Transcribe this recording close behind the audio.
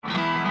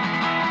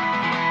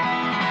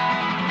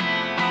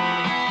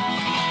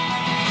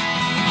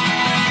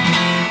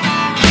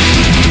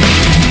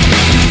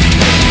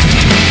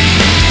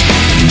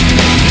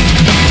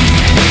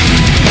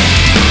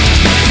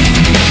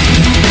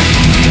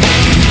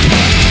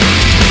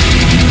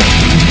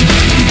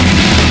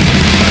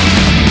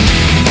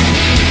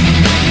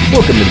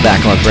Welcome to the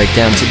Backlog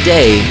Breakdown.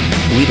 Today,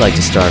 we'd like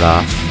to start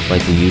off,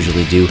 like we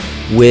usually do,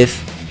 with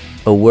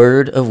a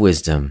word of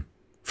wisdom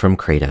from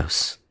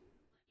Kratos.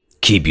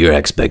 Keep your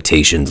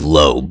expectations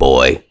low,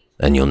 boy,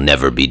 and you'll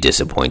never be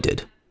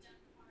disappointed.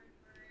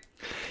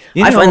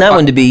 I find that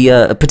one to be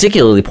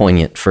particularly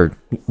poignant for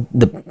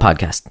the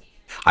podcast.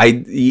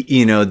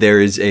 There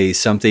is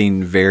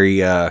something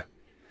very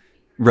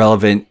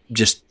relevant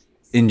just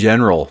in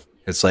general.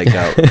 It's like,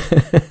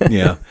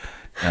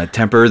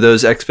 temper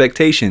those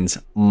expectations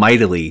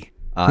mightily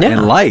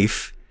in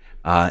life.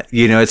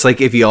 It's like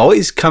if you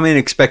always come in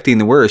expecting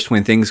the worst,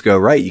 when things go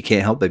right, you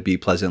can't help but be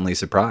pleasantly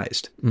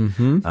surprised.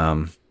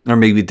 Mm-hmm. Or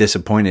maybe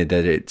disappointed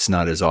that it's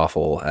not as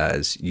awful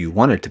as you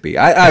want it to be.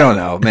 I don't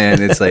know,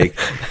 man. It's like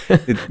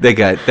they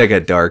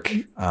got dark.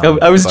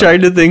 I was trying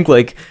to think,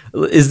 like,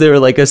 is there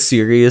like a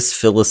serious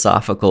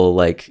philosophical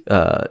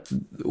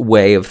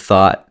way of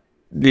thought,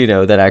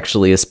 that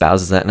actually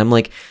espouses that? And I'm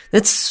like,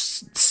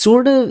 that's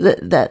sort of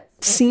that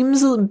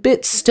seems a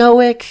bit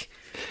stoic.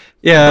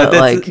 Yeah,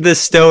 the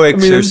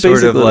Stoics are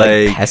sort of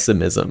like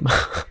pessimism.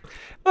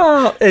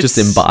 Well, it's just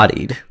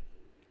embodied.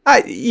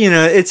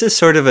 It's a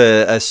sort of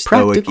a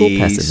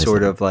stoic-y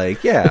sort of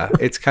like,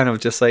 it's kind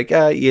of just like,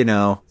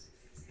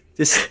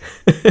 just,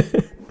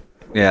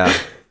 yeah.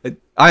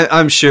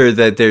 I'm sure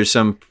that there's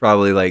some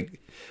probably like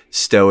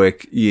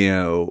stoic,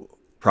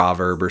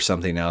 proverb or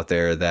something out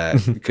there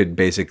that could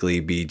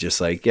basically be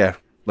just like,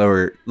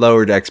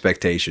 lowered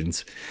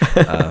expectations.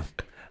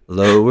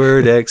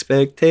 Lowered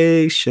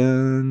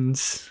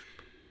expectations. Have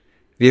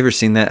you ever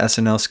seen that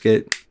SNL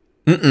skit?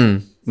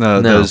 Mm-mm. No.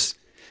 Those,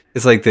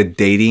 it's like the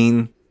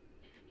dating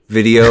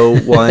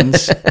video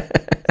ones.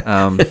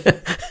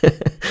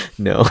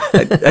 No,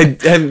 but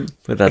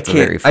that's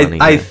very funny.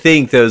 I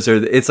think those are.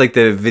 It's like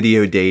the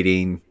video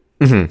dating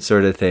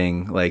sort of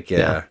thing. Like,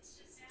 yeah.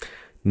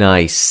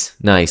 Nice.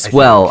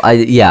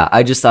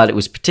 I just thought it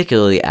was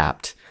particularly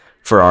apt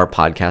for our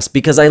podcast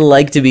because I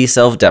like to be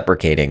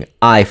self-deprecating.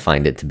 I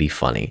find it to be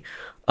funny.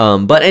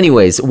 But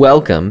anyways,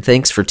 welcome.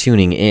 Thanks for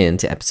tuning in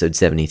to episode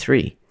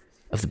 73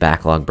 of the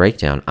Backlog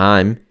Breakdown.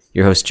 I'm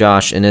your host,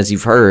 Josh, and as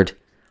you've heard,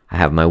 I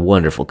have my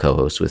wonderful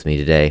co-host with me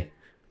today,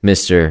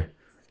 Mr.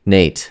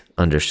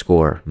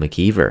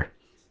 Nate_McKeever.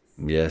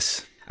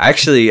 Yes.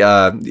 Actually,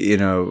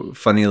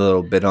 funny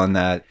little bit on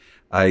that.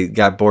 I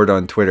got bored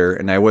on Twitter,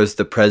 and I was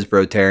the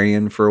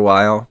Presbyterian for a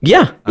while.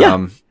 Yeah.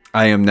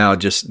 I am now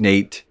just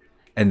Nate,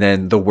 and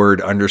then the word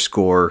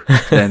underscore,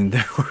 then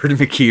the word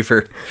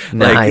McKeever.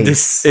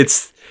 Nice.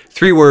 It's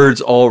 3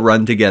 words all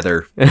run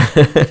together.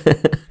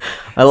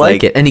 I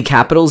like it. Any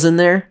capitals in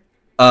there?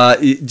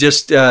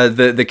 Just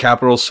the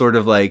capitals sort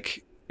of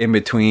like in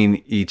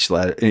between each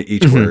letter,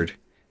 each word.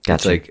 Gotcha.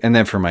 It's like, and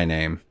then for my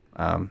name.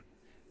 But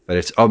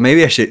it's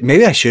maybe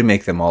I should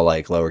make them all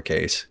like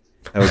lowercase.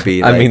 That would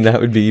be. Like, that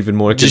would be even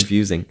more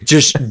confusing.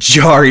 Just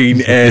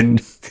jarring and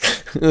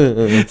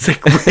it's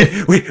like,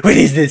 wait, what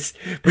is this?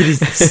 What is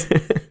this?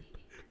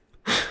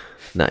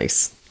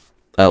 Nice.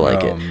 I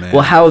like it. Man.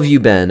 Well, how have you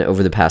been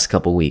over the past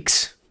couple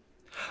weeks?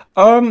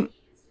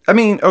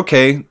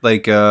 Okay.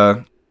 Like,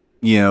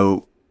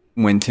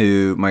 went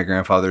to my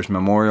grandfather's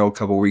memorial a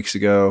couple weeks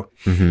ago,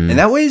 and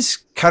that was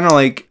kind of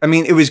like,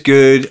 it was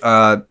good.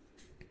 It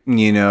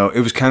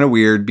was kind of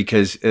weird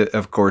because,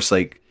 of course,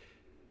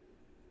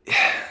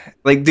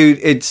 like, dude,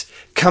 it's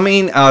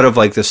coming out of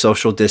like the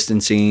social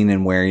distancing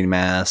and wearing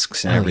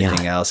masks and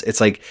everything else.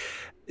 It's like,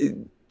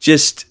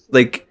 just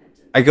like,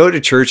 I go to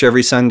church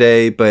every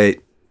Sunday, but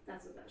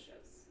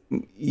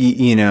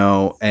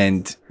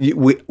and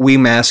we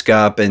mask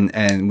up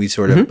and we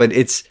sort of, but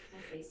it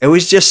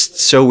was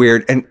just so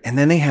weird. And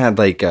then they had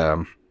like,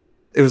 it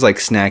was like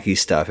snacky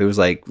stuff. It was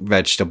like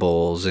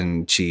vegetables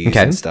and cheese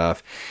and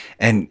stuff.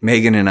 And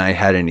Megan and I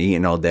hadn't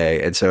eaten all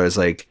day. And so it was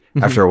like,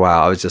 after a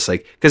while, I was just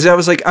like, because I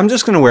was like, I'm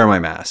just going to wear my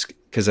mask.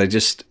 Because I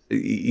just,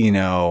 we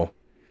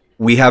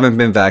haven't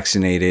been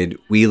vaccinated.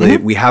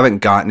 We haven't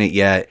gotten it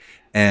yet.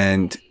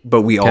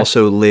 But we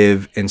also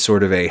live in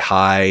sort of a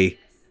high,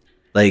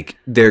 like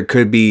there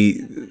could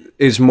be,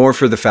 is more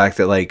for the fact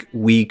that like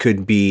we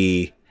could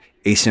be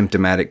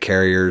asymptomatic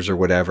carriers or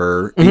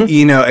whatever.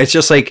 It's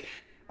just like,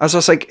 I was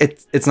just like,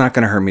 it's not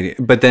going to hurt me.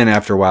 But then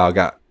after a while, I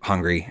got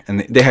hungry and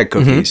they had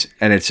cookies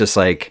and it's just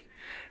like,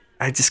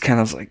 I just kind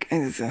of was like,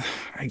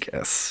 I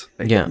guess.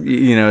 Yeah.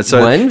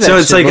 So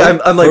it's like,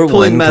 I'm like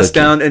pulling masks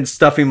down and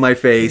stuffing my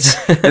face.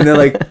 And then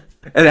like,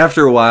 and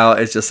after a while,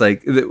 it's just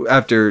like,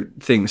 after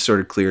things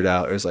sort of cleared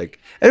out, it was like,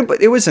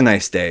 but it was a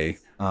nice day.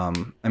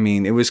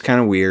 It was kind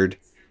of weird.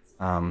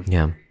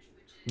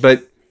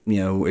 But,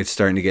 it's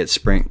starting to get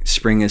spring.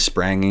 Spring is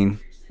spranging.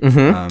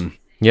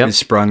 It's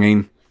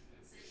sprunging.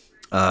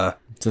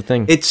 It's a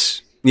thing.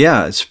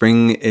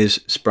 Spring is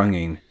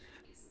sprunging.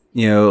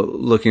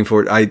 Looking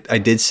forward. I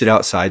did sit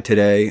outside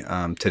today.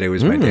 Today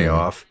was my day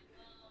off.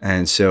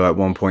 And so at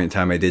one point in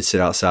time, I did sit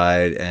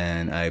outside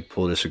and I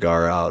pulled a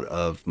cigar out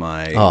of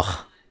my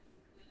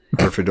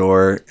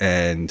Carfador.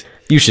 And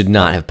you should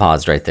not have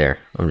paused right there.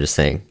 I'm just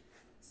saying.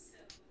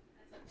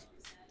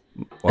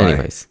 Why?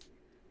 Anyways.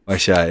 Why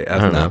should I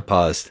have not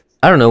paused?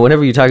 I don't know.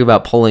 Whenever you talk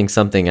about pulling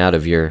something out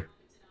of your,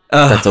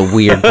 that's a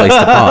weird place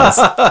to pause.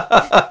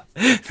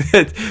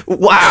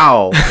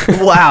 Wow,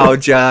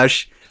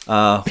 Josh.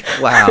 Wow.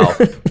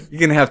 You're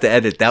gonna have to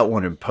edit that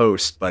one in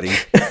post, buddy.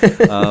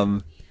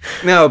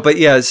 No, but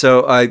yeah.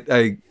 So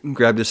I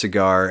grabbed a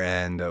cigar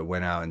and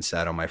went out and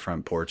sat on my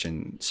front porch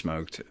and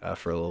smoked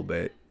for a little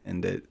bit.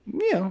 And it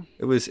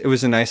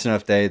was a nice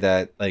enough day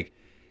that like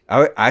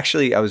I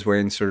was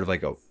wearing sort of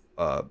like a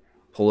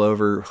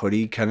pullover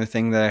hoodie kind of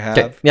thing that I have.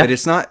 Okay, yeah. But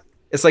it's not.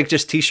 It's like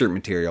just t-shirt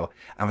material.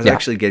 I was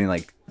actually getting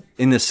like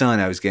in the sun.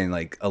 I was getting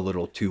like a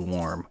little too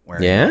warm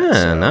wearing it.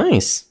 So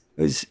nice.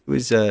 It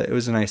was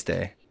a nice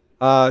day.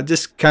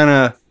 Just kind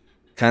of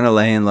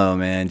laying low,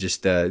 man.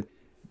 Just I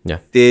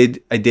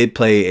did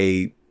play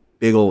a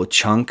big old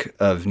chunk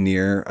of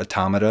Nier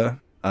Automata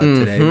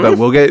today, but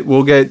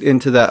we'll get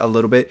into that a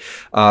little bit.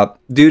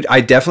 Dude,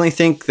 I definitely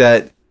think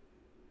that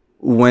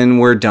when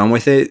we're done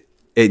with it,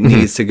 it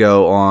needs to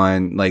go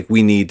on. Like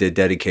we need to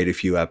dedicate a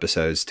few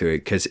episodes to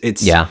it because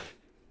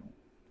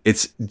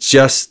it's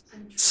just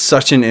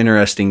such an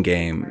interesting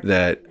game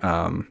that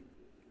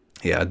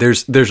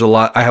there's a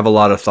lot. I have a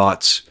lot of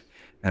thoughts,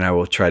 and I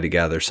will try to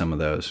gather some of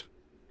those.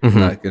 I'm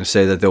not going to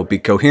say that they'll be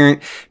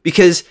coherent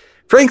because,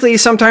 frankly,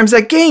 sometimes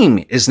that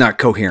game is not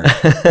coherent.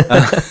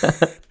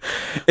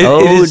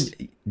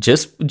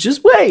 Just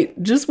wait.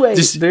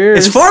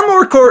 It's far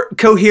more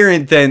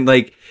coherent than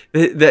like.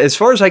 As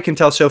far as I can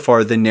tell so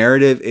far, the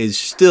narrative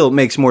still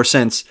makes more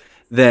sense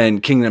than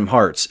Kingdom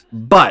Hearts,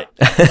 but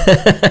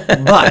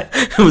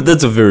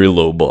that's a very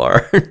low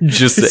bar.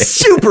 Just saying.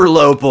 Super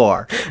low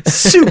bar.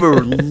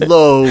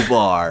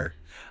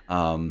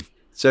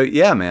 So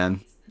yeah,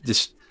 man.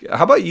 Just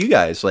how about you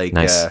guys? Like,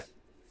 nice.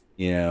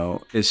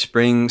 Is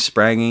spring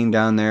spranging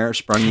down there?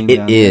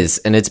 It is,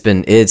 and it's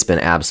been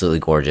absolutely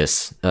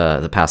gorgeous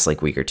the past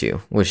like week or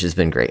two, which has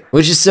been great.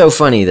 Which is so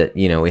funny that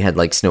we had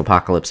like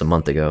snowpocalypse a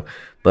month ago,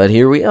 but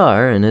here we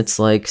are, and it's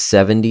like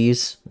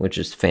 70s, which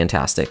is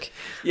fantastic.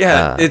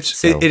 Yeah,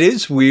 it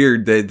is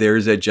weird that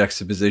there's a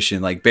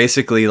juxtaposition. Like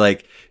basically,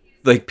 like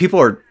people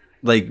are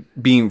like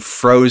being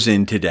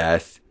frozen to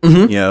death.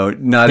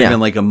 Not even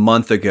like a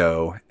month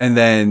ago, and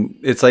then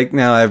it's like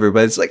now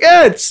everybody's like,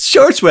 it's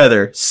shorts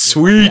weather,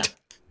 sweet.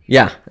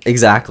 Yeah,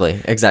 exactly.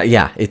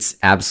 Yeah, it's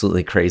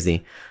absolutely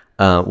crazy.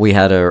 We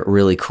had a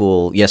really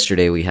cool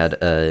yesterday. We had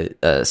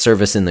a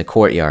service in the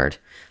courtyard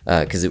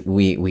because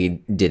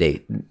we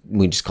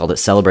just called it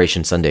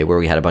Celebration Sunday, where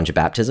we had a bunch of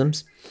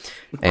baptisms.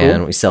 Cool.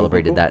 And we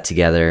celebrated that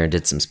together and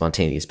did some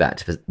spontaneous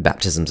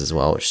baptisms as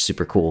well, which is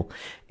super cool.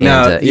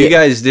 Now, you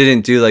guys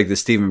didn't do like the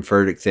Stephen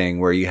Furtick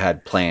thing where you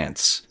had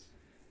plants.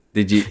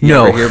 Did you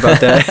ever hear about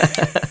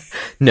that?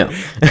 No.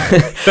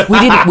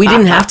 We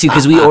didn't have to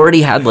because we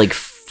already had like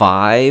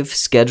 5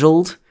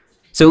 scheduled.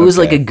 So it was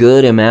like a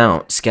good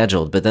amount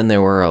scheduled, but then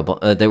there were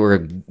a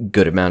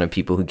good amount of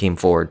people who came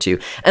forward too.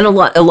 And a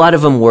lot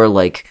of them were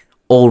like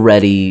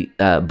already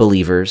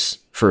believers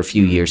for a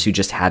few years who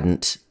just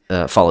hadn't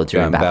followed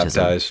through in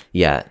baptism. Baptized.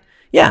 Yeah.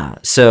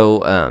 So,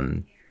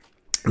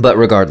 but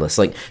regardless,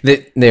 like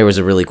there was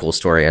a really cool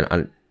story.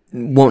 I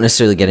won't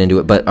necessarily get into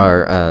it, but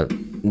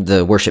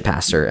the worship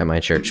pastor at my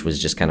church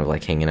was just kind of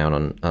like hanging out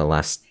on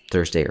last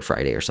Thursday or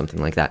Friday or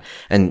something like that,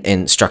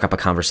 and struck up a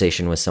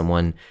conversation with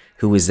someone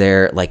who was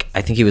there. Like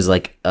I think he was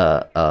like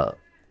a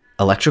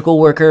electrical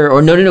worker,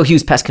 or no, he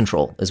was pest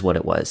control is what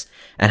it was,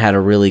 and had a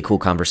really cool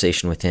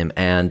conversation with him.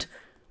 And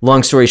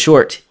long story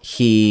short,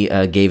 he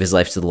gave his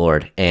life to the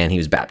Lord, and he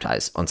was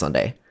baptized on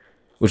Sunday,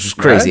 which was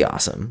crazy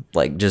awesome.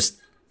 Like just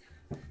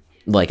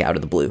like out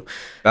of the blue.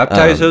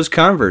 Baptize those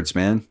converts,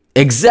 man.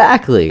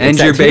 Exactly. And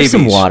your babies.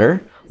 Some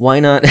water. Why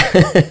not?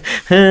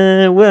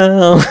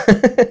 Well,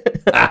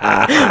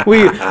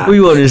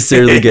 we won't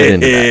necessarily get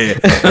into that.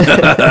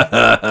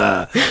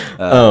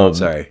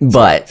 Sorry.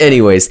 But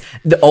anyways,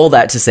 all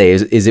that to say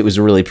is it was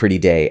a really pretty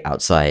day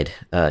outside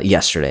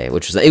yesterday,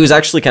 it was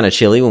actually kind of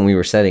chilly when we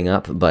were setting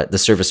up, but the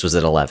service was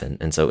at 11,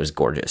 and so it was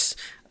gorgeous.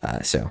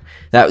 So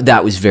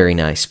that was very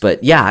nice.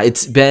 But yeah,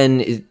 it's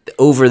been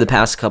over the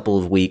past couple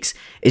of weeks.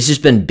 It's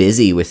just been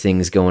busy with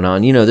things going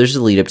on. There's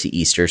a lead up to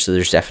Easter, so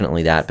there's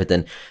definitely that. But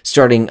then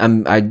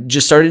I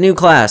just started a new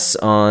class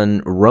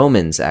on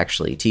Romans,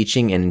 actually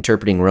teaching and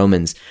interpreting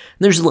Romans. And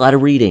there's a lot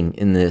of reading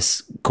in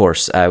this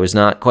course. I was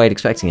not quite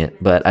expecting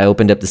it, but I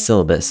opened up the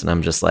syllabus and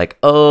I'm just like,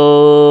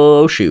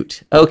 oh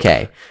shoot,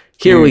 okay,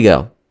 here we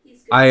go.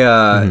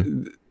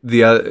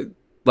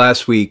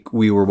 Last week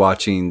we were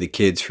watching The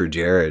Kids for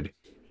Jared.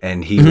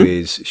 And he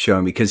was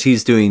showing me, because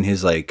he's doing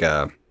his like,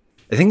 I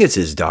think it's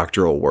his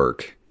doctoral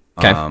work.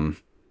 Okay.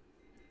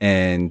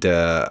 And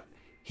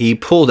he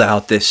pulled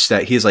out this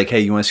stat. He's like, hey,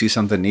 you want to see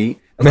something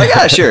neat? I'm like,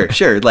 yeah,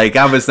 sure. Like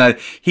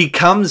he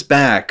comes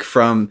back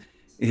from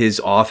his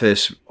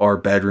office or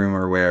bedroom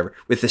or wherever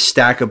with a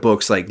stack of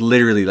books, like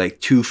literally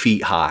like 2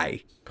 feet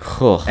high.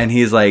 And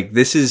he's like,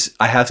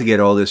 I have to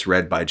get all this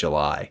read by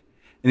July.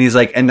 And he's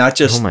like, and not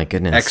just oh my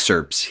goodness.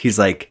 Excerpts. He's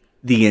like,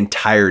 the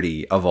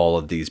entirety of all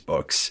of these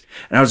books.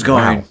 And I was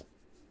going,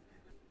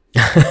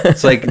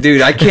 It's like,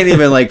 dude, I can't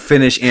even like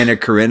finish Anna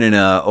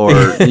Karenina or,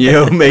 you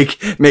know,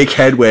 make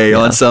headway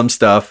on some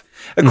stuff.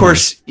 Of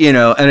course, you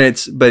know,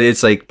 but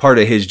it's like part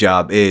of his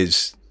job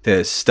is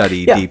to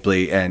study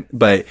deeply.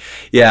 But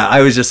yeah,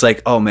 I was just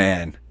like, oh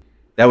man,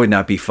 that would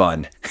not be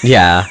fun.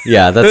 Yeah,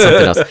 that's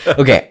something else.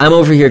 Okay, I'm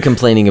over here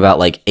complaining about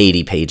like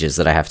 80 pages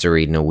that I have to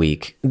read in a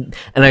week. And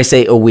I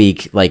say a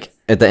week, like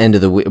at the end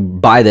of the week,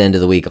 by the end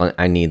of the week,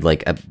 I need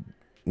like a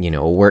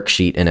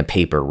worksheet and a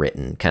paper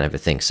written kind of a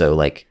thing. So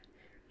like,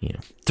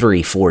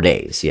 3-4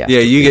 days. Yeah. Yeah,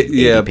 you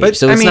get, but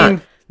so it's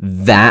not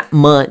that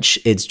much.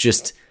 It's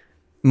just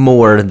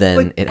more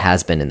than it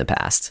has been in the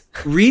past.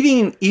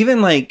 Reading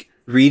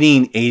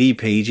 80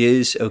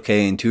 pages,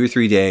 okay, in 2 or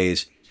 3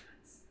 days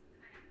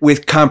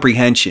with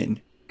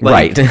comprehension.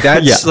 Like, right.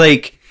 That's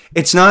like,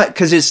 it's not,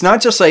 because it's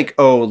not just like,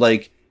 oh,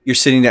 like you're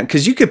sitting down,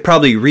 because you could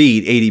probably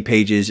read 80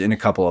 pages in a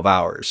couple of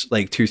hours,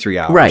 like 2-3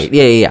 hours. Right.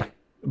 Yeah.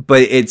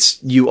 But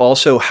you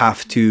also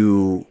have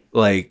to,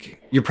 like,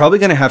 you're probably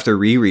going to have to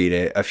reread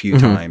it a few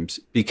times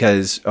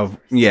because of,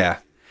 yeah,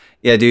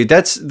 dude,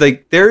 that's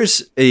like,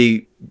 there's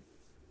a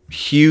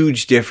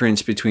huge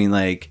difference between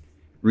like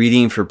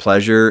reading for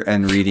pleasure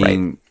and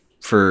reading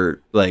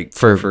for like,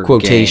 for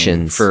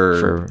quotations,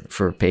 gain,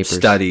 for papers,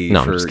 study,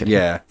 no, I'm just kidding.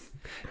 Yeah.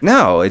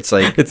 No, it's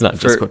like, it's not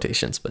just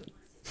quotations, but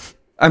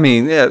I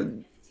mean, yeah,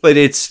 but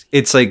it's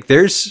like,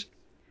 there's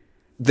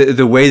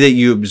the way that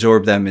you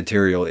absorb that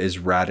material is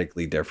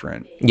radically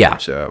different. Yeah.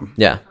 So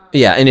yeah.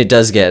 And it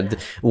does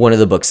get, one of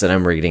the books that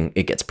I'm reading,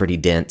 it gets pretty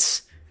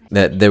dense.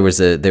 That there was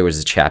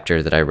a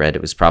chapter that I read.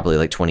 It was probably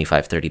like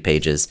 25-30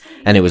 pages,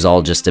 and it was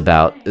all just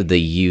about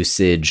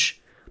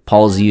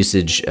Paul's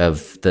usage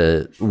of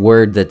the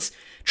word that's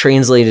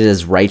translated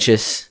as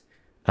righteous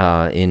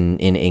in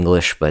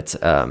English, but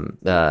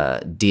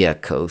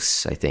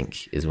diakos, I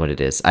think, is what it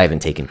is. I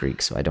haven't taken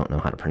Greek, so I don't know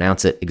how to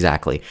pronounce it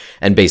exactly.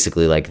 And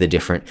basically, like the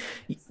different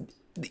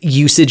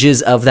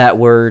usages of that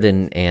word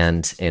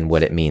and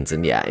what it means.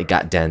 And yeah, it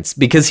got dense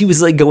because he was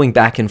like going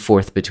back and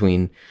forth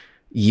between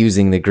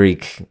using the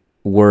Greek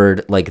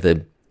word, like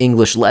the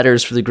English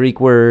letters for the Greek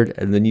word,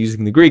 and then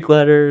using the Greek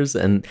letters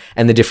and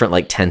the different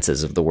like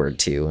tenses of the word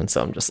too. And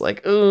so I'm just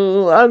like,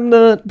 oh, I'm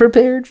not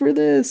prepared for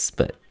this.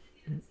 But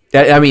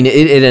I mean,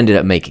 it ended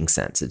up making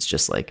sense. It's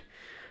just like,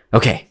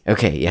 okay,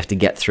 you have to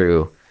get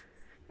through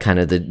kind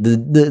of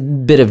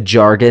the bit of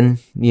jargon,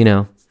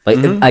 like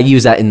I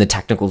use that in the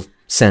technical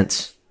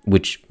sense,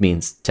 which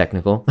means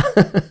technical.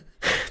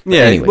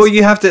 Yeah. Anyways. Well,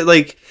 you have to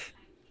like,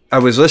 I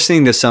was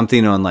listening to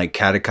something on like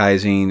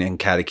catechizing and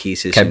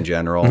catechesis in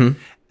general.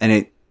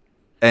 And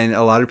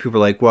a lot of people are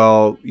like,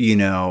 well,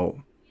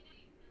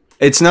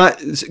 it's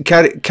not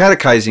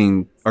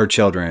catechizing our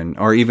children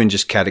or even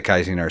just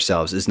catechizing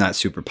ourselves is not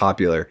super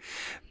popular.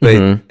 But,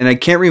 and I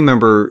can't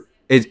remember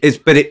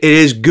but it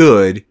is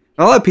good.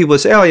 A lot of people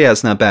say, oh yeah,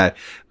 it's not bad.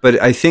 But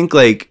I think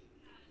like,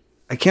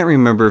 I can't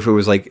remember if it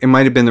was like, it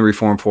might've been the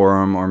Reform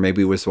Forum or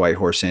maybe it was the White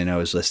Horse Inn I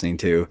was listening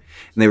to.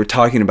 And they were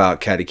talking about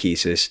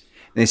catechesis.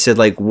 And they said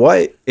like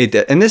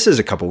and this is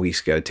a couple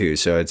weeks ago too.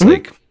 So it's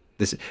like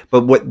this,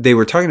 but what they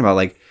were talking about,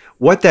 like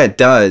what that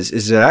does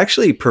is it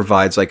actually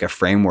provides like a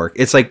framework.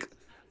 It's like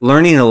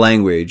learning a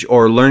language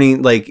or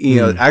learning like,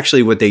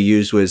 actually what they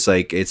used was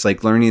like, it's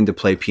like learning to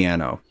play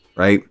piano,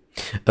 right?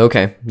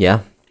 Okay.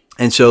 Yeah.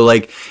 And so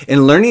like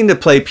in learning to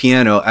play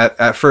piano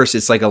at first,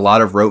 it's like a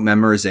lot of rote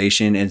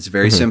memorization and it's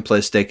very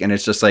simplistic and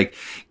it's just like,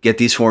 get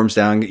these forms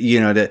down,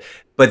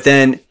 but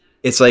then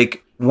it's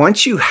like,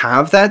 once you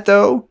have that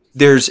though,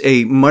 there's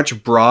a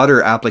much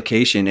broader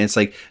application. It's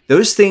like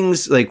those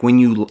things, like when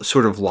you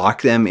sort of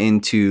lock them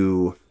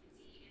into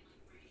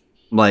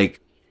like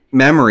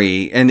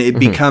memory and it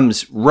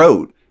becomes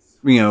rote,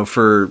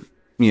 for,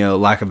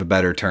 lack of a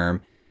better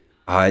term,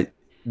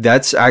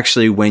 that's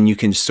actually when you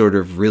can sort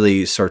of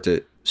really start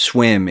to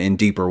swim in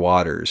deeper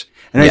waters.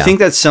 And I think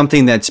that's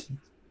something that's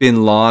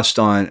been lost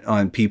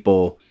on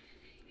people.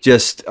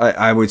 Just,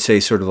 I would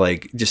say sort of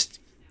like just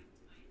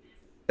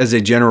as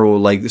a general,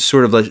 like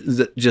sort of like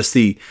just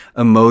the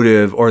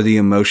emotive or the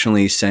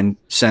emotionally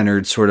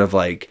centered sort of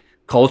like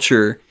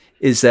culture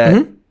is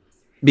that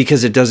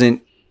because it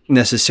doesn't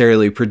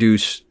necessarily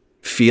produce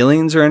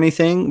feelings or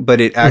anything,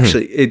 but it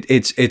actually,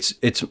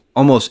 it's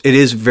almost, it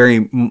is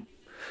very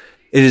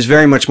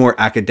much more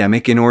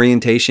academic in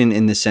orientation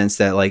in the sense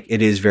that like,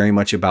 it is very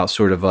much about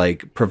sort of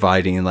like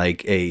providing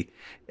like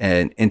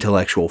an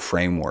intellectual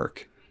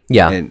framework.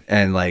 Yeah.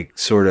 And like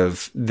sort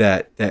of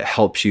that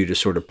helps you to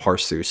sort of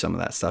parse through some of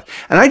that stuff.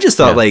 And I just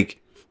thought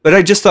but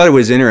I just thought it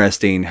was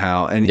interesting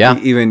how, and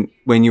even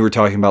when you were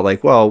talking about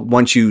like, well,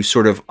 once you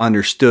sort of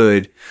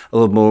understood a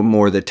little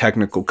more the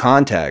technical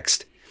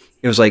context,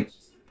 it was like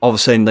all of a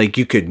sudden, like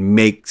you could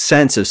make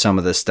sense of some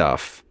of the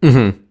stuff.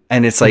 And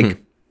it's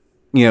like,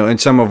 and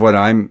some of what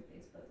I'm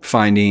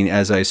finding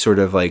as I sort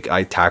of like,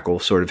 I tackle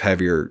sort of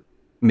heavier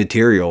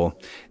material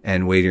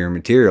and weightier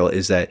material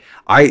is that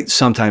I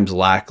sometimes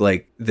lack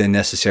like the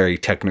necessary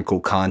technical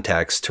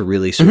context to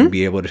really sort of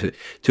be able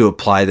to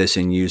apply this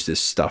and use this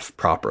stuff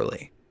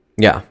properly.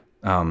 Yeah.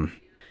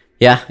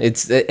 Yeah,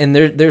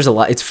 there's a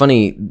lot. It's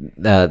funny.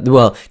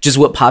 Well, just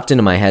what popped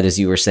into my head as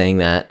you were saying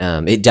that,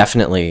 it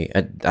definitely,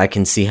 I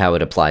can see how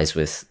it applies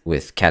with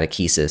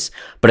catechesis.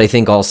 But I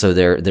think also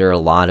there are a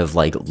lot of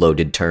like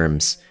loaded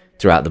terms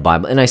throughout the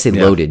Bible, and I say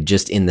loaded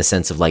just in the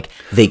sense of like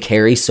they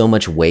carry so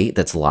much weight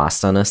that's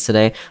lost on us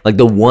today. Like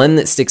the one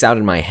that sticks out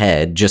in my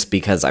head, just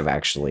because I've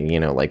actually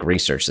like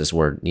researched this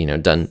word,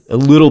 done a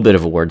little bit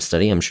of a word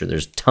study. I'm sure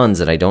there's tons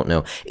that I don't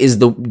know. Is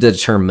the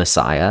term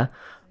Messiah,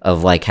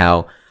 of like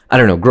how, I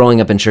don't know, growing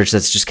up in church,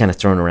 that's just kind of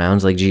thrown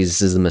around like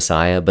Jesus is the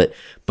Messiah, but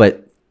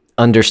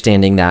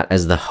understanding that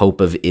as the hope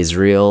of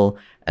Israel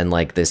and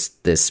like this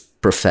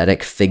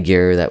prophetic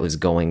figure that was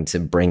going to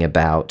bring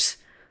about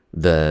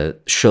the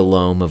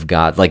shalom of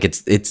God. Like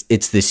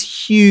it's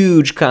this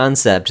huge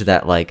concept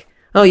that like,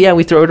 oh yeah,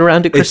 we throw it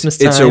around at Christmas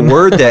time. It's a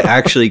word that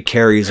actually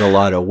carries a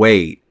lot of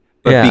weight.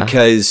 But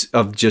because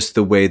of just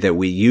the way that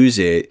we use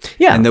it,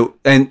 and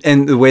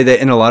the way that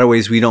in a lot of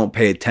ways we don't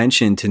pay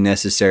attention to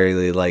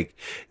necessarily like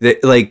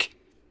that, like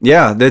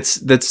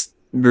that's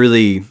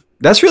really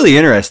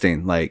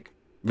interesting. Like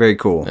very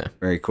cool,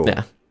 very cool.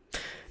 Yeah,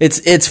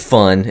 it's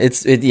fun.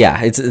 Those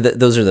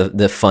are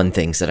the fun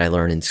things that I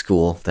learn in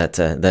school that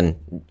then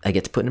I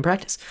get to put into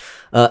practice.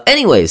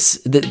 Anyways,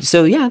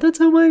 so that's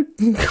how my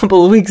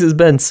couple of weeks has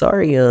been.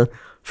 Sorry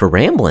for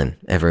rambling,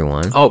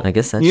 everyone. Oh, I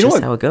guess that's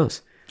just how it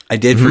goes. I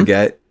did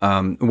forget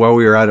while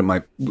we were out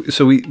at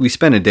so we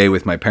spent a day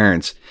with my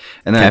parents,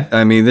 and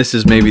I mean this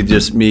is maybe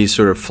just me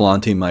sort of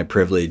flaunting my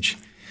privilege,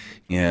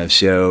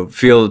 so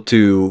feel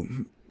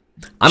to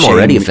I'm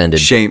already offended.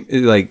 Shame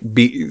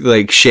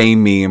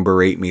me and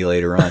berate me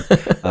later on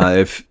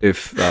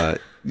if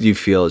you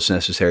feel it's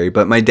necessary.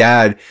 But my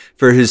dad,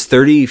 for his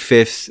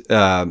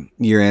 35th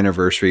year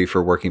anniversary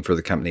for working for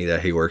the company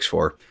that he works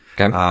for,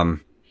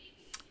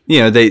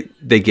 they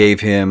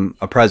gave him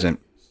a present.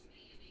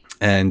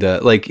 And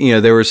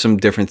there were some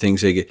different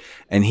things they get,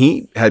 and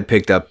he had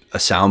picked up a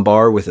sound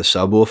bar with a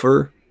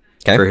subwoofer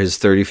for his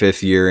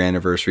 35th year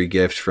anniversary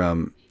gift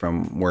from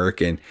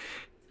work, and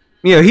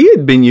he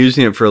had been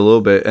using it for a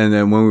little bit, and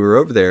then when we were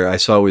over there, I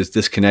saw it was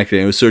disconnected.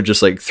 And it was sort of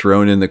just like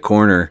thrown in the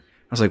corner.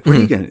 I was like, "What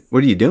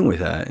are you doing with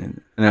that?"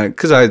 And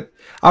because I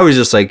was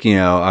just like,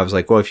 I was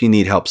like, well, if you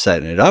need help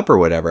setting it up or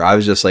whatever, I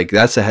was just like,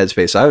 that's the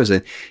headspace I was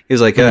in. He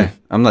was like,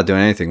 I'm not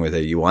doing anything with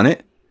it. You want it?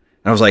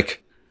 And I was like,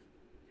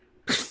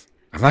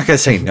 I'm not gonna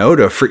say no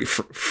to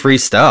free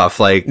stuff,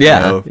 like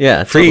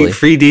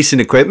free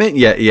decent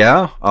equipment.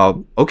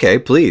 Okay,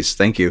 please,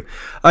 thank you.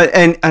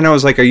 And I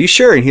was like, are you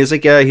sure? And he was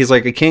like, yeah. He's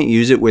like, I can't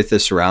use it with the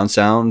surround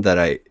sound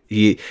that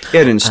he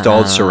had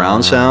installed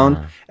surround sound,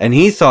 and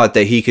he thought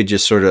that he could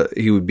just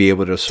he would be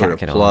able to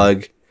tack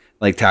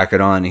it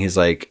on. And he's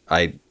like,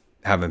 I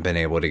haven't been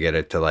able to get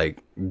it to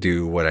like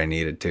do what I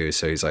needed to.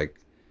 So he's like,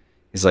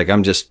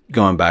 I'm just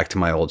going back to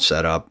my old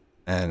setup.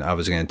 And I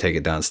was going to take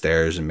it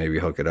downstairs and maybe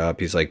hook it up.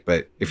 He's like,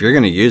 but if you're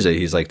going to use it,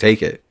 he's like,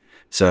 take it.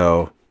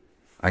 So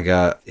I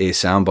got a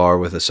sound bar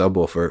with a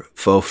subwoofer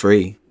for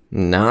free.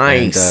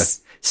 Nice.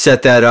 And,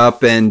 set that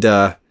up. And,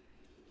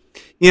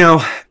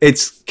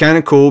 it's kind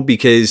of cool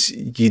because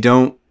you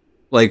don't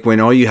like when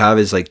all you have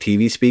is like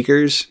TV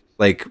speakers,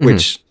 like,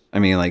 which I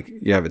mean, like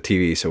you have a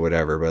TV, so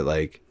whatever. But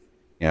like,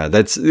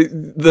 that's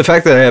the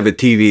fact that I have a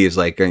TV is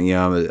like,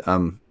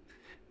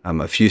 I'm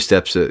a few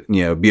steps,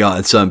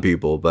 beyond some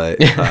people, but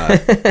it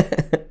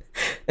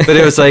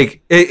was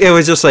like, it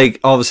was just like,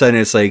 all of a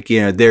sudden it's like,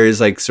 there is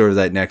like sort of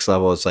that next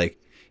level. It's like,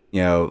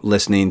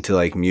 listening to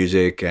like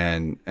music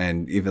and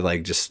even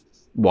like just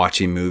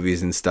watching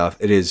movies and stuff.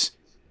 It is,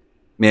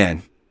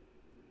 man,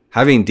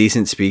 having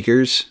decent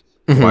speakers,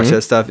 watch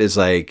that stuff is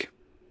like,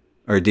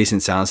 or a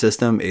decent sound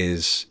system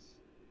is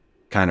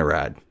kind of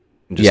rad.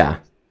 I'm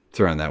just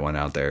throwing that one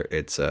out there.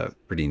 It's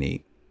pretty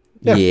neat.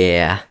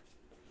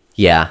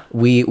 Yeah,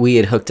 we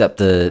had hooked up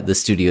the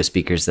studio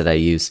speakers that I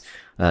use.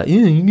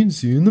 You can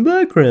see in the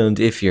background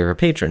if you're a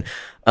patron.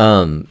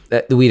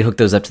 We'd hooked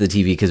those up to the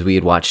TV because we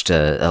had watched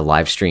a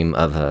live stream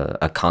of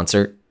a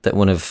concert that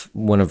one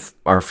of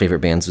our favorite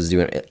bands was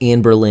doing.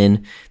 Anne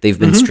Berlin. They've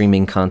been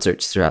streaming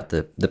concerts throughout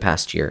the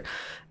past year,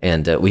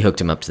 and we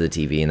hooked him up to the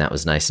TV, and that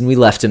was nice. And we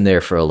left him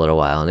there for a little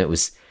while, and it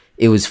was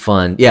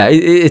fun. Yeah,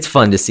 it's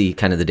fun to see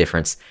kind of the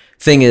difference.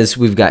 Thing is,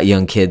 we've got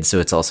young kids,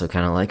 so it's also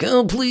kind of like,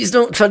 oh, please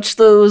don't touch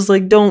those.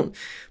 Like, don't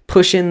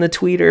push in the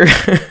tweeter.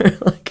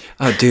 Like,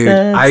 oh, dude,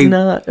 I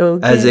not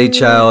okay. As a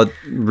child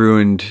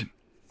ruined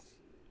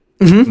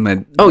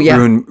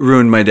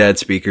ruined my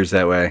dad's speakers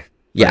that way.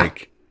 Yeah.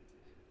 Like,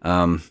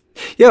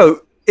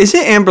 is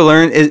it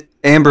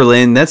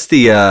Amberlin? That's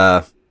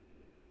the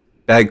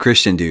Bad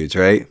Christian Dudes,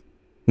 right?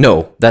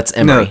 No, that's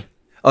Emery. No.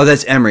 Oh,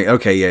 that's Emery.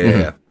 Okay,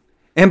 yeah.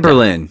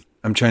 Amberlin.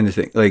 I'm trying to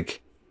think. Like,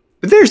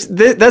 but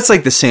that's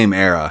like the same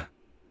era,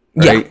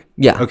 right?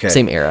 Yeah. Okay.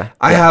 Same era.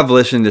 I have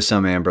listened to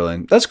some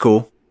Amberlin. That's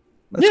cool.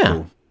 That's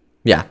cool.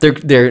 Yeah,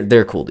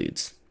 they're cool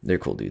dudes. They're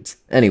cool dudes.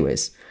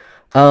 Anyways,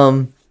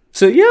 so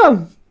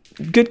yeah,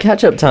 good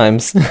catch up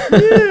times.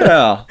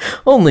 Yeah.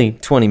 Only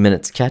 20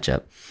 minutes catch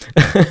up.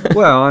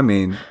 Well, I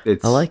mean,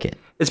 I like it.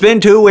 It's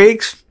been 2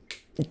 weeks.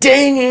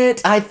 Dang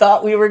it! I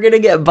thought we were gonna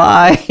get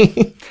by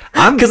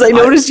because I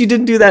noticed you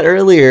didn't do that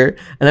earlier,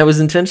 and I was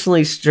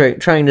intentionally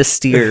trying to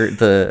steer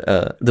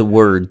the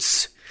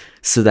words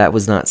so that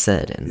was not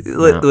said. And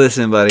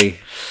listen, buddy,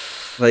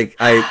 like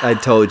I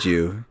told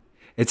you,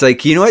 it's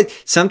like, you know what?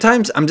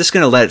 Sometimes I'm just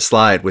gonna let it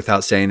slide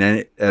without saying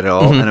it at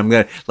all, and I'm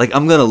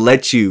gonna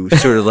let you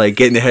sort of like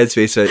get in the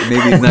headspace. So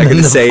maybe he's not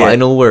gonna say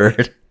final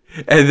word.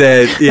 And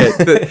then,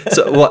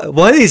 so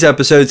one of these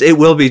episodes, it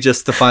will be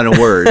just the final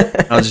word.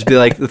 I'll just be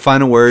like, the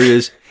final word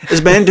is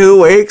been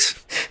 2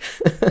 weeks.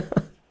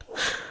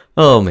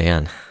 Oh,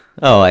 man.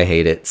 Oh, I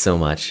hate it so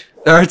much.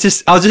 Or I'll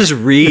just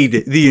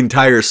read the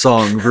entire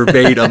song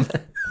verbatim.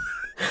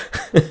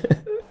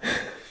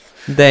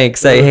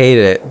 Thanks, I hate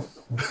it.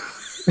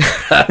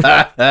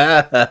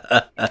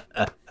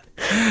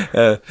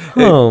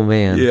 Oh,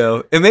 man. You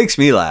know, it makes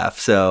me laugh,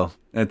 so...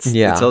 That's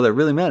all that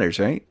really matters,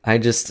 right? I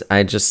just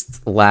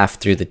laugh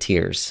through the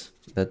tears.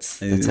 That's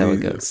how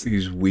it goes.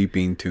 He's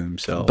weeping to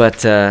himself.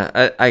 But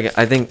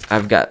I think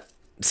I've got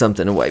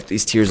something to wipe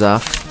these tears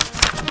off.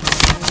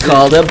 It's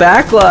called a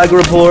backlog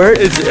report.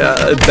 It's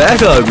a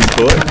backlog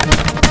report.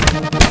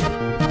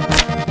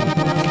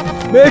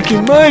 Back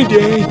in my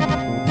day,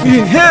 we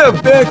didn't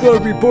have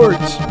backlog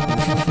reports.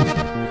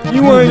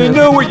 You wanted to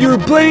know what you were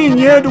playing,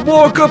 you had to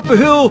walk up a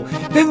hill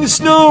in the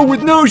snow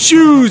with no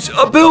shoes,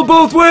 uphill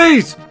both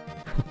ways.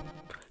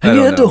 And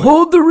you had to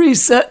hold the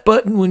reset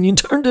button when you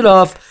turned it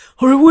off,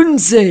 or it wouldn't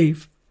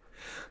save.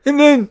 And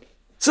then,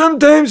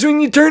 sometimes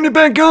when you turned it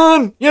back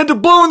on, you had to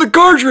blow in the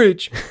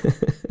cartridge.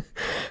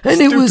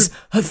 And it was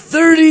a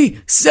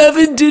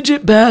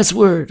 37-digit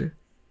password.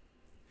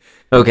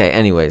 Okay,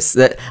 anyways.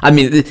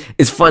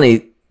 It's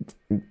funny.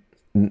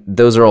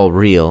 Those are all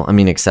real. I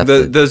mean, except...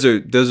 Those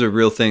are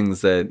real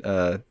things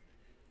that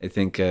I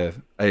think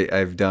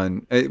I've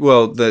done.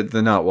 Well,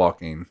 the not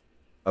walking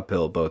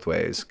uphill both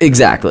ways.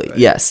 Exactly.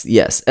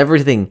 Yes.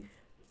 Everything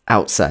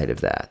outside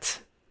of that.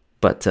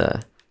 But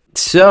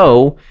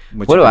so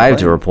what do I have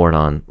to report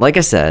on? Like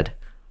I said,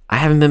 I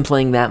haven't been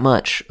playing that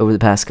much over the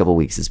past couple of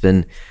weeks. It's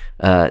been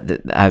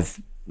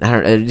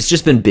it's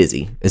just been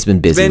busy. It's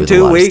been busy. It's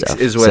been with 2 weeks stuff.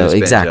 Is what so it's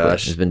been, exactly.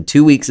 Josh. It's been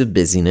 2 weeks of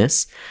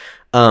busyness.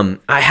 I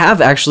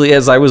have actually,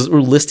 as I was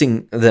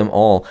listing them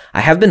all, I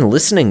have been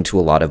listening to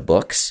a lot of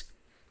books.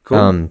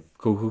 Cool.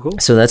 Cool.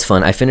 So that's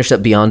fun. I finished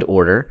up Beyond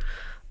Order.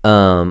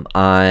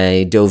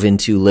 I dove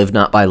into Live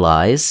Not by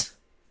Lies.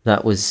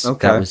 That was I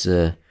was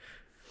going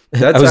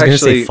to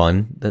say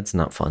fun. That's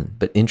not fun,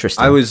 but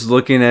interesting. I was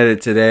looking at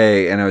it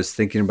today and I was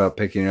thinking about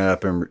picking it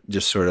up and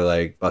just sort of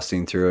like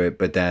busting through it,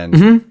 but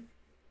then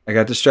I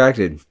got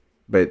distracted.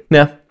 But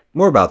yeah,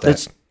 more about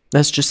that.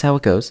 That's just how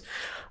it goes.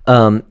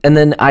 And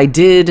then I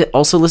did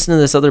also listen to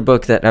this other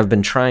book that I've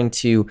been trying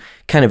to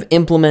kind of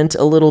implement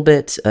a little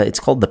bit. It's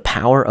called The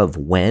Power of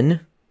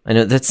When. I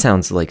know that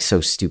sounds like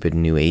so stupid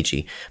and new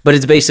agey, but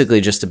it's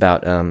basically just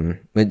about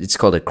it's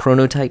called a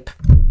chronotype,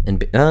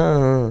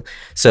 and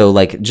so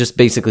like just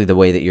basically the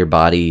way that your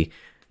body,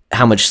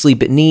 how much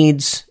sleep it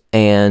needs,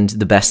 and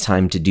the best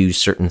time to do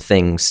certain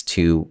things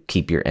to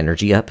keep your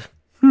energy up.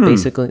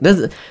 Basically,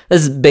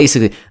 that's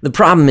basically the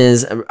problem.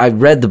 Is I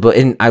read the book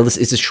and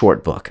it's a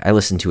short book. I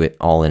listened to it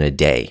all in a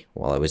day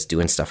while I was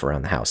doing stuff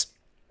around the house.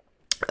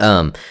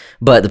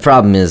 But the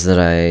problem is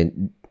that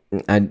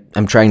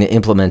I'm trying to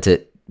implement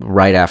it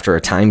right after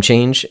a time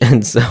change,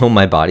 and so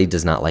my body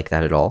does not like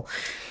that at all.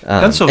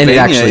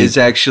 Pennsylvania is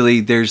actually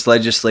there's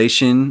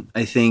legislation,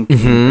 I think, in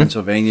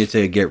Pennsylvania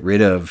to get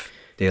rid of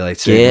daylight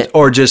savings,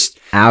 or just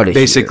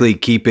basically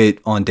keep it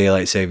on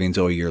daylight savings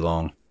all year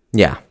long.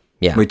 Yeah.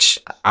 Which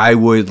I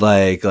would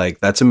like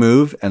that's a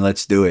move, and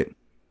let's do it.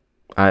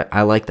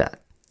 I like that.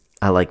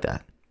 I like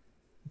that.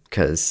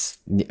 Because,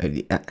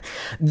 and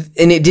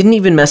it didn't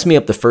even mess me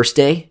up the first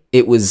day.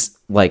 It was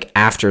like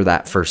after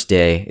that first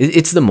day.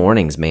 It's the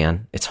mornings,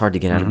 man. It's hard to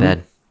get out of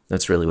bed.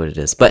 That's really what it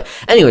is. But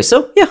anyway,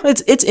 so yeah,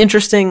 it's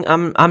interesting.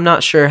 I'm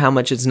not sure how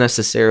much it's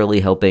necessarily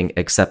helping,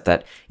 except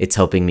that it's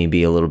helping me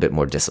be a little bit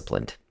more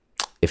disciplined,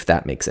 if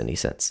that makes any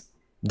sense.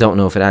 Don't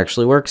know if it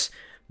actually works,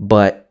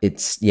 but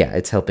it's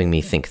helping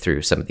me think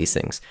through some of these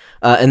things.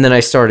 And then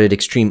I started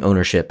Extreme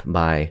Ownership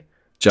by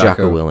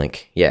Jocko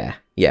Willink. Yeah,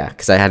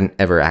 because I hadn't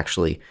ever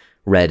actually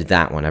read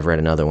that one. I've read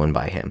another one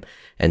by him.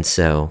 And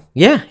so,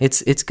 yeah,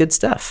 it's good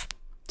stuff.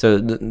 So,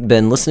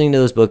 been listening to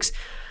those books.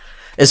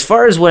 As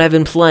far as what I've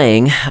been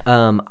playing,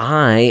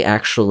 I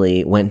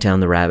actually went down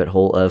the rabbit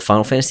hole of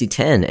Final Fantasy X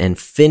and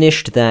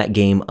finished that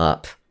game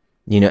up.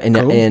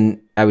 Cool.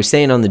 And I was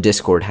saying on the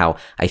Discord how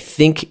I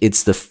think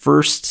it's the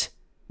first,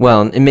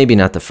 well, maybe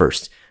not the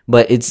first,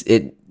 but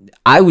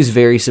I was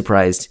very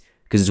surprised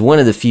because it's one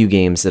of the few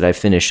games that I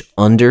finish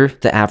under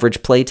the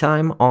average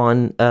playtime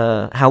on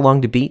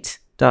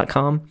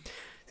howlongtobeat.com,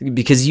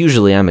 because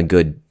usually I'm a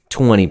good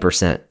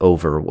 20%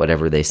 over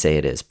whatever they say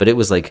it is, but it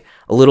was like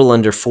a little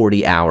under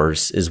 40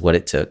 hours is what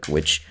it took,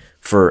 which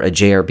for a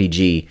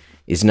JRPG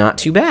is not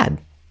too bad.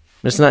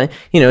 It's not,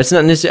 it's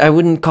not necessarily, I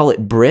wouldn't call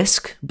it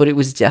brisk, but it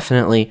was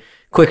definitely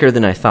quicker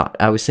than I thought.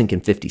 I was thinking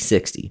 50,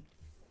 60.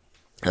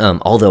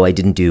 Although I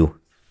didn't do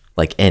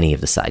like any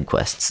of the side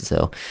quests.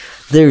 So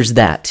there's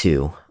that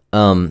too.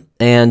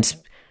 And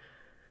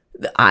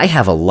I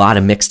have a lot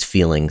of mixed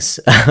feelings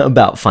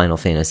about Final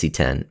Fantasy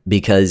X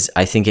because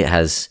I think it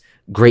has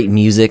great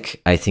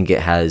music. I think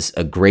it has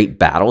a great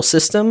battle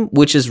system,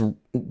 which is,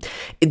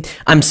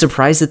 I'm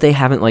surprised that they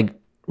haven't like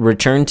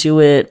returned to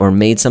it or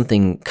made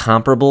something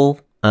comparable.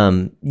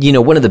 One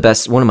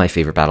of my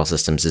favorite battle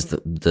systems is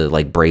the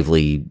like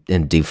Bravely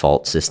and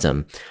default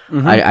system.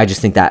 Mm-hmm. I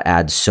just think that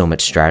adds so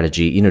much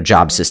strategy.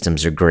 Job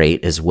systems are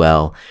great as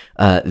well.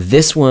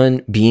 This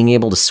one, being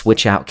able to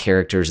switch out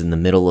characters in the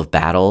middle of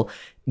battle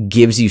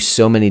gives you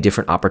so many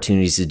different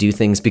opportunities to do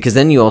things, because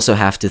then you also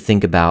have to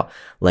think about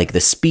like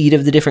the speed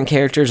of the different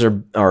characters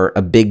are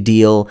a big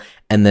deal.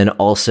 And then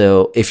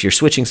also if you're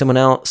switching someone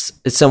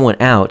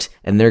out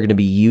and they're going to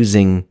be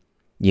using,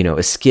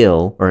 a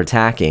skill or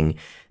attacking,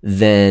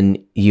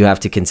 then you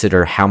have to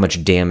consider how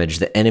much damage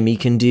the enemy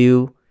can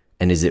do.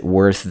 And is it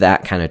worth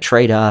that kind of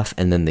trade-off?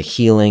 And then the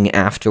healing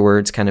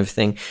afterwards kind of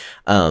thing.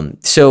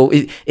 So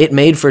it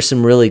made for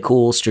some really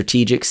cool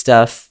strategic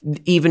stuff,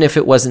 even if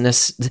it wasn't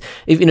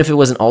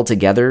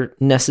altogether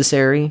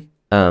necessary.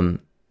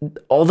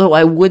 Although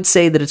I would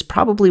say that it's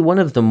probably one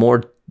of the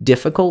more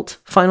difficult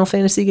Final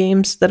Fantasy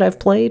games that I've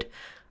played,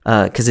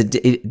 because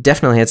it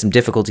definitely had some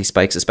difficulty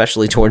spikes,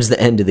 especially towards the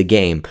end of the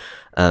game.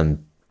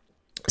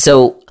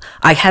 So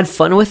I had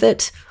fun with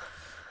it.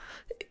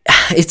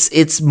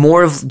 It's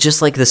more of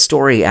just like the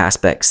story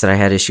aspects that I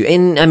had issue.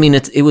 And I mean,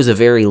 it was a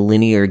very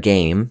linear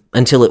game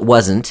until it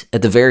wasn't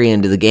at the very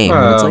end of the game.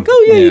 When it's like,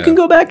 oh yeah, you can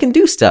go back and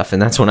do stuff.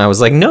 And that's when I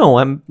was like,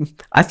 no,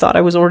 I thought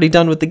I was already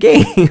done with the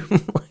game.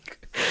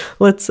 Like,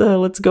 let's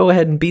go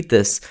ahead and beat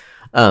this.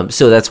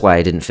 So that's why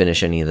I didn't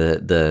finish any of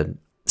the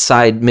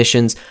side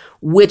missions,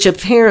 which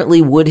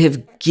apparently would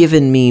have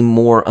given me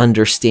more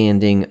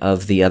understanding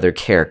of the other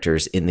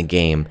characters in the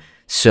game.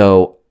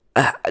 So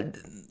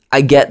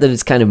I get that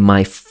it's kind of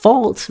my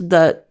fault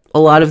that a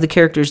lot of the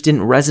characters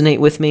didn't resonate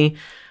with me.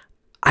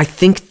 I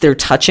think they're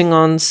touching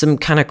on some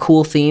kind of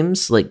cool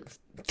themes, like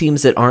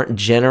themes that aren't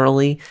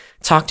generally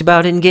talked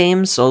about in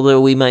games,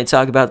 although we might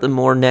talk about them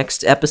more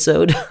next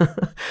episode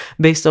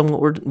based on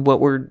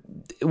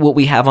what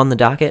we have on the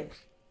docket.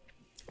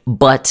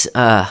 But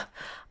I'm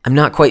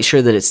not quite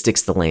sure that it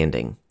sticks the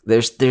landing.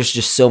 There's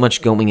just so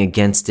much going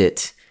against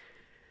it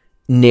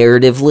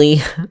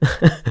narratively.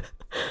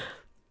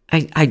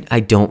 I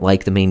don't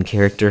like the main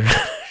character.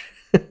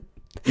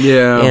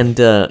 Yeah.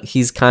 And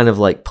he's kind of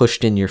like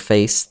pushed in your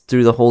face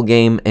through the whole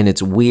game, and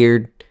it's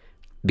weird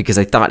because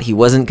I thought he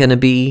wasn't going to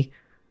be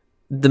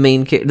the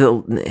main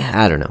character.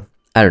 I don't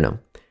know.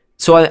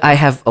 So I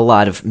have a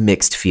lot of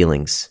mixed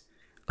feelings.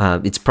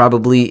 It's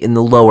probably in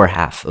the lower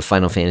half of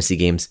Final Fantasy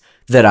games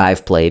that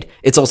I've played.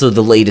 It's also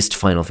the latest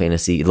Final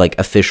Fantasy, like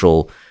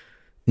official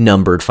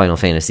numbered Final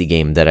Fantasy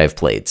game that I've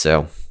played.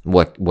 So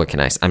what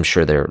can I say? I'm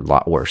sure there are a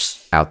lot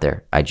worse out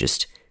there. I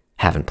just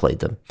haven't played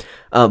them.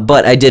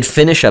 But I did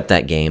finish up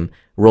that game,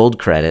 rolled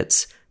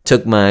credits,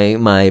 took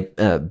my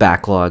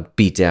backlog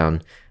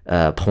beatdown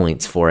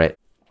points for it,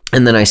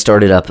 and then I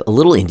started up a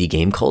little indie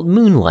game called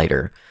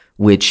Moonlighter,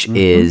 which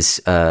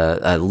is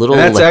a little.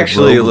 And that's like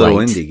actually a little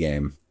indie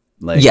game.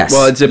 Yes.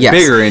 Well, it's a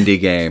bigger indie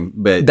game,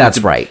 but that's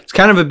right. It's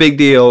kind of a big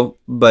deal,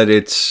 but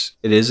it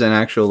is an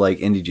actual like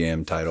indie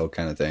jam title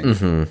kind of thing.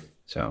 Mm-hmm.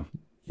 So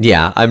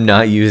yeah, I'm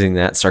not using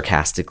that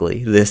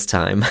sarcastically this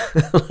time,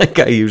 like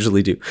I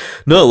usually do.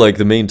 Not like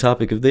the main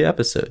topic of the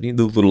episode,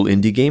 the little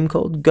indie game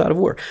called God of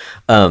War.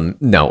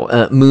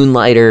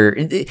 Moonlighter.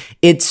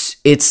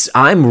 It's.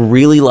 I'm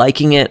really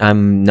liking it.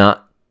 I'm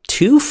not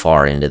too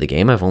far into the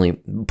game. I've only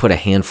put a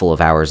handful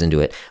of hours into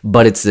it,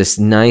 but it's this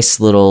nice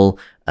little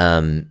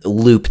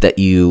loop that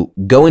you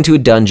go into a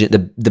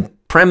dungeon. The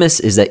premise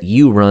is that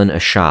you run a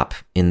shop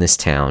in this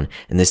town,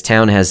 and this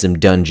town has some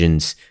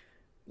dungeons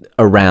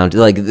around.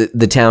 Like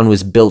the town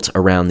was built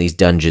around these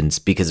dungeons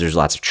because there's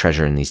lots of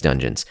treasure in these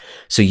dungeons.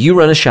 So you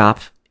run a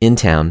shop in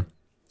town.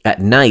 At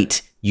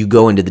night, you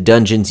go into the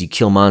dungeons, you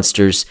kill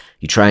monsters,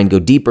 you try and go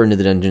deeper into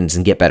the dungeons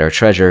and get better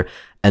treasure,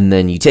 and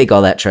then you take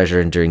all that treasure,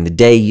 and during the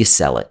day you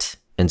sell it.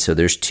 And so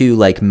there's two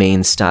like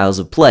main styles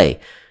of play.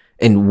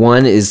 And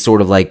one is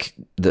sort of like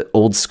the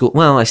old school,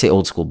 well, I say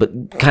old school,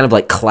 but kind of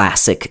like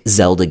classic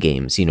Zelda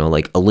games,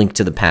 like A Link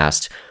to the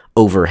Past,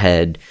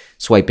 overhead,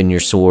 swiping your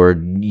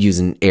sword,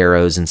 using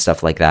arrows and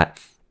stuff like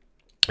that.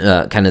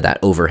 Kind of that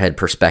overhead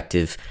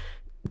perspective,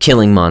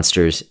 killing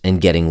monsters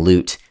and getting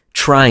loot,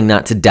 trying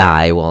not to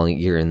die while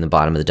you're in the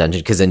bottom of the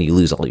dungeon, because then you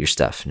lose all your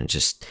stuff, and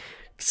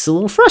it's a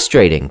little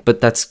frustrating, but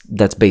that's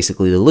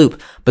basically the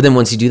loop. But then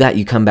once you do that,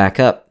 you come back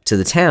up to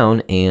the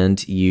town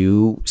and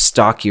you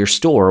stock your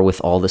store with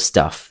all the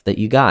stuff that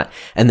you got.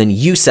 And then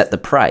you set the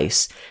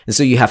price. And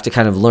so you have to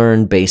kind of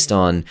learn based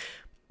on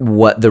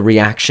what the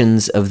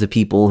reactions of the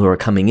people who are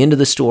coming into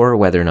the store,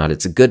 whether or not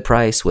it's a good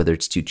price, whether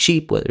it's too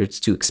cheap, whether it's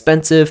too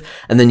expensive.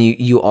 And then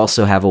you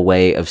also have a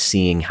way of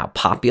seeing how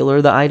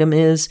popular the item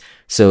is.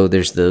 So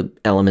there's the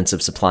elements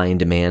of supply and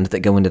demand that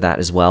go into that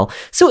as well.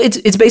 So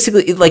it's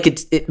basically like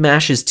it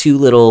mashes two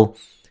little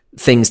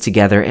things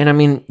together. And I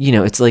mean,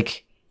 it's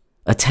like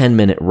a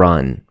 10-minute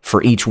run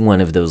for each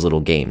one of those little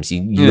games.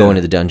 You go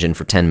into the dungeon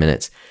for 10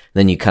 minutes,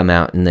 then you come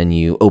out and then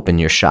you open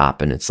your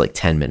shop and it's like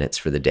 10 minutes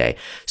for the day.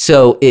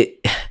 So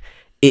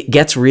it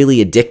gets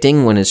really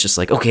addicting when it's just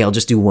like, okay, I'll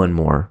just do one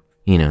more,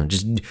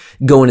 just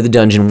go into the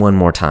dungeon one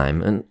more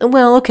time. And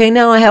well, okay,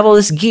 now I have all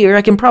this gear.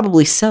 I can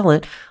probably sell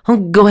it. I'll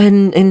go ahead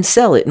and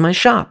sell it in my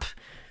shop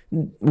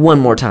one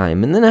more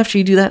time. And then after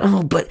you do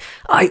that, but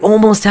I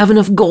almost have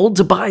enough gold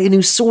to buy a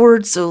new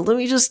sword, so let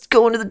me just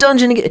go into the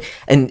dungeon again.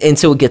 And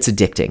so it gets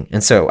addicting.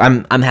 And so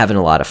I'm having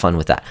a lot of fun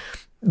with that.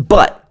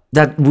 But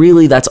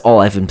that's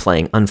all I've been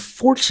playing.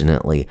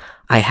 Unfortunately,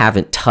 I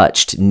haven't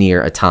touched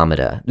Nier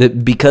Automata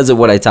because of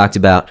what I talked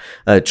about,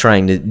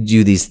 trying to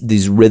do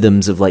these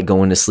rhythms of like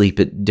going to sleep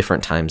at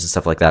different times and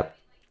stuff like that.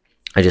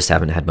 I just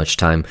haven't had much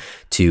time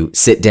to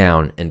sit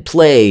down and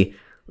play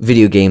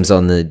video games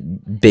on the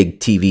big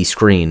TV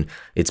screen.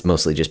 It's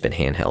mostly just been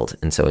handheld,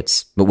 and so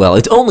it's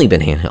only been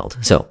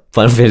handheld. So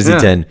Final Fantasy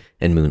X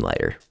and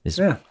Moonlighter is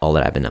all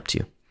that I've been up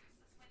to.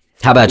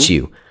 How about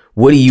you?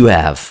 What do you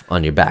have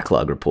on your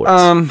backlog reports?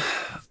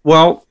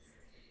 Well,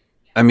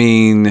 I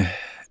mean,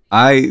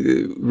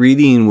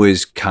 reading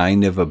was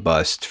kind of a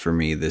bust for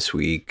me this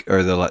week,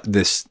 or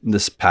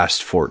this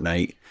past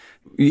fortnight.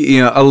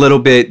 A little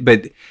bit,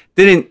 but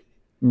didn't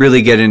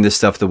really get into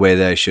stuff the way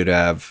that I should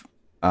have.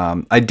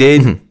 I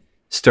did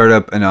start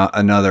up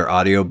another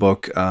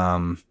audiobook,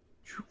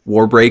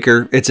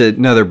 Warbreaker. It's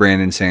another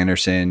Brandon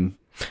Sanderson,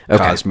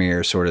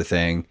 Cosmere sort of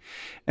thing.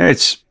 And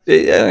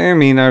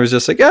I was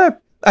just like,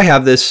 I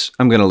have this.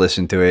 I'm going to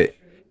listen to it.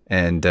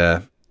 And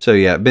so,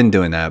 yeah, I've been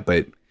doing that.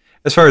 But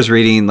as far as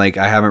reading, like,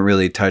 I haven't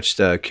really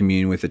touched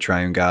Commune with the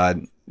Triune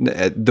God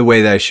the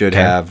way that I should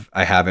have.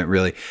 I haven't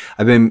really.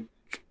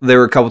 There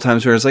were a couple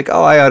times where I was like,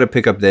 I ought to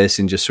pick up this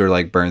and just sort of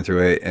like burn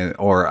through it.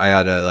 Or I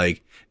ought to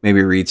like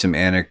maybe read some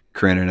Anna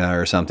Karenina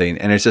or something.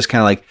 And it's just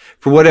kind of like,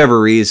 for whatever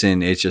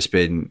reason, it's just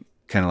been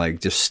kind of like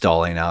just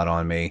stalling out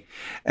on me.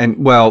 And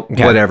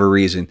whatever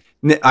reason.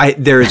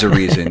 There is a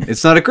reason.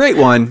 It's not a great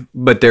one,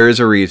 but there is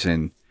a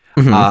reason.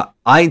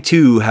 I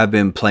too have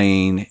been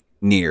playing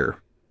Nier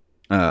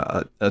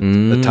Automata.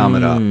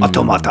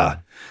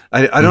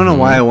 I don't know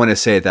why I want to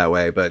say it that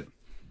way, but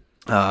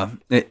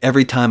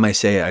every time I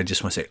say it, I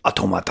just want to say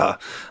Automata.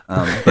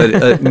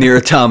 But Nier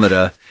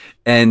Automata,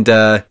 and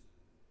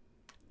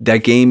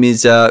that game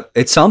is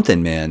it's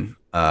something, man.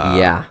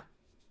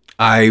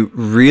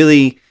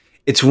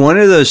 It's one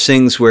of those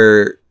things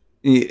where,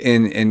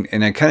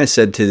 and I kind of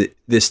said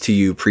this to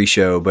you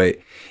pre-show, but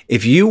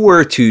if you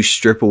were to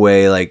strip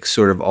away like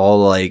sort of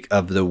all like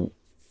of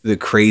the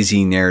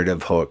crazy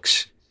narrative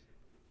hooks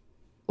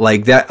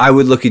like that, I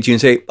would look at you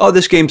and say,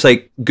 this game's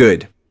like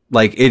good.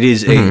 Like it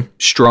is a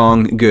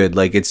strong good.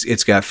 Like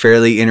it's got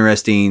fairly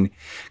interesting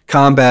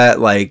combat.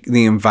 Like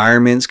the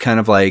environment's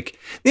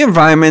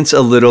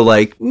a little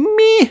like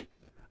meh,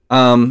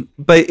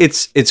 but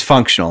it's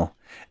functional,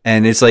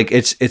 and it's like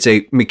it's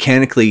a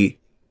mechanically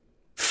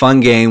fun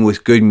game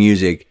with good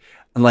music.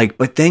 And like,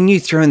 but then you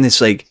throw in this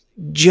like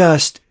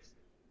just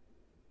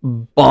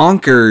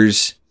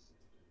bonkers,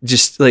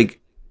 just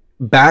like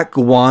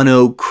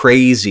backguano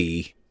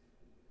crazy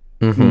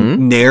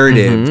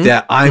narrative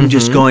that I'm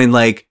just going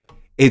like.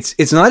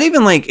 It's not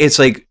even like it's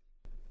like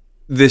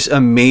this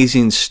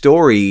amazing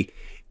story.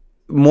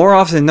 More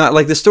often than not,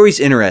 like the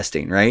story's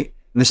interesting, right?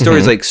 And the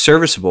story's like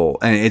serviceable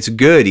and it's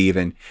good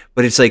even.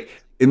 But it's like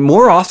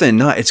more often than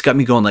not, it's got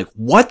me going like,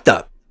 what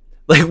the?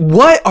 Like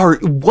what?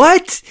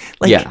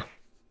 Like,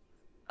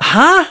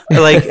 huh?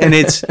 Like, and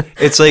it's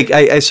like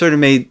I sort of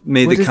made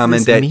the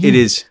comment that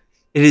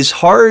it is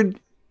hard.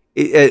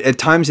 At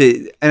times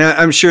and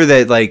I'm sure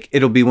that like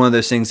it'll be one of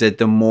those things that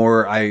the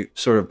more I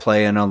sort of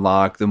play and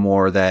unlock, the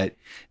more that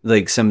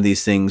like some of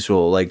these things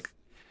will like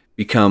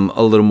become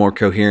a little more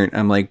coherent.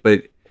 I'm like,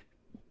 but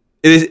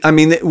it is, I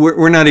mean,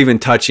 we're not even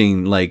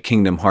touching like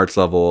Kingdom Hearts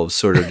level of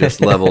sort of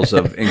just levels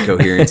of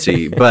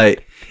incoherency, but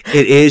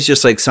it is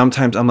just like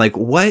sometimes I'm like,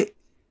 what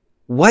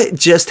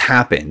just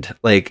happened?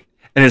 Like,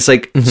 and it's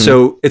like,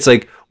 so it's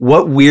like,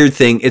 what weird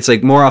thing? It's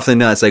like more often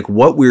than not, it's like,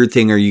 what weird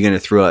thing are you going to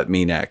throw at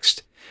me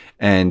next?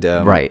 And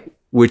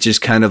which is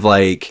kind of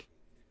like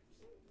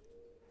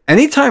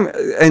anytime,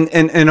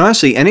 and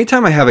honestly,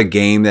 anytime I have a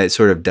game that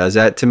sort of does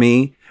that to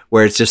me,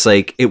 where it's just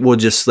like it will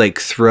just like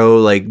throw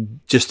like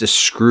just a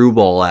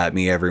screwball at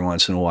me every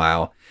once in a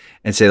while,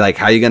 and say like,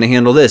 "How are you going to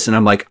handle this?" And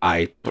I'm like,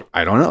 I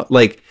don't know.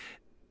 Like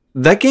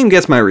that game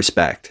gets my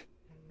respect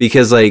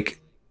because like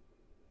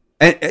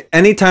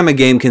anytime a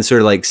game can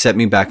sort of like set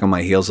me back on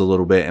my heels a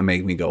little bit and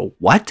make me go,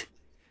 "What?"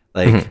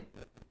 Like.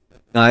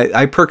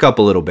 I perk up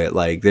a little bit.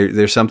 Like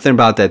there's something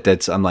about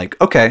that's I'm like,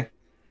 okay,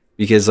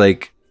 because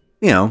like,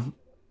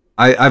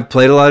 I've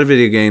played a lot of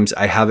video games.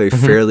 I have a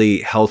fairly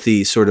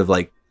healthy sort of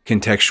like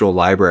contextual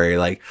library.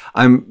 Like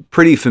I'm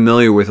pretty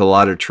familiar with a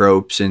lot of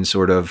tropes and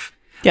sort of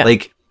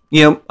like,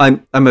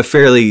 I'm a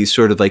fairly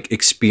sort of like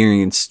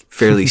experienced,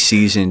 fairly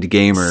seasoned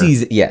gamer.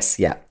 Yes.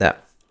 Yeah.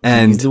 That.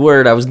 And the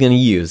word I was going to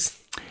use.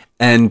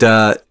 And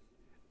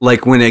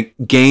like when a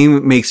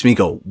game makes me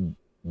go,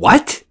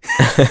 what?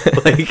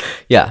 Like,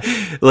 Yeah.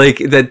 like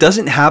that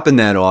doesn't happen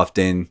that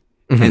often.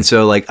 And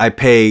so like I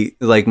pay,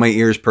 like my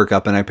ears perk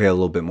up and I pay a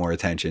little bit more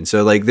attention.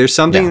 So like there's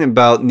something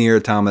about Nier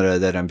Automata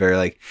that I'm very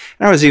like,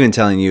 and I was even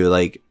telling you,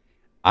 like,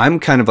 I'm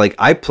kind of like,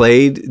 I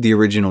played the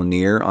original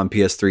Nier on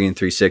PS3 and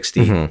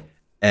 360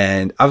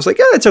 and I was like,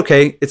 yeah, it's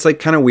okay. It's like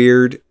kind of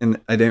weird.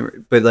 And I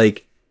didn't, but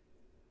like,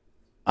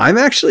 I'm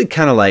actually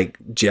kind of like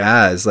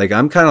jazzed. Like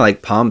I'm kind of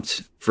like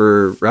pumped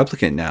for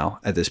Replicant now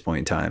at this point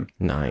in time.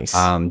 Nice.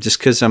 Just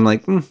cause I'm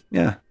like,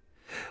 yeah.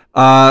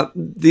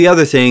 The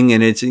other thing,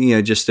 and it's, you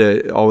know, just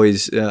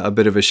always a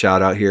bit of a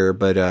shout out here,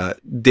 but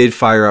did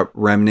fire up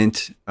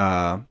Remnant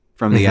from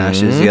the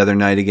Ashes the other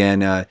night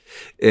again,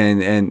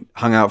 and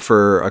hung out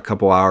for a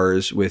couple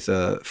hours with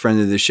a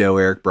friend of the show,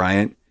 Eric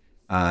Bryant.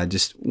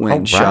 Just went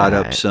and shot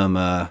up some,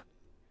 and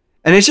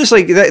it's just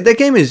like that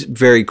game is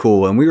very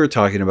cool. And we were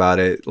talking about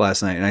it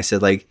last night, and I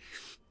said, like,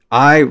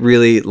 I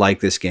really like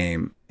this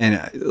game,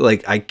 and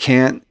like I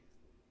can't.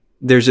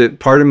 There's a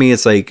part of me,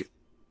 it's like,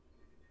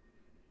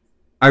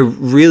 I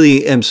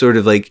really am sort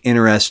of like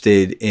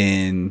interested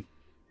in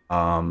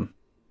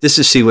just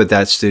to see what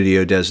that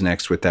studio does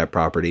next with that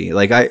property.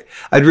 Like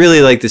I'd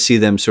really like to see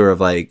them sort of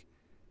like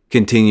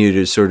continue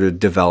to sort of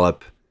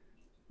develop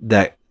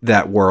that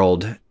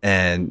world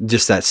and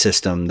just that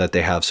system that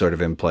they have sort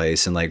of in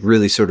place and like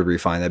really sort of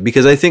refine that,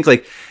 because I think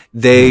like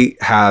they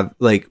have,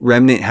 like,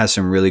 Remnant has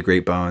some really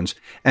great bones.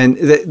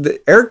 And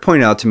Eric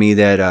pointed out to me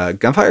that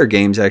Gunfire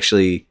Games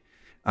actually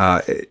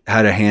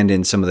had a hand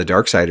in some of the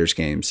Darksiders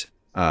games.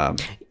 Yeah,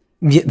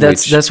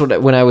 that's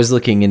what, when I was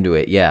looking into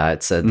it, yeah,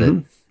 it said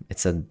that it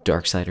said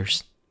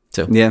Darksiders.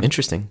 So yeah,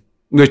 interesting.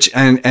 Which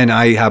and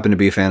I happen to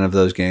be a fan of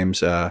those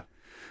games.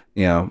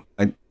 You know,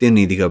 I didn't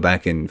need to go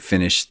back and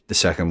finish the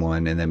second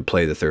one and then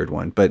play the third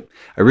one, but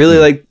I really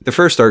liked the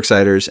first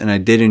Darksiders, and I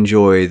did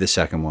enjoy the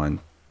second one.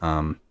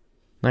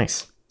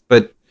 Nice.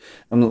 But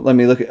let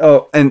me look at.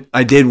 Oh, and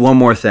I did one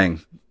more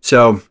thing.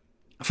 So,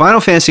 Final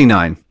Fantasy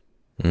IX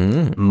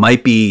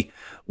might be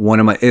one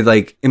of my,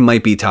 it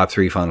might be top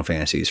 3 Final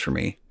Fantasies for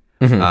me.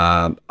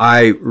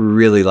 I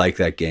really like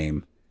that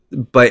game,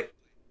 but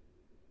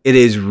it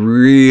is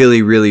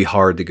really, really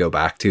hard to go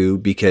back to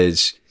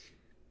because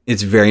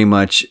it's very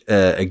much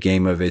a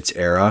game of its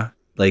era.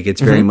 Like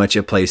it's very much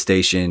a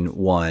PlayStation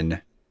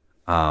 1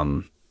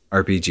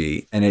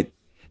 RPG, and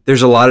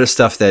there's a lot of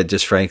stuff that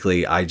just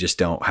frankly I just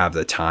don't have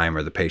the time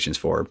or the patience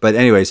for. But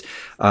anyways,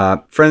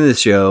 friend of the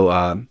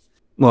show,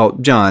 well,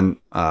 John,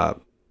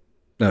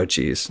 oh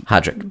geez,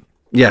 Hodrick.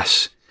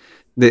 Yes.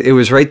 It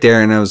was right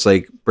there, and I was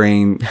like,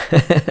 brain,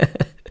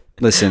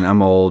 listen,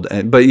 I'm old.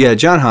 But yeah,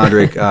 John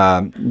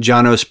Hodrick,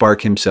 John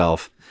O'Spark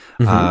himself,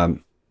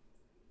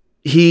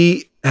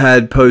 he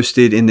had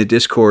posted in the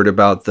Discord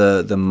about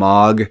the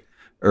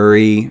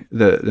Moguri,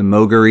 the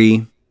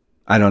Moguri,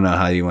 I don't know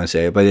how you want to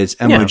say it, but it's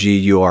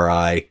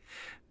Moguri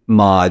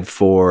mod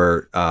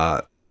for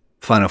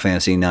Final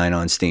Fantasy 9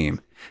 on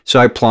Steam. So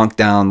I plonked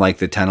down like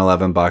the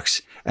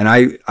 $10-11, and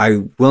I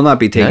will not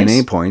be taking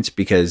any points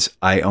because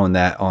I own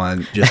that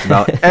on just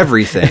about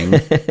everything.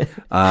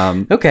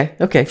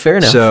 Okay, fair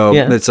enough. So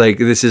it's like,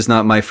 this is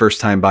not my first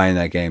time buying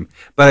that game,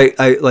 but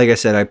I like I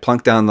said, I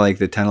plunked down like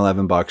the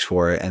 $10-11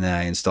 for it, and then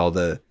I installed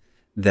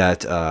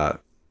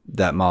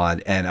that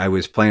mod, and I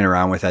was playing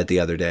around with that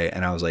the other day,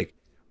 and I was like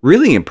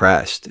really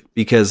impressed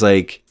because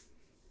like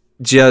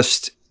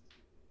just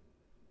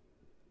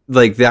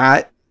like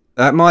that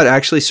mod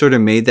actually sort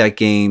of made that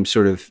game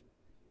sort of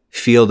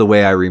feel the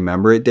way I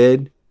remember it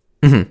did.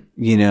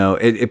 You know,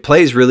 it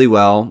plays really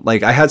well.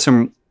 Like I had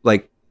some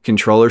like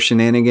controller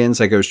shenanigans.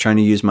 Like I was trying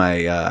to use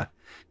my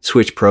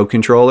Switch Pro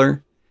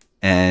controller,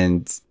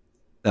 and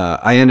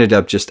I ended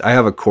up I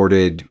have a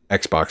corded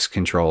Xbox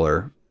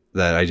controller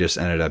that I just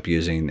ended up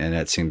using, and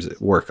that seems to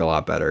work a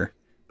lot better.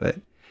 But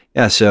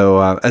yeah,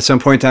 so at some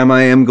point in time,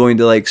 I am going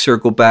to like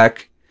circle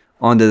back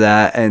onto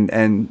that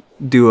and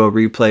do a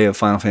replay of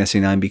Final Fantasy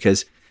IX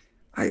because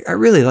I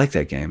really like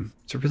that game.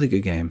 It's a really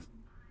good game.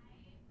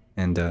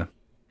 And, but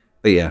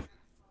yeah.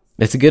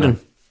 It's a good one.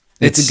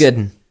 It's a good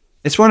one.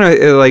 It's one of,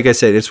 like I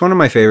said, it's one of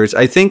my favorites.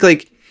 I think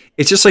like,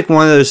 it's just like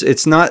one of those,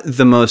 it's not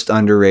the most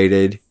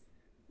underrated,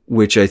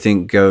 which I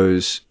think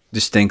goes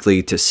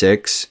distinctly to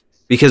 6,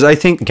 because I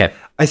think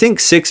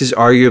 6 is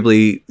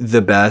arguably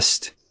the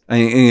best,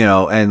 you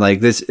know, and like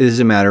this is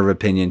a matter of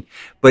opinion,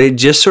 but it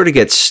just sort of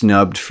gets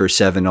snubbed for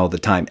 7 all the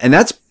time. And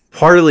that's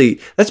partially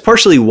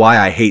why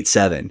I hate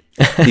 7,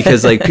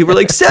 because like people are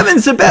like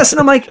 7's the best. And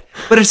I'm like,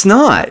 but it's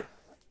not.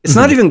 It's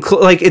not even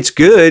like it's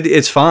good.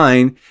 It's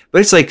fine,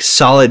 but it's like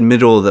solid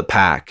middle of the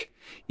pack,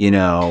 you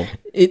know.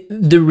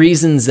 The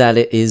reasons that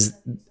it is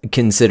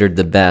considered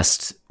the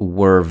best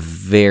were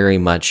very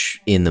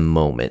much in the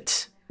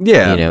moment.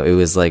 Yeah. You know, it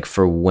was like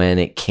for when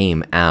it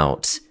came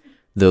out,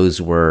 those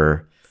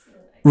were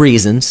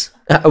reasons.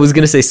 I was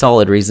going to say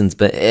solid reasons,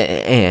 but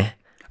I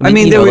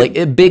mean you know, like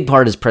a big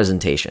part is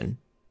presentation.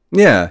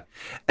 Yeah.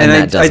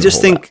 And I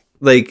just think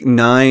like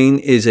 9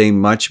 is a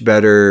much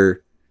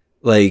better,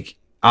 like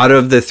out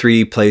of the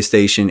 3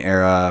 PlayStation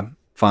era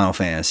Final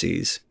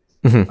Fantasies,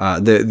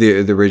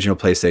 The original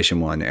PlayStation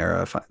 1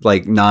 era.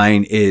 Like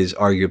 9 is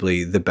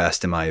arguably the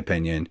best in my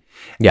opinion.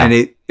 Yeah.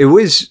 And it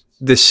was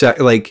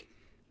like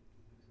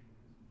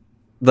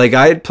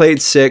I had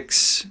played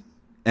 6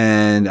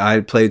 and I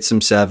had played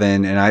some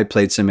 7 and I had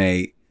played some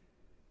 8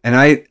 and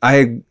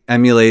I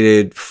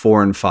emulated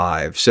 4 and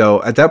 5.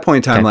 So at that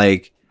point in time,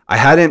 like I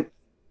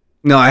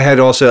had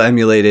also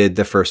emulated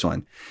the first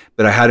one,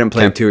 but I hadn't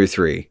played 2 or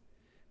 3.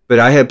 But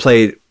I had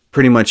played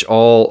pretty much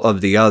all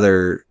of the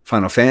other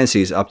Final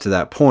Fantasies up to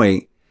that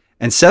point.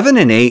 And 7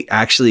 and 8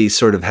 actually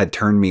sort of had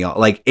turned me off,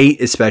 like 8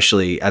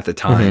 especially at the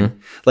time.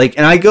 Like,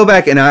 and I go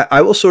back and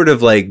I will sort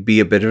of like be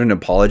a bit of an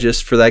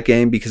apologist for that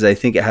game because I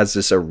think it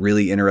has a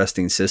really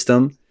interesting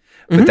system,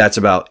 but that's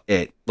about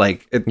it.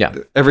 Like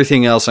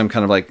everything else I'm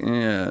kind of like,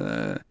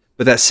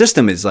 but that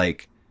system is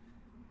like,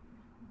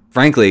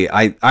 frankly,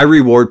 I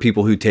reward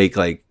people who take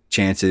like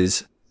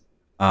chances.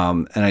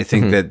 And I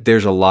think that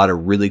there's a lot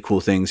of really cool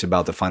things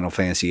about the Final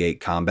Fantasy VIII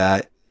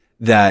combat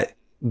that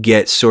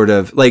get sort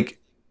of like,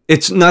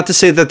 it's not to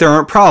say that there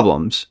aren't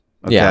problems.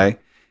 Okay. Yeah.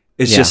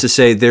 It's just to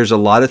say there's a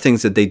lot of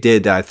things that they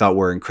did that I thought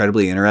were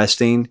incredibly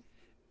interesting.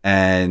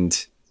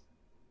 And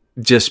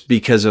just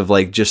because of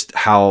like, just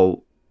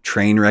how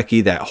train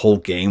wrecky that whole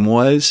game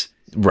was,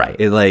 right.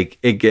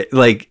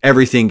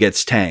 Everything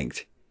gets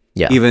tanked.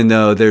 Yeah. Even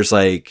though there's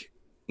like,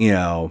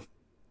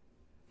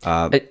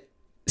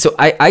 so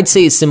I'd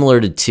say it's similar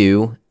to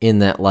 2 in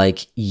that,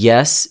 like,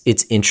 yes,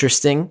 it's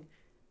interesting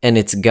and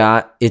it's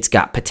got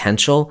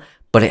potential,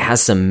 but it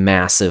has some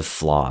massive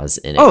flaws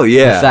in it. Oh,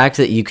 yeah. The fact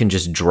that you can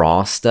just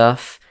draw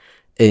stuff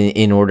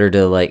in order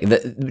to, like,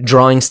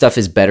 drawing stuff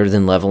is better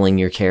than leveling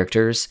your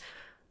characters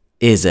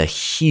is a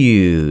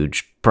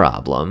huge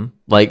problem.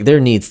 Like, there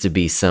needs to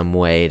be some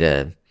way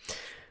to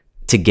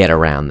get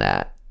around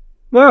that.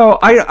 Well,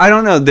 I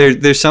don't know.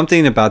 There's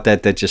something about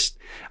that just,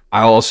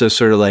 I also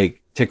sort of like,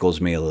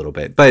 tickles me a little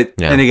bit, but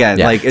and again,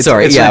 like it's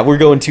we're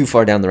going too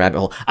far down the rabbit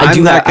hole. I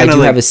do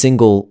have a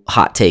single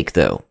hot take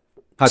though.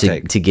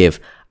 To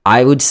give.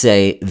 I would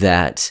say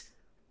that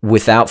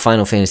without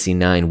Final Fantasy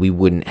IX, we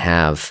wouldn't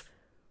have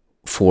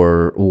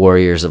for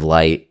Warriors of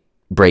Light,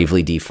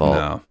 Bravely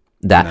Default.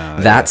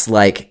 That's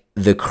like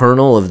the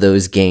kernel of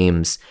those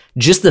games.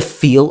 Just the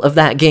feel of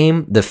that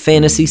game, the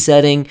fantasy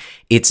setting.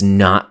 It's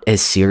not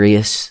as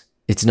serious.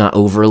 It's not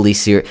overly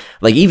serious.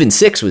 Like even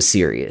 6 was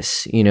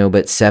serious,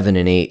 but 7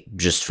 and 8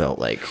 just felt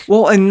like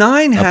and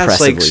 9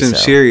 has like some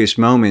serious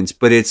moments,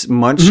 but it's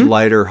much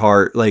lighter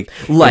heart, like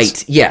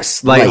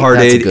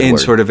lighthearted in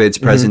sort of its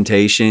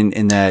presentation.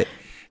 In that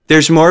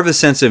there's more of a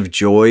sense of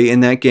joy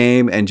in that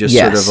game and just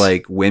sort of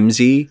like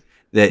whimsy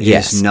that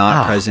is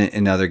not present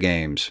in other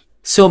games.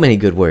 So many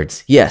good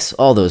words. Yes,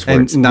 all those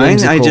words. And 9,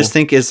 whimsical, I just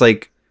think is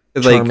like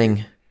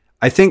charming.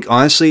 I think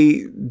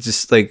honestly,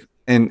 just like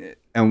and.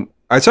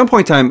 At some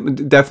point in time,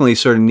 definitely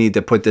sort of need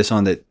to put this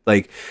on the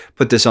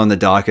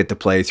docket to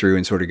play through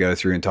and sort of go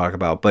through and talk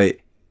about. But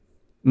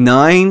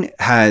 9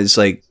 has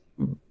like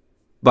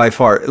by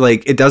far,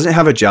 like it doesn't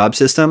have a job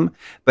system,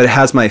 but it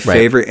has my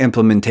favorite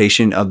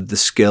implementation of the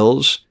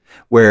skills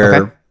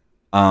where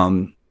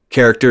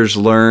characters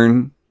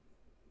learn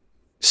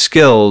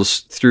skills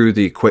through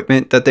the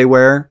equipment that they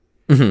wear.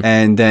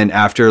 And then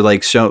after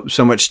like so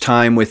much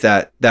time with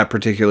that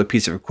particular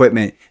piece of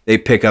equipment,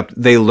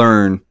 they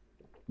learn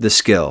the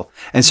skill.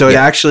 And so it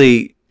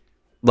actually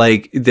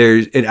like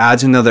it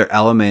adds another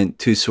element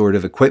to sort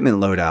of equipment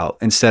loadout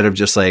instead of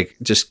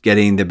just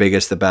getting the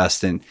biggest, the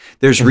best. And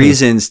there's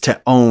reasons to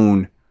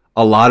own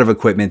a lot of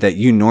equipment that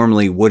you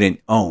normally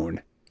wouldn't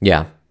own.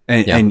 Yeah.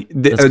 And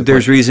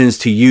there's reasons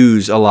to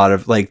use a lot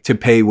of to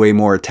pay way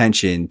more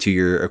attention to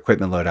your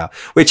equipment loadout,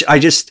 which I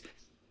just,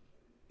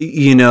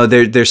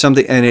 there's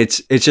something, and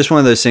it's just one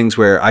of those things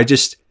where I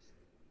just,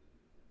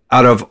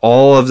 out of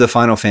all of the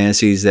Final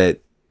Fantasies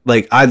that,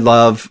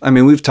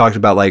 we've talked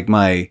about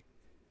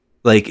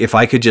if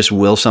I could just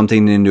will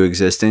something into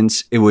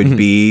existence, it would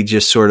be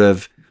just sort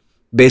of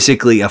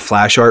basically a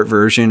flash art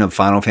version of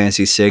Final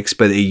Fantasy VI,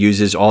 but it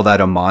uses all that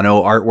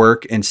Amano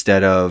artwork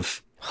instead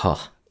of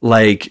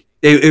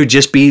it would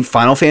just be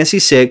Final Fantasy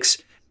VI,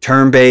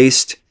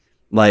 turn-based,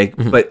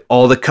 but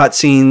all the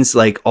cutscenes,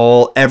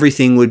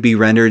 everything would be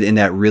rendered in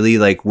that really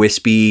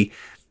wispy,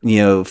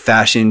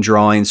 fashion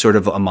drawing sort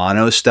of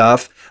Amano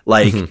stuff.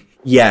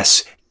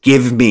 Yes.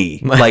 Give me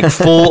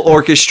full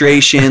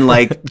orchestration, pull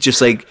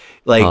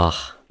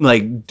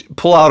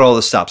out all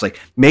the stops,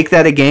 make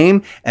that a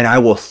game, and I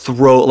will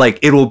throw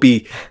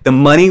the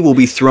money will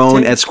be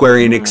thrown at Square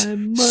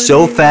Enix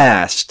so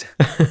fast,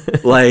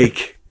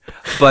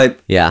 but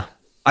yeah,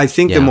 I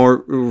think the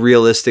more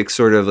realistic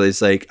sort of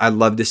is I'd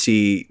love to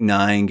see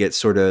 9 get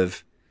sort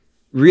of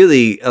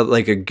really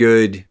a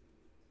good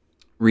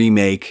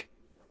remake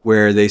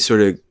where they sort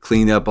of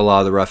clean up a lot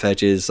of the rough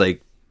edges,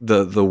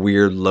 the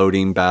weird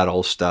loading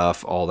battle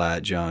stuff, all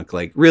that junk,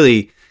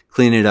 really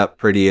clean it up,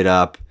 pretty it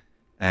up.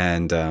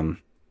 And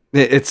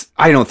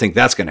I don't think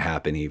that's going to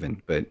happen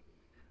even, but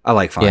I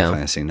like Final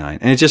Fantasy IX.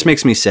 And it just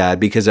makes me sad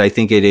because I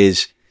think it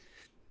is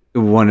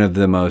one of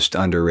the most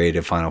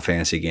underrated Final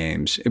Fantasy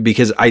games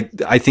because I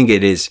think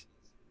it is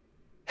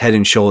head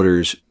and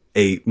shoulders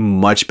a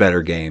much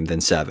better game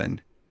than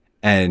 7.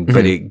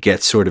 But it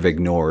gets sort of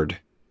ignored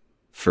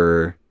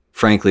for,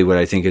 frankly, what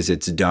I think is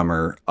its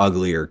dumber,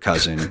 uglier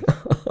cousin.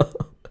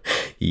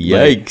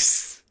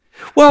 Yikes.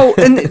 Well,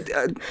 and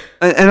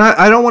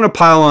I don't want to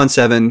pile on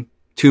 7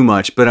 too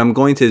much, but I'm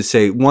going to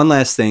say one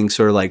last thing,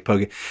 sort of like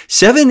Pokemon.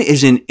 7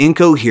 is an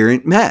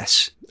incoherent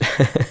mess.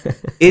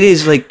 It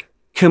is like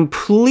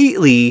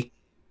completely,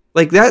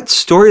 like that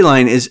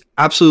storyline is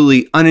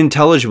absolutely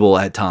unintelligible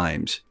at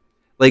times.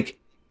 Like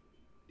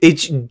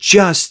it's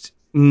just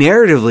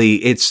narratively,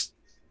 it's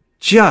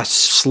just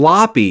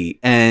sloppy,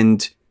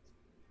 and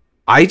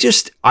I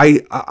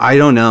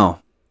don't know.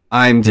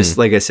 I'm just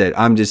like I said,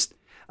 I'm just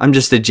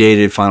a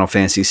jaded Final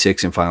Fantasy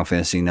 6 and Final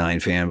Fantasy 9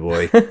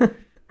 fanboy.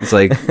 It's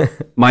like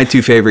my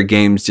 2 favorite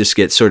games just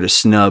get sort of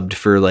snubbed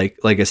for like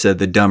I said,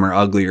 the dumber,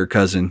 uglier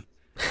cousin.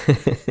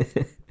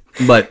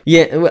 But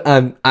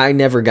yeah, I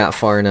never got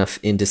far enough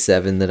into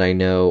 7 that I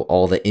know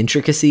all the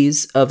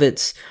intricacies of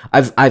it.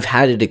 I've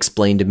had it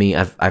explained to me.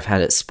 I've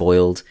had it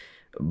spoiled,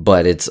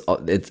 but it's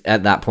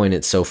at that point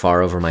it's so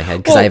far over my head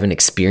because I haven't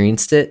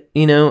experienced it.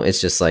 You know,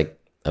 it's just like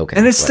okay,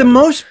 and it's whatever. The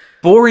most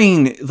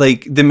boring,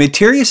 like the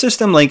materia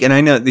system. Like, and I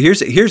know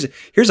here's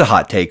a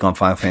hot take on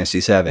Final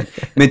Fantasy 7.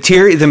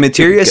 The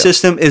materia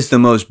system is the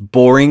most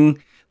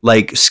boring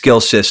like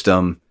skill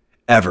system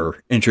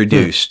ever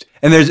introduced.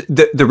 And there's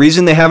the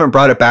reason they haven't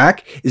brought it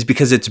back is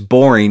because it's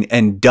boring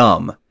and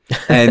dumb.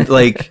 And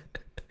like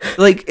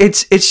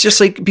it's just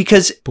like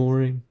because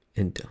boring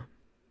and dumb.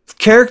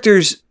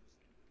 Characters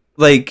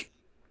like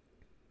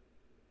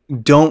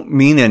don't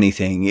mean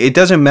anything. It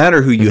doesn't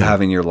matter who you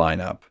have in your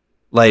lineup.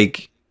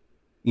 Like,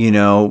 you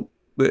know,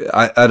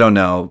 I don't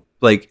know.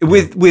 Like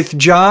with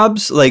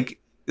jobs, like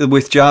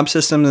with job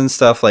systems and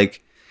stuff,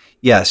 like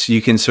yes,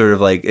 you can sort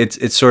of like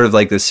it's sort of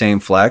like the same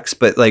flex,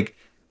 but like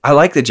I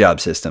like the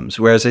job systems,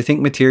 whereas I think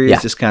materia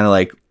is just kind of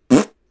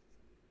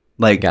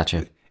like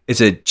gotcha.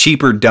 It's a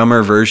cheaper,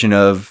 dumber version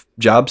of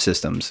job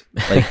systems.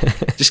 Like,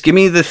 just give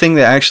me the thing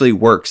that actually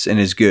works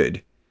and is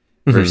good,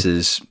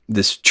 versus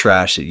this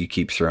trash that you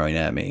keep throwing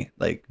at me.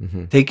 Like,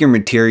 take your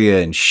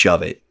materia and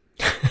shove it.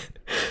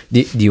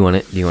 Do you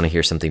want to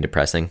hear something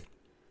depressing?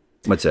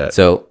 What's that?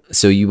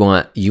 So you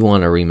want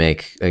a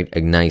remake, a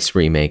nice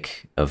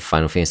remake of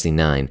Final Fantasy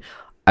IX.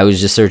 I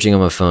was just searching on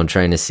my phone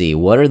trying to see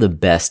what are the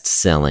best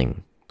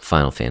selling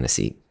Final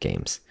Fantasy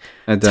games.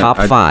 Top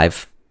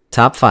five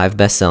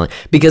best selling,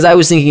 because I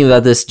was thinking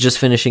about this just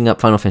finishing up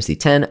Final Fantasy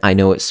X. I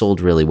know it sold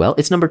really well.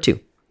 It's number 2.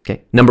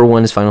 Okay. Number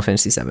 1 is Final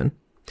Fantasy 7.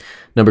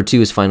 Number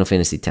 2 is Final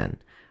Fantasy X. Okay.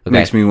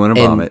 Makes me want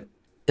to vomit.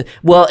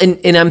 Well,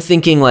 and I'm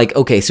thinking like,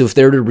 okay, so if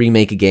they were to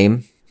remake a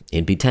game,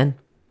 it'd be 10.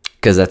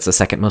 Because that's the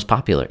second most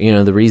popular. You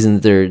know, the reason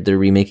they're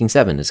remaking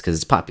 7 is because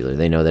it's popular.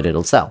 They know that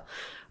it'll sell.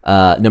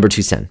 Number 2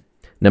 is 10.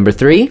 Number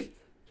 3,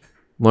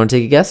 want to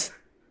take a guess?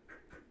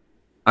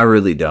 I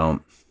really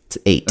don't. It's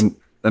 8.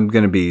 I'm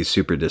going to be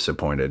super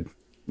disappointed.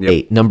 Yep.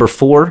 8. Number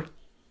 4,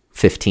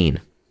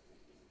 15.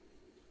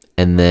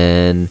 And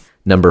then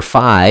number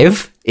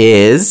 5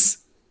 is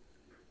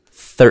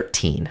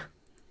 13.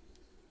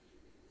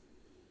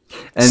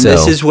 And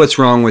this is what's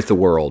wrong with the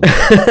world.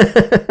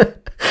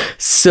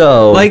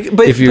 So,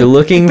 if you're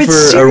looking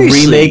for a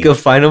remake of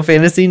Final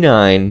Fantasy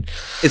IX,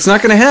 it's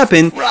not going to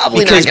happen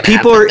because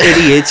people are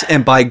idiots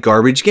and buy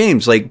garbage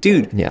games. Like,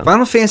 dude,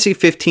 Final Fantasy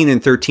 15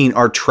 and 13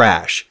 are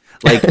trash.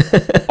 Like,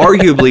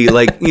 arguably,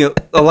 like, you know,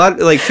 a lot,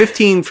 like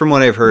 15 from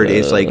what I've heard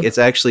is like, it's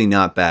actually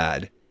not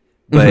bad,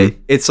 but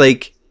it's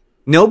like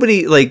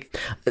nobody like,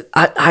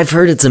 I've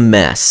heard it's a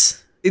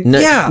mess.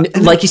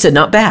 Like you said,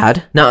 not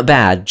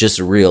bad, just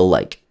real,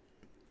 like,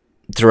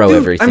 throw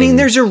everything. I mean,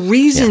 there's a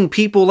reason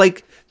people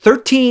like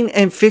 13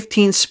 and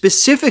 15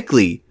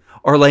 specifically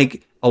are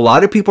like, a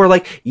lot of people are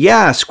like,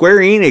 yeah, Square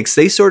Enix,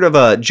 they sort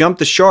of jumped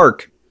the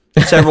shark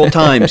several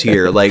times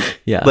here. Like,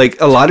 like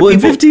a lot of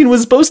people. 15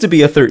 was supposed to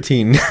be a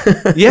 13.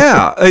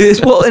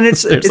 Well, and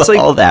it's like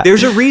all that.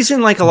 There's a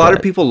reason like a lot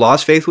of people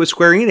lost faith with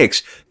Square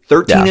Enix.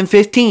 13 and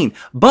 15,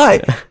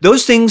 but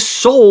those things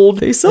sold.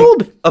 They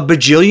sold like a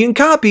bajillion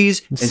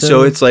copies, and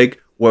so it's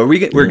like, well,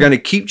 we're going to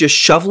keep just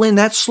shoveling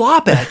that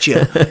slop at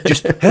you.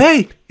 Just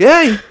hey,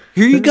 here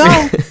you go.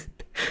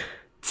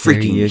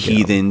 Freaking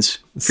heathens,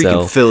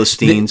 freaking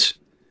Philistines.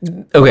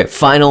 Okay,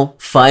 final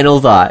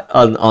thought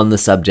on the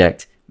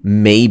subject.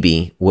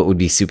 Maybe what would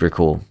be super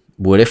cool?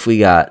 What if we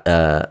got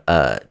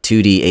a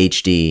 2D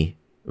HD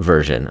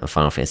version of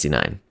Final Fantasy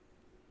IX?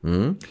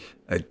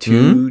 A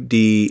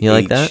 2D you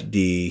like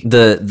HD.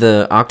 That?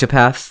 The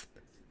Octopath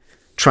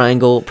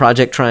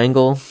Project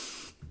Triangle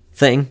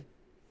thing.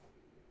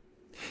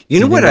 You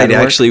know what I'd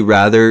actually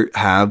rather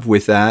have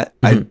with that?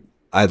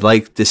 I'd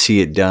like to see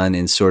it done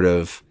in sort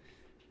of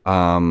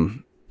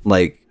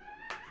like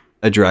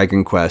a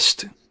Dragon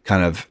Quest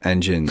kind of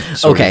engine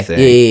sort of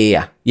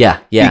thing. Yeah.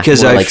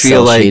 Because I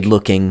feel like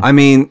looking. I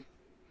mean,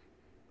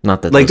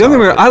 not that like don't get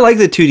me wrong, I like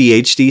the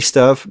 2D HD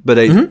stuff, but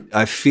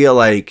I feel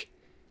like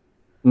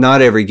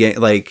not every game.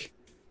 Like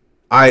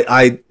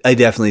I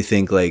definitely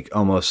think like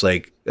almost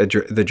like the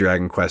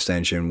Dragon Quest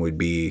engine would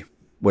be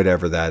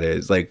whatever that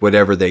is, like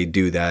whatever they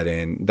do that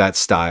in, that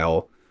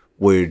style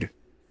would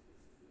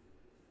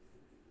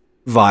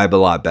vibe a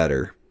lot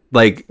better.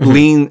 Like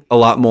lean a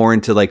lot more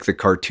into like the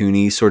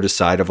cartoony sort of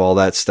side of all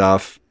that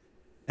stuff.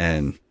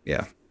 And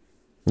yeah,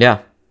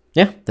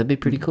 that'd be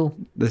pretty cool.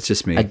 That's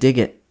just me. I dig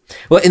it.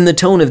 Well, and the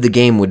tone of the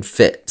game would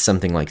fit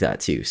something like that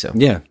too. So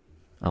yeah,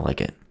 I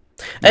like it.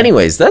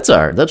 Anyways, that's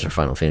our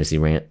Final Fantasy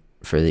rant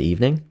for the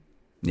evening.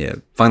 Yeah,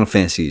 Final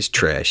Fantasy is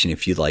trash, and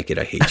if you like it,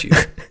 I hate you.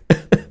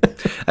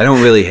 I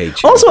don't really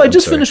hate you. Also, I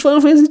just finished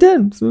Final Fantasy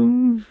X,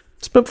 so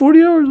spent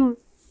 40 hours on it.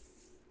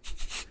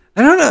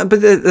 I don't know,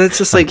 but that's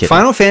just like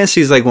Final Fantasy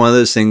is like one of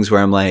those things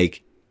where I'm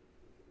like,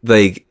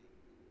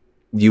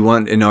 you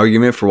want an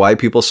argument for why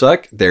people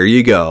suck? There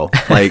you go.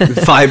 Like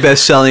 5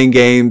 best-selling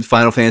games,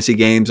 Final Fantasy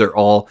games are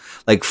all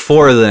like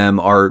 4 of them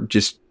are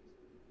just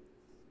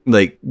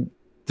like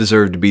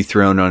deserve to be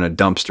thrown on a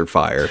dumpster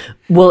fire.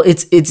 Well,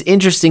 it's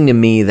interesting to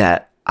me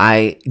that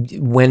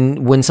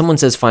when someone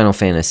says Final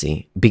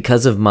Fantasy,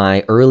 because of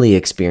my early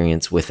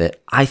experience with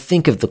it, I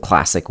think of the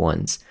classic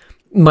ones.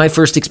 My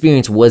first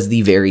experience was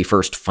the very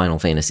first Final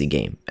Fantasy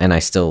game, and I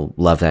still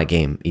love that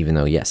game, even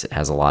though, yes, it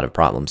has a lot of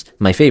problems.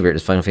 My favorite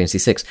is Final Fantasy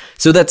VI.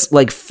 So that's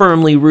like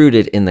firmly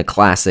rooted in the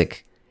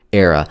classic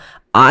era.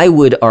 I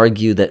would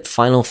argue that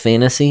Final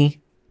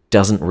Fantasy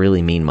doesn't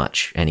really mean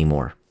much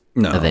anymore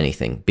of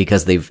anything,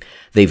 because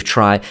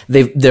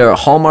their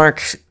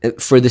hallmark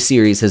for the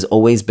series has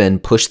always been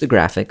push the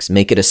graphics,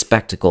 make it a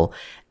spectacle,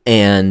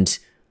 and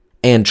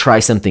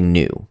try something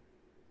new.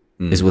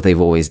 Is what they've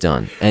always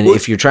done. And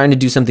if you're trying to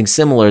do something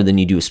similar, then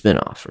you do a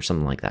spin-off or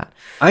something like that.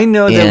 I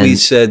know that we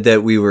said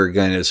that we were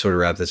going to sort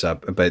of wrap this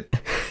up, but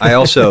I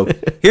also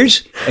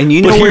here's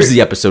the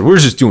episode. We're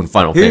just doing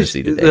Final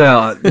Fantasy today.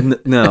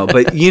 No,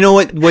 but you know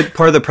what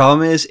part of the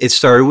problem is? It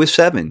started with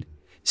 7.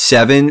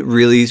 7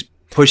 really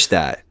pushed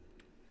that.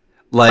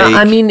 Like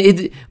I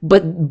mean,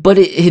 but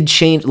it had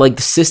changed. Like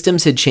the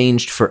systems had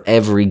changed for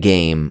every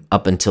game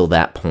up until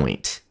that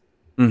point.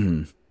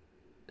 Mm-hmm.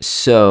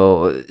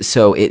 So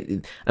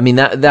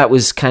that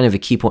was kind of a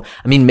key point.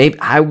 I mean, maybe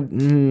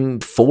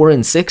 4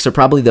 and 6 are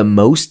probably the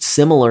most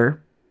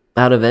similar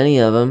out of any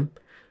of them.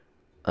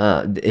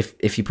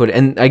 If you put it,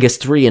 and I guess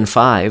 3 and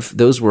 5,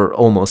 those were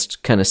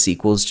almost kind of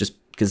sequels, just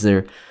because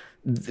they're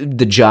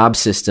the job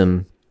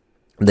system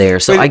there.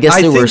 So I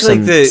guess there were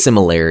some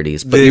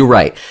similarities, but you're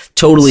right.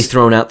 Totally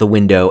thrown out the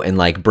window and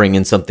like bring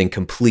in something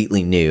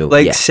completely new.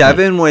 Like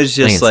 7 was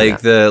just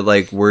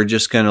like we're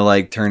just gonna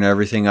like turn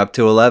everything up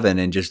to 11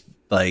 and just.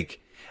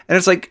 Like, and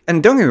it's like,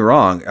 and don't get me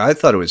wrong, I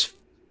thought it was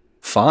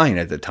fine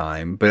at the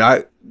time,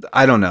 but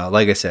I don't know.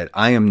 Like I said,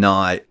 I am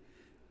not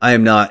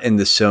in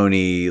the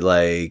Sony,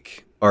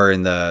 like, or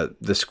in the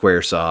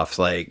Squaresoft,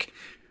 like,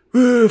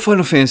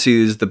 Final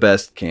Fantasy is the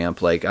best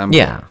camp. Like,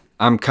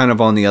 I'm kind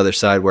of on the other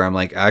side where I'm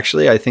like,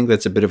 actually, I think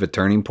that's a bit of a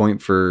turning point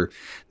for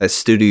that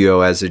studio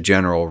as a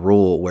general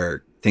rule,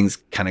 where things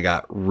kind of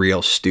got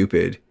real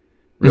stupid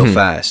real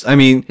fast. I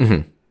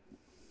mean,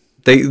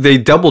 they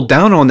doubled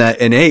down on that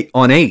in 8.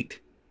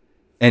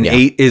 And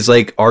 8 is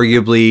like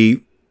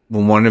arguably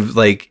one of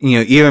like, you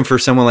know, even for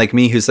someone like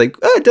me who's like,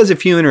 it does a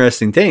few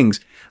interesting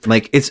things. I'm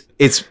like, it's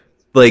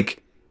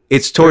like,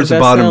 it's towards the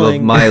bottom of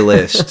my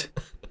list.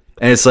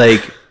 And it's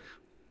like,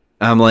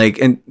 I'm like,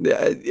 and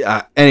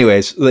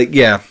anyways, like,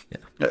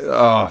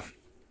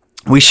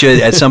 we should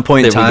at some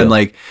point in time,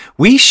 like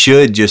we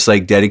should just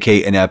like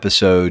dedicate an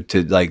episode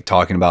to like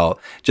talking about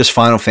just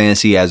Final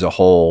Fantasy as a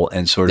whole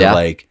and sort of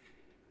like,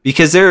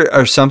 because there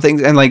are some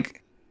things, and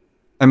like,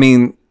 I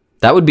mean,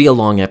 that would be a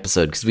long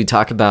episode because we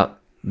talk about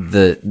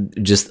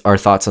just our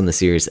thoughts on the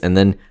series and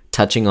then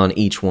touching on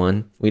each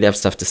one. We'd have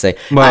stuff to say.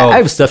 Well, I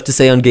have stuff to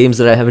say on games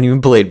that I haven't even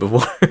played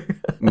before.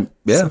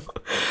 Yeah.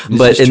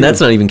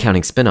 That's not even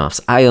counting spin-offs.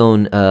 I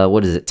own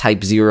what is it,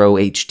 Type 0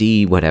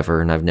 HD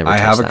whatever, and I've never I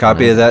have a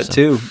copy of that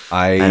too.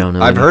 I don't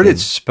know. I've heard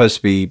it's supposed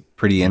to be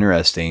pretty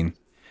interesting.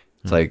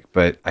 It's like,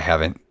 but I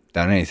haven't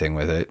done anything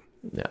with it.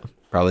 Yeah.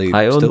 Probably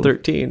I own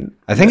 13.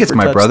 I think it's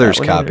my brother's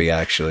copy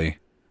actually.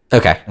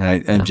 Okay.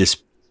 And I've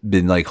just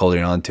been like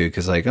holding on to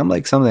because like I'm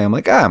like someday I'm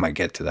like I might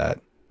get to that.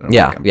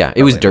 Yeah.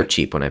 It was dirt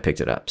cheap when I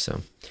picked it up. So,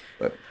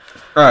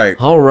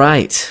 all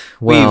right.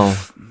 Well,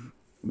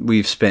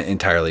 we've spent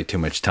entirely too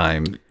much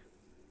time.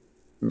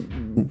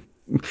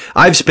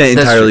 I've spent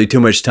entirely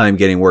too much time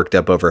getting worked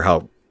up over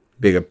how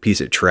big a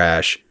piece of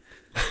trash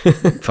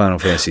Final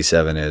Fantasy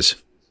VII is.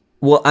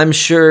 Well, I'm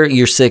sure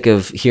you're sick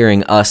of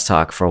hearing us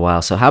talk for a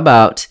while. So how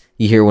about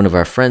you hear one of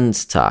our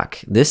friends talk?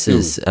 This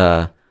is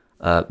a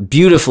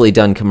beautifully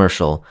done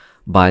commercial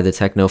by the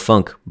Techno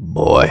Funk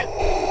Boy.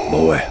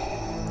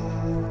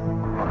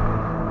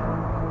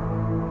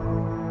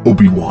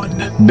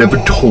 Obi-Wan never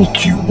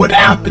told you what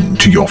happened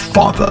to your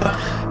father.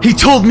 He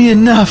told me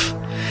enough.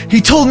 He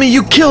told me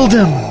you killed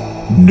him.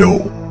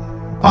 No,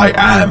 I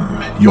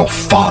am your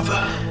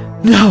father.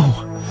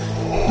 No,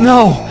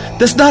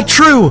 that's not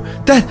true.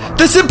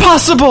 That's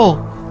impossible.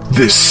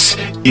 This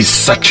is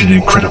such an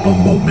incredible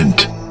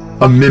moment.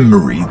 A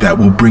memory that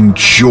will bring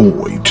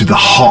joy to the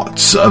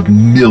hearts of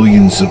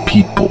millions of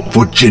people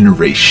for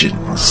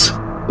generations.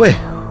 Wait,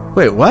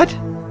 Wait, what?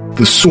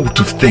 The sort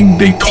of thing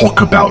they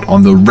talk about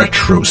on the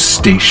Retro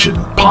Station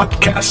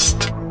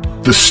podcast.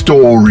 The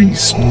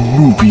stories,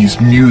 movies,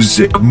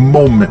 music,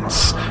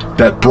 moments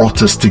that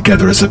brought us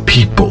together as a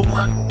people,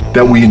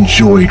 that we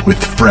enjoyed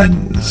with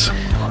friends.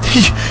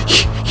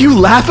 You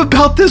laugh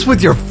about this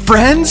with your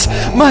friends?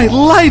 My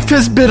life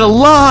has been a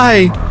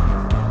lie!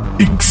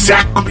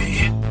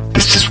 Exactly.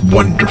 This is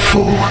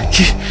wonderful.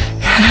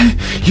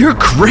 You're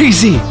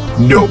crazy!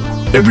 No,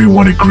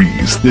 everyone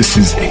agrees this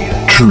is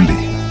a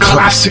truly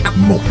classic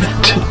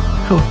moment.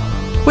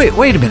 Oh,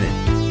 wait a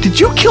minute. Did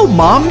you kill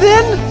Mom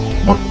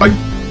then? Well,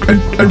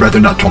 I'd rather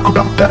not talk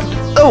about that.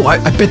 Oh, I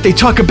bet they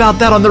talk about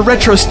that on the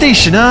Retro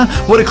Station, huh?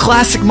 What a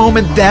classic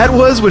moment that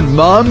was when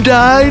Mom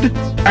died?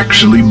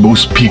 Actually,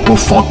 most people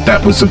thought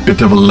that was a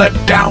bit of a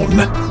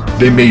letdown.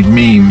 They made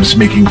memes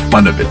making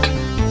fun of it.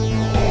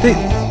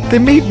 They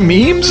made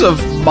memes of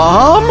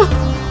Mom?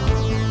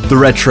 The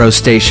Retro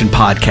Station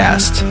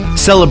podcast,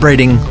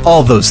 celebrating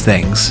all those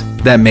things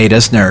that made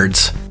us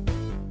nerds.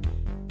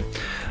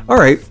 All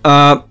right.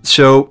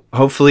 So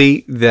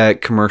hopefully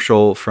that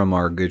commercial from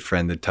our good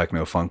friend, the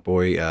Techno Funk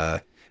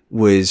Boy,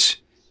 was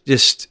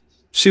just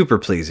super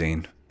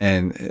pleasing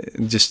and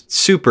just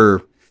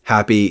super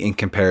happy in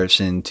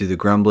comparison to the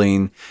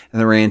grumbling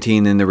and the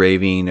ranting and the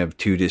raving of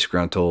two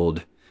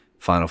disgruntled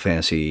Final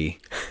Fantasy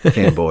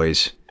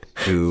fanboys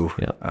who,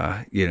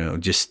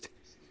 just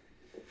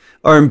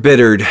are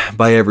embittered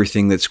by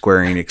everything that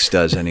Square Enix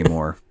does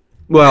anymore.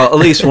 Well, at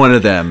least one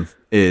of them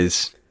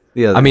is.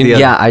 Yeah,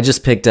 I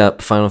just picked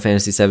up Final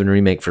Fantasy VII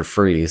Remake for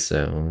free,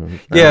 so...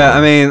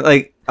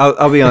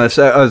 I'll be honest,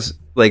 I was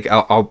like,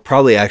 I'll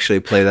probably actually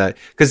play that,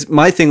 because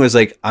my thing was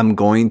like, I'm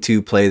going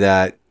to play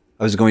that,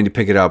 I was going to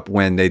pick it up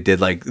when they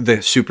did like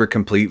the super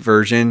complete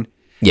version,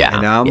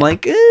 and now I'm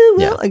like,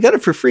 I got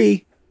it for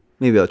free,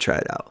 maybe I'll try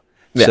it out.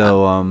 Yeah.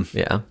 So,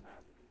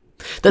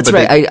 That's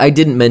right, I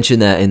didn't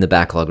mention that in the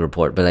backlog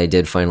report, but I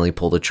did finally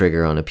pull the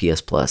trigger on a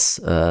PS Plus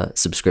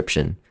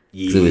subscription.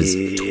 Yes. It was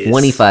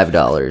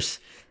 $25.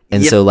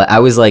 And so I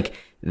was like,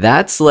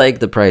 that's like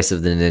the price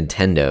of the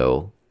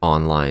Nintendo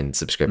online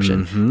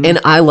subscription. Mm-hmm. And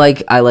I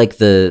like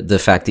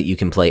the fact that you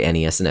can play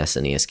NES and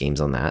SNES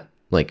games on that.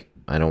 Like,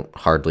 I don't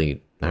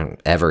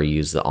ever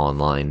use the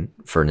online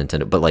for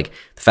Nintendo, but like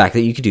the fact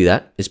that you could do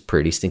that is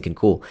pretty stinking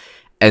cool.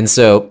 And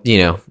so,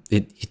 you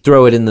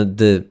throw it in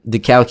the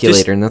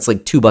calculator, and that's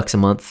like $2 a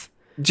month.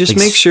 Just like,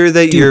 make sure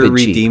that you're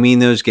redeeming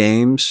cheap. Those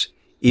games,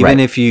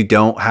 even if you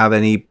don't have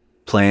any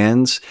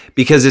plans,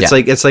 because it's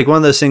like one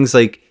of those things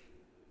like,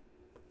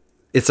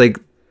 it's like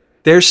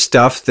there's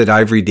stuff that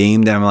I've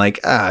redeemed and I'm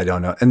like, I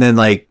don't know. And then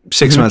like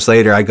 6 months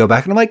later, I go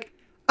back and I'm like,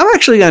 I'm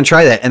actually going to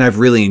try that. And I've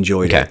really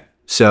enjoyed it.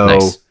 So,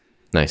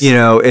 nice.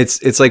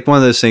 It's like one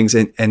of those things.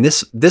 And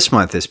this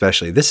month,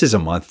 especially, this is a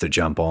month to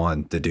jump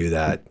on to do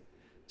that.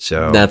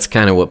 So that's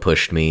kind of what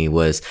pushed me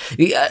was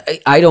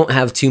I don't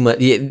have too much.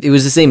 It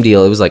was the same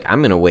deal. It was like, I'm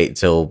going to wait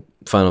till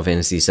Final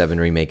Fantasy VII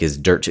Remake is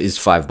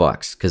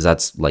 $5 because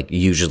that's like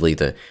usually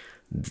the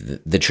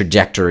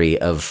trajectory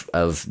of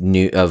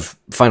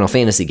Final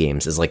Fantasy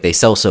games is like they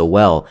sell so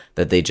well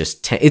that they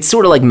just it's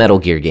sort of like Metal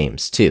Gear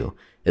games too.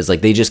 It's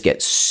like they just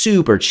get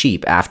super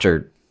cheap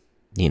after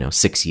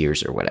 6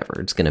 years or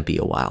whatever. It's going to be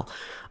a while.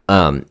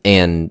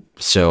 And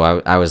so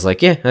I was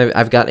like,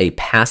 I've got a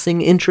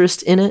passing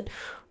interest in it.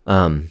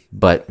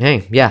 But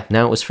hey,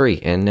 now it was free,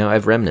 and now I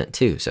have Remnant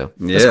too. So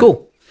that's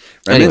cool.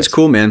 Remnant's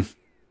cool, man.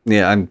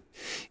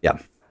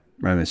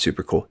 Remnant's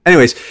super cool.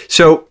 Anyways,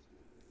 so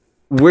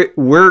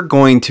we're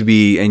going to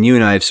be, and you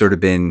and I have sort of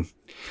been,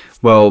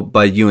 well,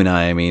 by you and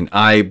I mean,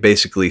 I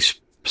basically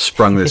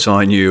sprung this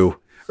on you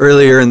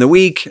earlier in the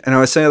week, and I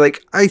was saying,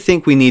 like, I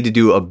think we need to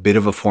do a bit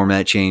of a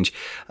format change.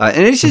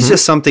 And it's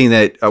just something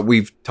that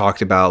we've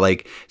talked about.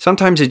 Like,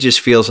 sometimes it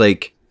just feels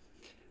like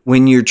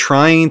when you're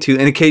trying to,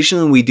 and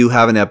occasionally we do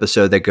have an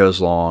episode that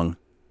goes long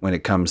when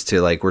it comes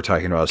to, like, we're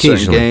talking about a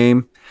certain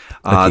game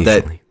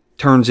that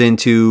turns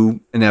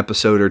into an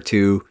episode or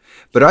two.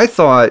 But I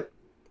thought,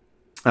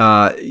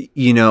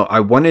 I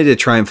wanted to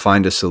try and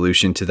find a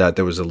solution to that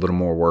was a little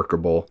more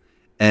workable.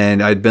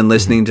 And I'd been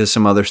listening to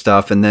some other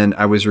stuff, and then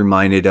I was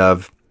reminded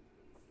of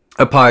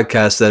a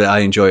podcast that I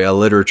enjoy, a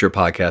literature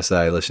podcast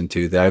that I listen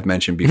to that I've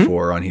mentioned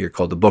before on here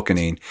called The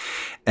Bookening.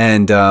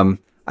 And I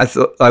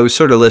was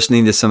sort of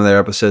listening to some of their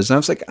episodes, and I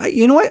was like,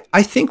 you know what?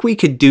 I think we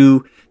could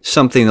do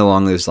something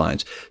along those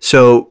lines.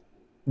 So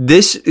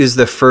this is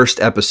the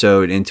first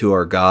episode into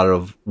our God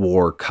of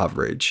War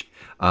coverage.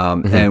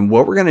 And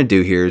what we're going to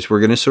do here is we're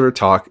going to sort of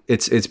talk.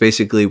 It's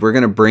basically, we're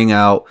going to bring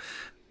out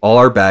all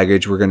our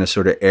baggage. We're going to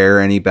sort of air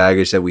any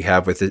baggage that we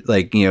have with it,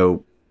 like,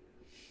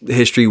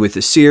 history with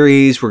the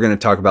series. We're going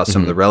to talk about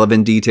some of the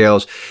relevant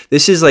details.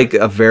 This is like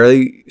a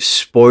very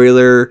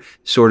spoiler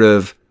sort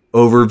of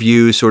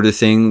overview sort of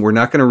thing. We're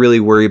not going to really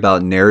worry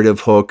about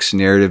narrative hooks,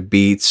 narrative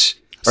beats,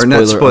 or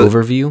not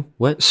overview.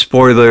 What?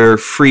 Spoiler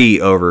free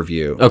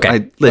overview.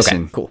 Okay.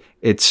 Listen, okay, cool.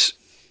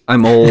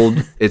 I'm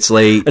old. It's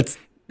late.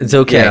 It's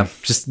okay. Yeah.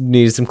 Just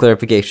needed some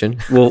clarification.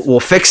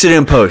 We'll fix it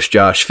in post,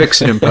 Josh.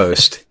 Fix it in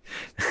post.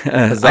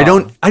 I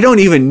don't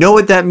even know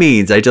what that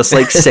means. I just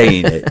like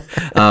saying it.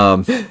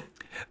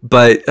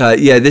 But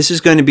this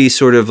is going to be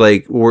sort of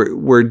like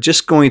we're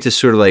just going to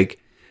sort of like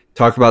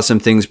talk about some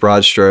things,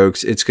 broad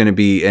strokes. It's going to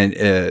be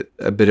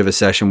a bit of a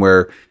session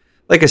where,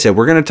 like I said,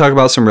 we're going to talk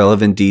about some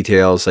relevant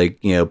details,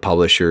 like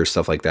publisher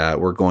stuff like that.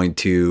 We're going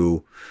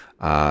to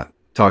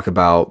talk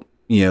about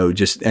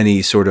just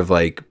any sort of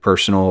like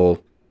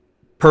personal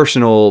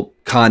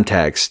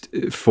context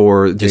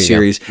for the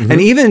series, and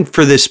even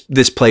for this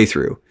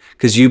playthrough,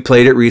 because you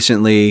played it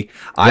recently.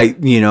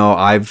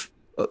 I've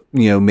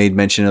made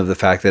mention of the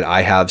fact that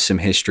I have some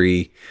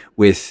history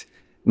with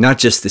not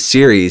just the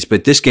series,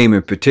 but this game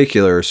in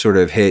particular sort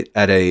of hit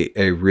at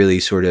a really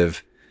sort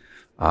of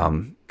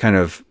kind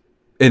of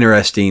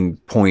interesting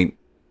point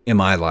in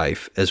my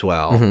life as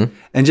well.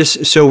 And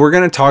just so we're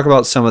going to talk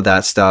about some of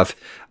that stuff,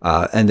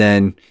 and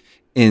then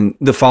in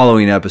the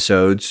following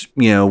episodes,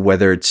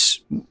 whether it's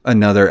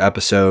another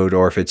episode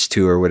or if it's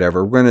 2 or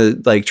whatever, we're going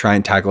to like try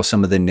and tackle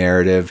some of the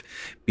narrative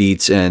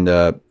beats and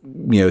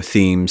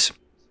themes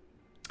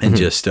and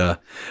just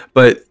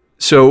but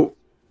so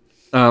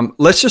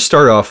let's just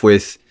start off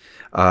with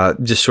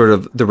just sort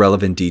of the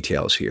relevant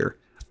details here.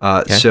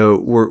 So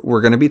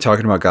we're going to be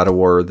talking about God of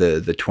War,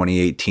 the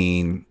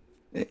 2018.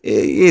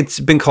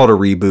 It's been called a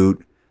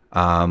reboot,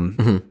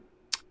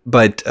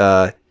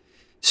 but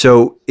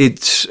so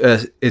it's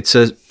a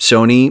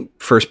Sony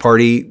first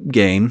party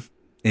game.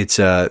 It's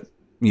a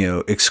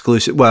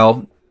exclusive.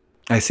 Well,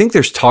 I think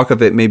there's talk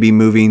of it maybe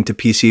moving to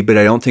PC, but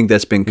I don't think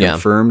that's been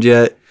confirmed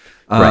yet.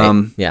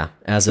 Right. Yeah.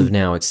 As of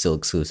now, it's still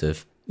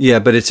exclusive. Yeah,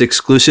 but it's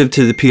exclusive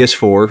to the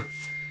PS4.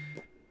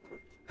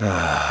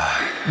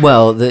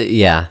 Well,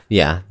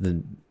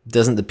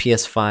 doesn't the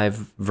PS5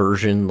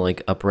 version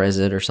like upres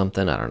it or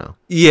something? I don't know.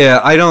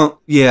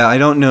 I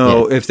don't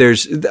know if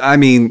there's. I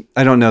mean,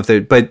 I don't know if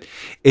there, but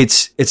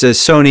it's a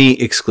Sony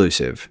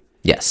exclusive.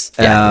 Yes.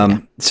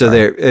 So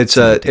there,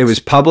 it was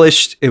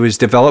published. It was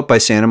developed by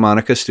Santa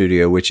Monica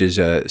Studio, which is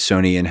a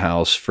Sony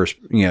in-house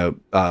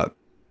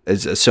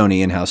is a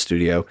Sony in-house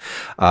studio,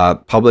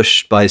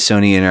 published by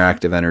Sony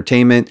Interactive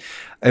Entertainment.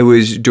 It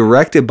was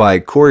directed by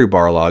Cory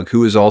Barlog,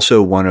 who is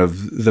also one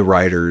of the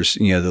writers,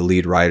 the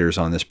lead writers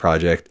on this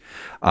project.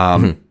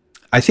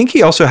 I think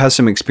he also has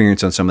some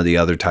experience on some of the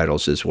other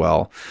titles as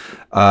well.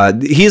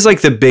 He's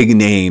like the big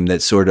name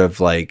that sort of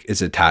like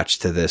is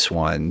attached to this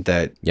one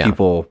that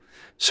people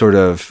sort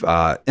of,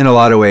 in a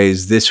lot of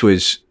ways, this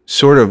was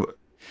sort of,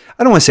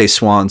 I don't want to say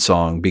swan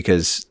song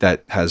because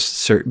that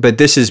has, but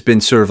this has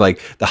been sort of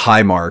like the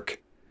high mark,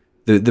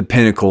 the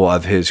pinnacle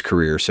of his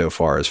career so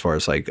far,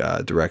 as like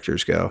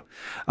directors go.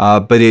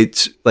 But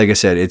it's, like I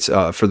said, it's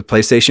for the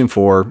PlayStation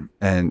 4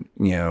 and,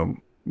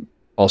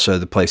 also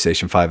the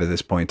PlayStation 5 at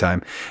this point in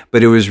time.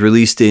 But it was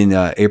released in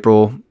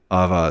April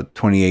of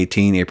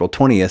 2018, April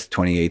 20th,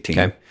 2018.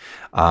 Okay.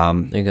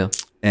 There you go.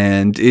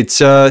 And it's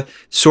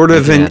sort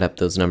of an... add up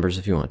those numbers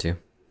if you want to.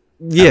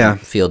 Yeah.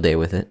 Have a field day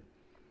with it.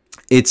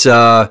 It's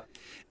a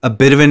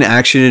bit of an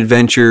action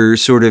adventure,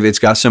 sort of. It's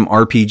got some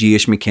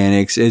RPG-ish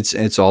mechanics.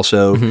 It's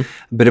also a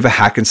bit of a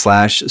hack and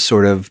slash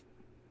sort of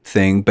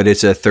thing, but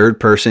it's a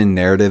third-person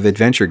narrative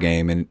adventure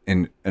game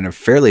in a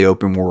fairly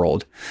open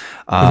world.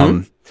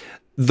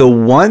 The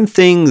one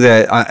thing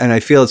that, and I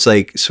feel it's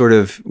like sort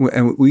of,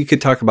 and we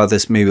could talk about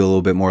this maybe a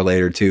little bit more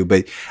later too,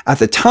 but at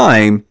the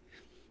time,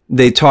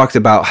 they talked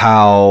about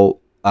how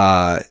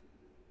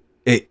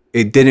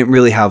it didn't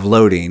really have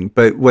loading,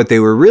 but what they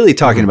were really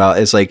talking about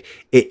is like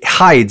it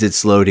hides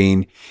its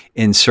loading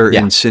in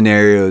certain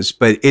scenarios,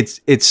 but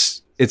it's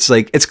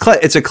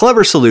a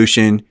clever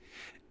solution,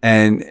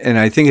 and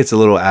I think it's a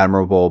little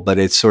admirable, but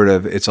it's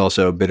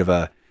also a bit of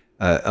a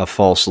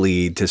false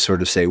lead to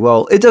sort of say,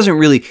 well, it doesn't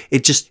really,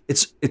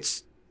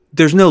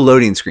 there's no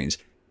loading screens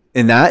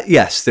in that.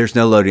 Yes, there's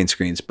no loading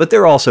screens, but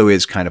there also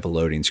is kind of a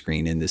loading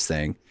screen in this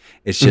thing.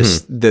 It's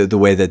just the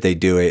way that they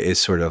do it is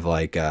sort of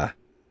like,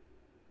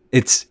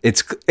 it's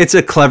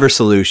a clever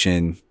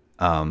solution.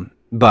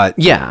 But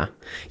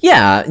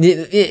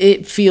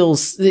it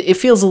feels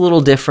a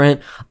little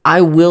different.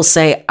 I will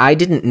say I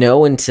didn't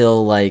know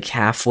until like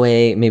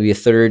halfway, maybe a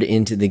third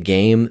into the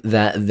game,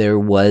 that there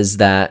was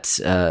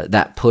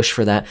that push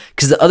for that.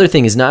 Because the other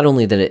thing is not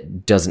only that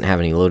it doesn't have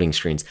any loading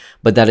screens,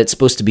 but that it's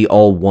supposed to be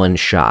all one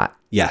shot.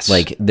 Yes,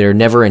 like there are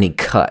never any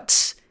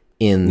cuts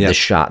in the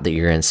shot that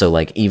you're in. So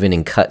like even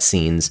in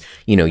cutscenes,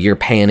 you're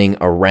panning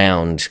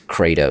around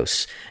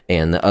Kratos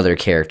and the other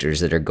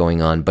characters that are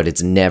going on, but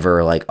it's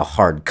never like a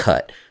hard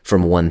cut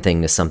from one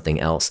thing to something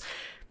else.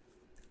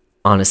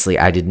 Honestly,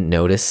 I didn't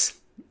notice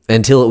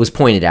until it was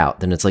pointed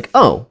out. Then it's like,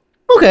 oh,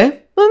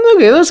 okay,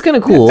 that's kind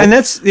of cool. And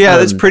that's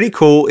pretty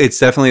cool. It's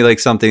definitely like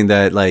something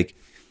that like,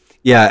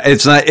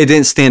 it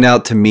didn't stand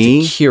out to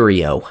me.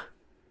 Curio.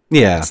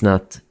 Yeah. It's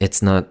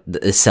not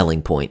a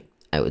selling point,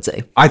 I would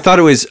say. I thought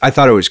it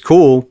was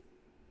cool,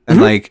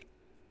 and like,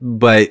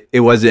 but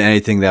it wasn't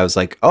anything that was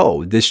like,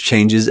 oh, this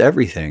changes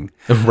everything.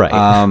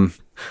 Right.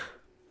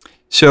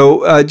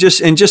 So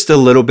just a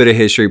little bit of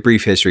history,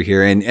 brief history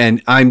here,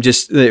 and I'm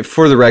just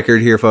for the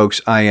record here, folks.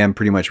 I am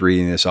pretty much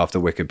reading this off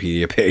the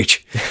Wikipedia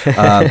page,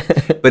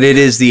 but it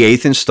is the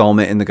 8th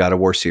installment in the God of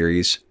War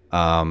series.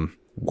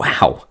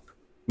 Wow.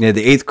 Yeah,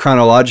 the 8th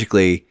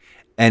chronologically,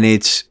 and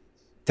it's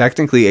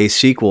technically a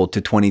sequel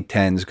to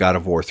 2010's God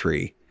of War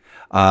 3.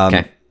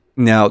 Okay.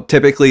 Now,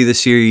 typically the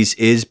series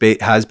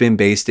has been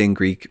based in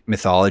Greek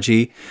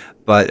mythology,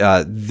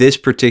 but this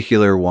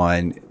particular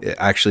one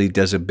actually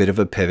does a bit of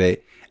a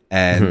pivot,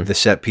 and the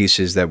set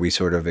pieces that we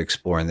sort of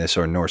explore in this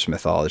are Norse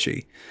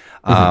mythology.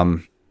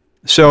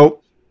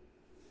 So,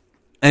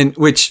 and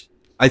which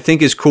I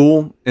think is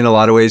cool in a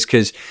lot of ways,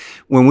 because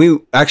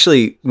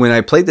when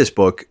I played this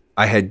book,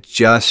 I had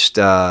just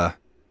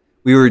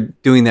we were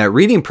doing that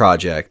reading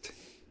project,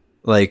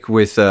 like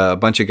with a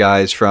bunch of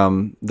guys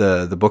from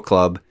the book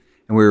club,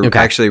 and we were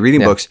actually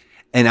reading books.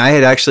 And I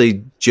had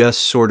actually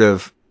just sort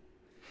of,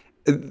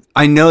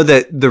 I know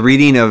that the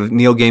reading of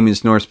Neil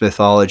Gaiman's Norse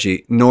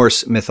mythology,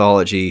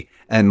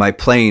 and my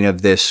playing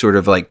of this sort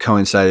of like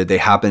coincided. They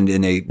happened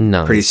in a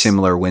pretty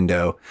similar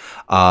window.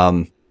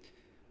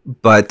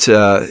 But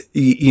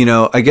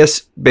I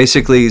guess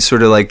basically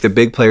sort of like the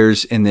big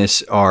players in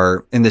this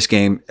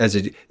game as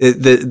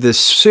the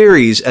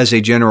series as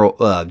a general.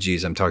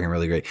 I'm talking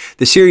really great.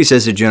 The series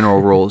as a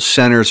general rule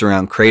centers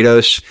around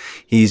Kratos.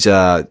 He's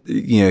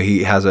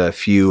he has a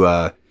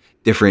few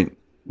different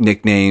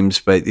nicknames,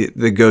 but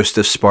the Ghost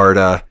of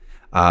Sparta.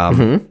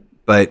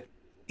 But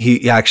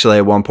he actually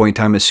at one point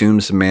in time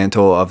assumes the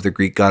mantle of the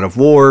Greek god of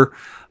war,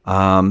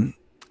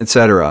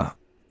 etc.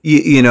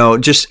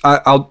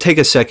 I'll take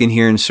a second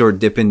here and sort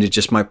of dip into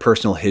just my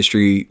personal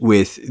history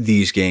with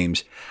these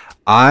games.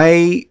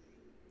 I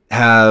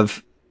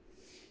have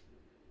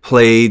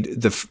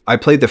played I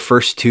played the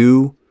first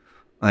two,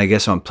 I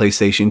guess, on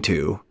PlayStation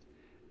 2,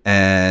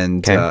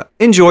 and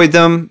enjoyed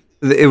them.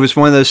 It was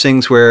one of those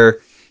things where,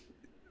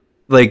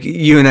 like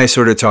you and I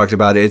sort of talked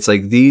about it. It's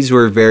like these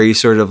were very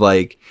sort of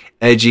like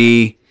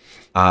edgy,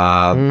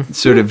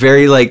 sort of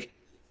very like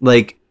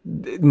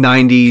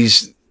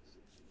 90s.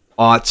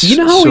 You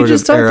know how we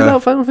just talked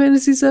about Final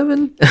Fantasy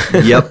VII?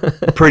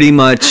 Yep, pretty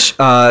much.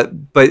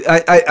 But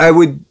I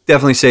would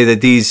definitely say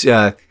that these,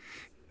 I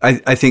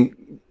think,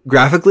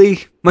 graphically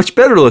much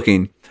better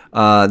looking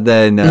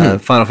than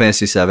Final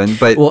Fantasy VII.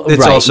 But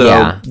it's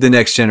also the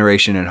next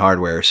generation in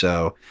hardware.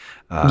 So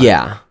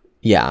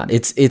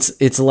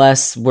it's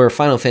less where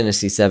Final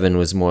Fantasy VII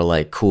was more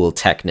like cool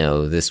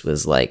techno. This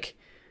was like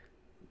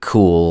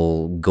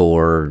cool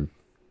gore.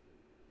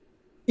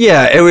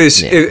 Yeah, it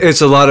was.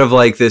 It's a lot of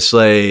like this,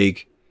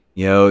 like,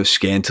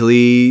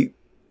 scantily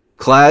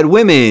clad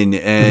women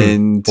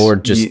and or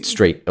just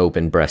straight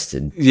open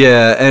breasted.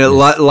 Yeah, and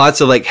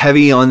lots of like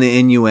heavy on the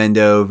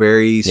innuendo.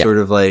 Very sort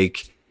of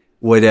like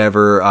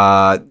whatever.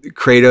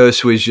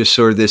 Kratos was just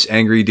sort of this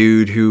angry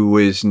dude who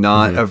was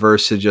not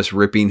averse to just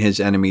ripping his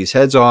enemies'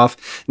 heads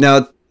off.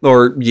 Now,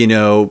 or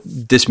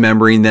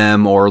dismembering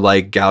them, or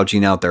like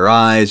gouging out their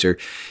eyes, or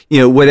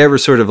whatever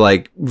sort of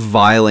like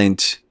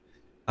violent.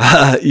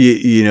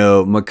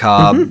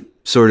 Macabre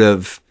sort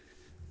of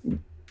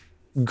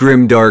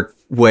grimdark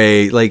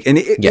way, like, and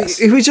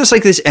it was just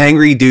like this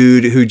angry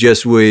dude who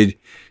just would,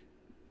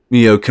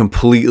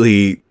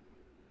 completely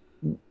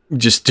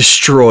just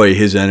destroy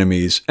his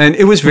enemies, and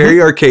it was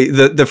very arcade.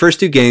 The first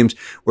two games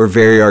were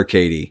very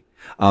arcadey.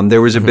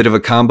 There was a bit of a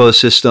combo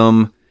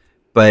system,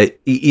 but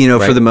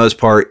for the most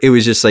part, it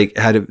was just like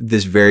had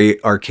this very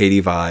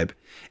arcadey vibe.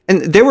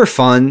 And they were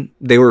fun.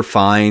 They were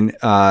fine.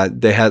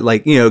 They had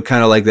like,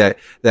 kind of like that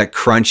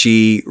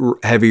crunchy,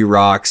 heavy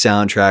rock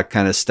soundtrack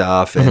kind of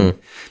stuff. And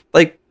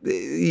like,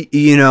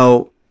 in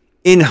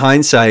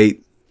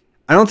hindsight,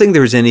 I don't think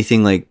there was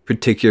anything like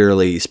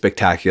particularly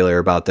spectacular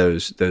about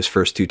those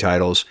first two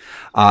titles.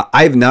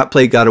 I have not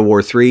played God of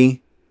War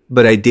 3,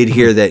 but I did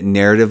hear that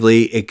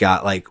narratively it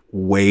got like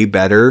way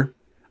better.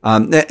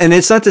 And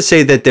it's not to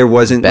say that there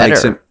wasn't like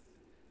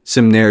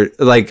some narrative,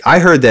 like I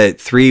heard that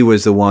 3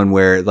 was the one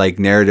where like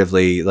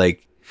narratively,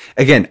 like,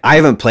 again, I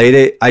haven't played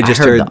it. I just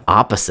heard the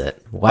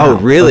opposite. Wow. Oh,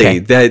 really? Okay.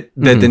 That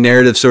the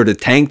narrative sort of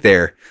tanked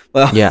there.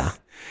 Well, yeah.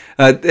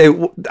 They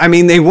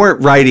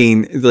weren't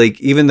writing, like,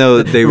 even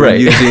though they were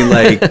using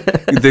like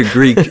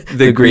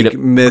the Greek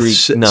myth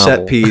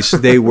set piece,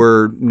 they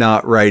were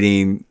not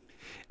writing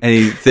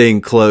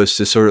anything close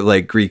to sort of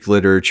like Greek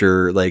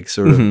literature, like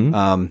sort of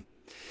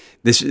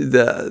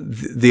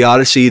the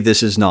Odyssey.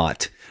 This is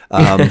not.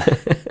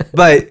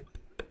 But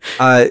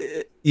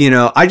I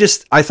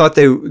thought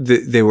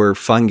they were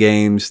fun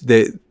games.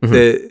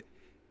 The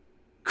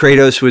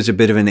Kratos was a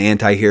bit of an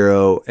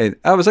anti-hero, and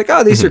I was like,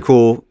 oh, these are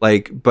cool.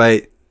 Like,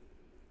 but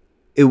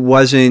it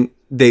wasn't,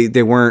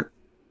 they weren't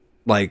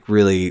like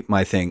really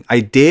my thing.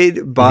 I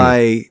did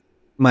buy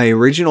my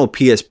original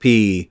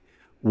PSP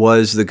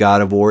was the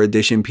God of War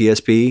edition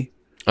PSP.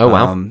 Oh,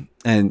 wow.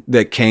 And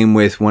that came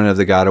with one of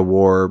the God of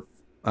War,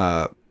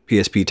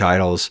 PSP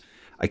titles.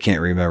 I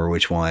can't remember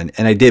which one.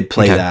 And I did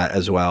play that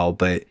as well,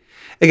 but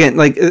again,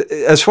 like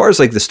as far as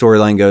like the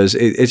storyline goes,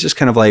 it's just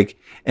kind of like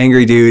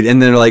angry dude,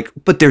 and they're like,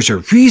 but there's a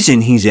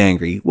reason he's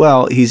angry.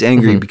 Well, he's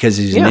angry because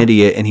he's an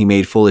idiot and he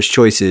made foolish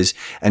choices,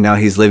 and now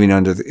he's living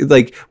under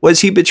like,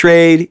 was he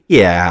betrayed?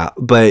 Yeah,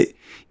 but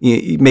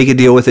you make a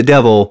deal with the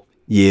devil.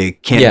 You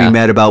can't be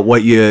mad about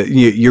what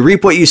you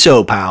reap what you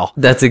sow, pal.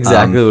 That's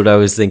exactly what I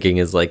was thinking.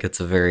 Is like it's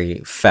a very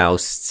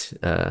Faust,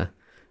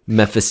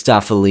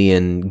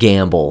 Mephistophelian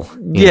gamble.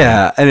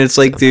 Yeah, and it's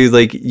like, dude,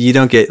 like you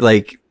don't get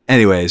like.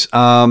 Anyways,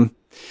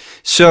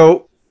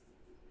 so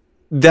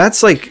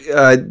that's like.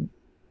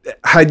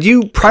 Had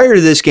you prior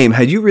to this game?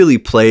 Had you really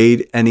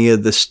played any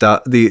of the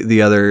stuff,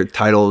 the other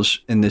titles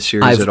in this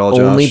series at all?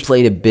 I've only Josh?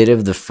 played a bit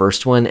of the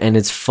first one, and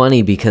it's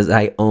funny because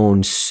I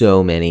own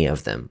so many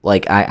of them.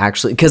 Like I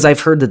actually, because I've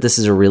heard that this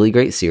is a really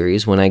great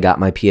series. When I got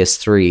my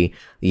PS3,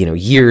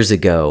 years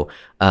ago,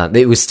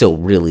 it was still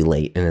really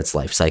late in its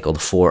life cycle. The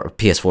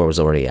PS4 was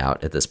already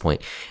out at this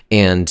point,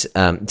 and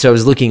so I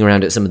was looking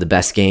around at some of the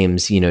best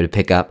games, to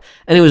pick up,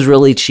 and it was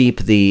really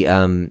cheap.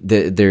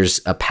 There's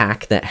a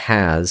pack that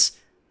has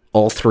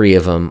all three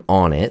of them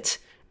on it,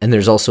 and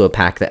there's also a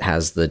pack that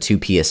has the 2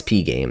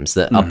 PSP games,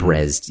 the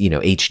up-resed,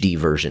 HD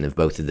version of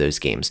both of those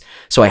games.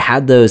 So I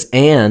had those,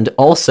 and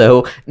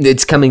also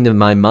it's coming to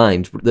my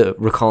mind,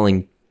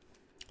 recalling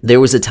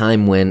there was a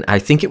time when I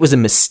think it was a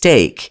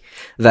mistake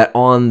that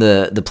on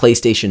the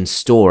PlayStation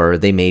Store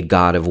they made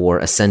God of War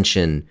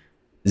Ascension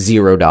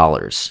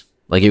 $0.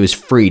 Like it was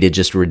free to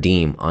just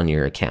redeem on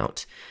your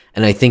account,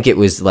 and I think it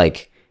was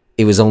like.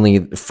 It was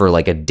only for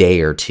like a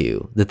day or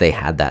two that they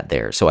had that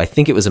there. So I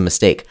think it was a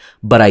mistake,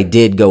 but I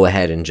did go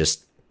ahead and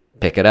just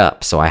pick it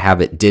up. So I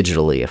have it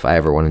digitally if I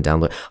ever want to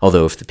download.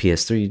 Although if the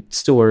PS3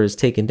 store is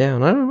taken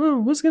down, I don't know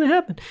what's going to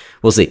happen.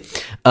 We'll see.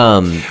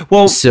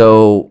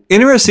 So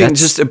interesting.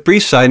 Just a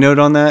brief side note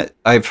on that.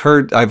 I've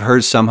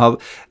heard somehow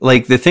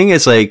like the thing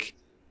is like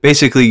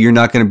basically you're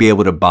not going to be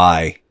able to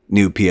buy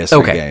new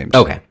PS3 games.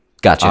 Okay.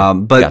 Gotcha.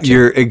 But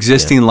your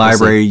existing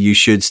library, you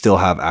should still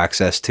have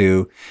access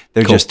to.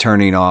 They're just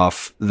turning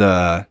off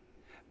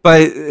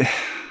but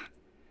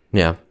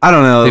yeah, I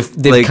don't know.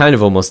 They've like, kind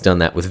of almost done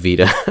that with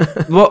Vita.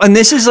 Well, and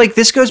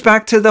this goes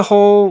back to the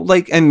whole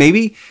like, and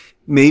maybe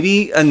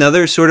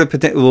another sort of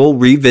we'll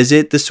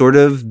revisit the sort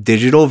of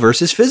digital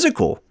versus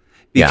physical,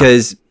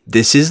 because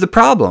this is the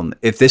problem.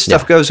 If this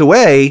stuff goes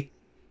away,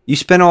 you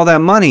spend all that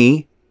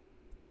money,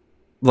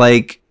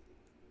 like.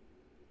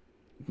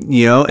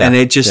 And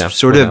it just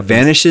sort of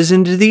vanishes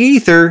into the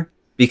ether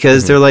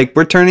because they're like,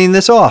 we're turning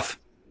this off.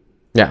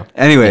 Yeah.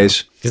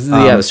 Anyways. Because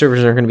the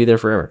servers aren't going to be there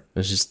forever.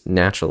 It's just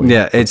naturally.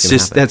 Yeah, it's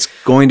just, that's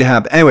going to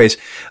happen. Anyways.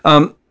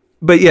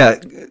 But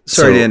yeah,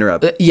 sorry to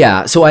interrupt.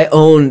 So I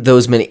own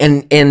those many.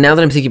 And now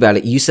that I'm thinking about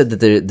it, you said that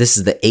this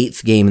is the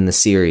 8th game in the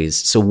series.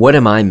 So what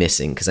am I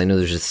missing? Because I know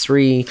there's a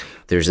 3,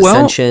 there's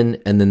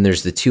Ascension, and then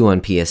there's the 2 on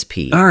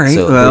PSP. All right.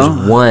 So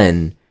there's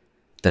one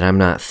that I'm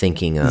not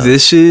thinking of.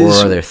 Or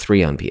are there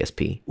 3 on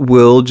PSP?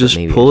 We'll just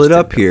pull it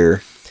up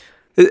here.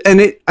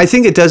 And I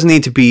think it does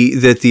need to be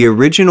that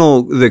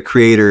the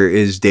creator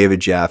is David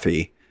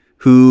Jaffe,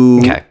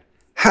 who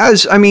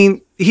has,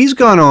 he's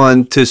gone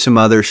on to some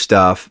other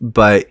stuff,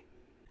 but,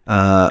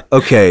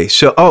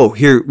 so,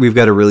 here, we've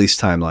got a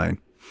release timeline.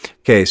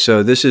 Okay,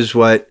 so this is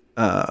what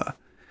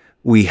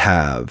we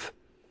have.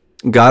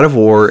 God of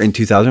War in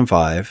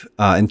 2005.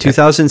 In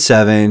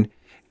 2007,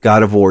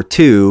 God of War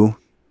 2.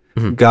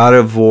 God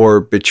of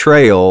War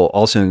Betrayal,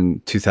 also in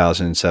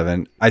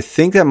 2007. I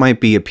think that might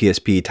be a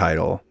PSP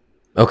title.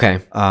 Okay.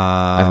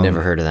 I've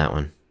never heard of that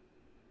one.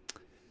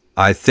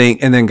 I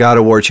think, and then God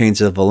of War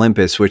Chains of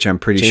Olympus, which I'm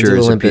pretty sure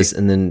is Olympus,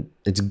 and then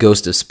it's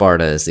Ghost of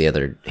Sparta is the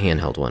other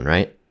handheld one,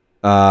 right?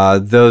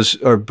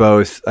 Those are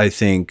both, I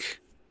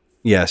think,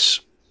 yes,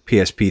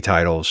 PSP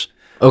titles.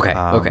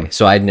 Okay.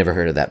 So I'd never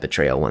heard of that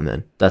Betrayal one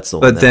then. That's the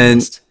one. But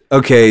then,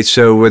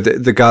 so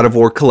with the God of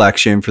War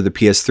collection for the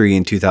PS3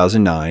 in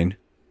 2009.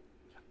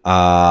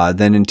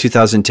 Then in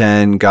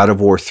 2010, God of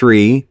War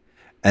 3,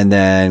 and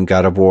then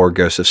God of War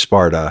Ghost of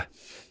Sparta.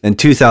 In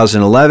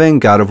 2011,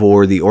 God of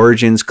War The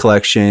Origins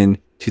Collection.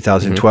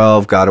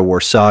 2012, God of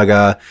War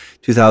Saga.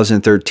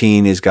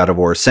 2013 is God of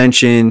War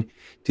Ascension.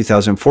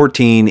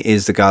 2014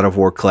 is the God of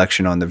War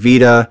Collection on the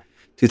Vita.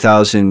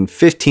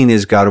 2015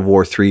 is God of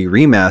War 3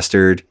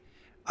 Remastered.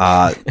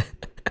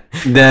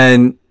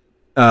 Then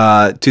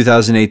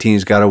 2018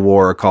 is God of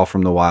War A Call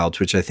from the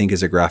Wilds, which I think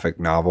is a graphic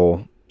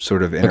novel.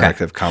 Sort of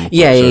interactive comic book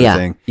sort of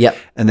thing. Yep.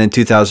 And then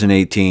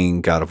 2018,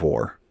 God of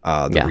War,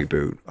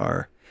 reboot.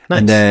 Nice.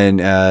 And then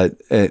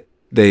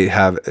they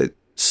have it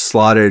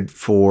slotted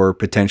for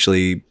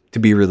potentially to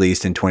be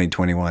released in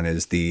 2021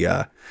 is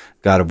the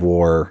God of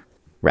War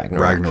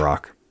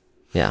Ragnarok.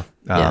 Yeah.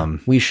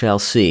 We shall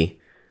see.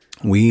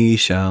 We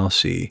shall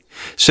see.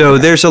 So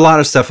there's a lot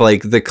of stuff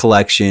like the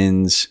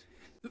collections.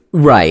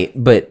 Right,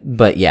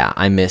 but yeah,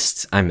 I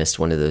missed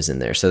one of those in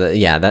there. So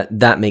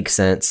that makes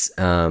sense.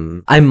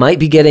 I might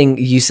be getting.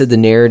 You said the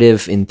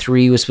narrative in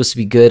 3 was supposed to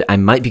be good. I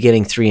might be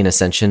getting 3 and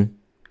Ascension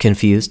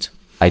confused.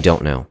 I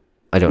don't know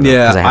Yeah,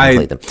 because I haven't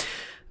played them.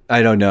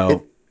 I don't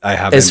know. I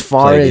haven't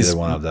played either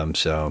one of them.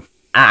 So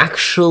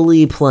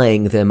actually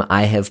playing them,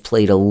 I have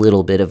played a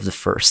little bit of the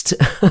first.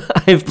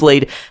 I've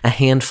played a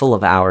handful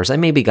of hours. I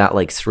maybe got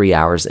like 3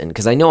 hours in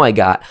because I know I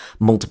got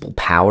multiple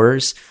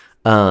powers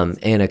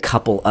and a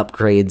couple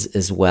upgrades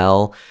as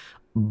well.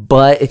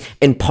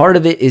 And part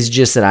of it is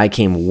just that I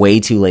came way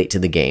too late to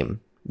the game.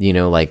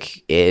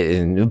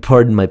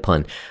 Pardon my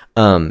pun.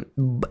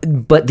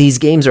 But these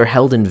games are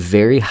held in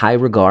very high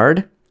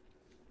regard.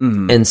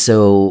 Mm-hmm. And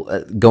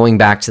so going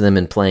back to them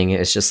and playing it,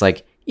 it's just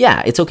like,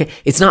 yeah, it's okay.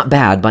 It's not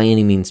bad by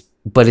any means,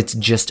 but it's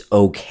just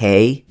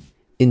okay.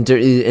 And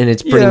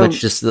it's pretty much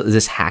just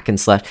this hack and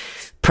slash,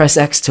 press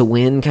X to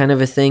win kind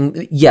of a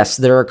thing. Yes,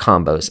 there are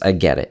combos. I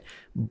get it.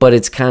 But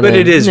it's kind of... But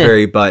it is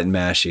very button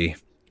mashy.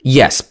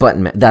 Yes,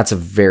 that's a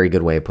very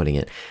good way of putting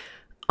it.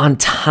 On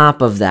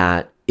top of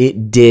that,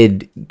 it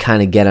did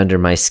kind of get under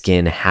my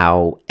skin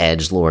how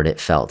edgelord it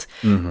felt.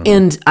 Mm-hmm.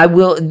 And I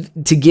will,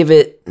 to give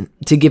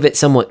it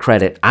somewhat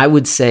credit, I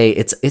would say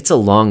it's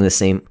along the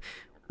same...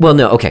 Well,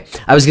 no, okay.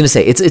 I was going to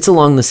say it's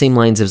along the same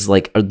lines as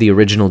like the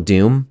original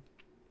Doom,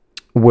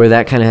 where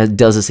that kind of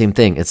does the same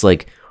thing. It's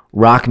like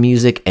rock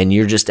music and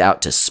you're just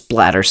out to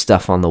splatter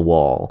stuff on the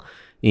wall.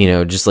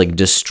 Just like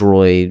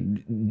destroy.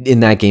 In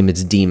that game,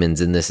 it's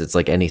demons. In this, it's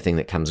like anything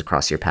that comes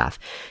across your path.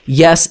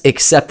 Yes,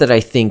 except that I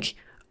think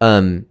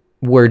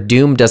where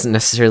Doom doesn't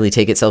necessarily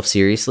take itself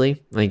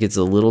seriously, like it's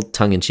a little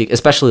tongue-in-cheek,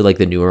 especially like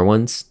the newer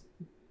ones.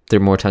 They're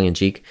more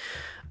tongue-in-cheek.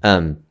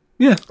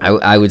 Yeah.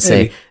 I would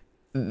say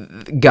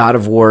God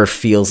of War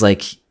feels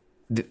like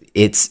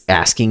it's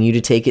asking you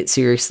to take it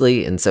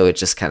seriously, and so it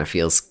just kind of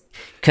feels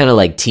kind of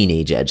like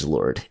teenage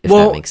edgelord, if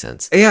that makes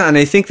sense. Yeah, and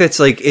I think that's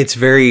like, it's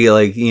very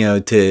like,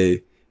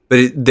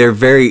 they're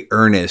very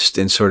earnest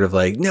and sort of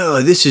like,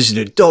 no, this is an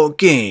adult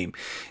game.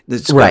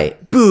 That's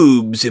got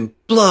boobs and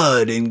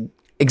blood and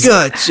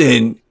guts,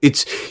 and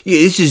this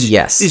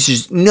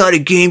is not a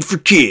game for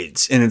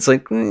kids. And it's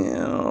like,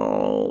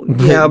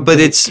 yeah, but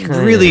it's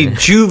really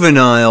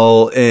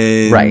juvenile,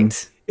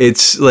 and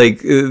it's like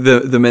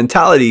the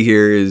mentality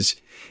here is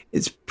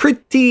it's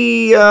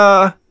pretty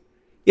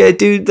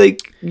dude,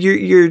 like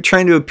you're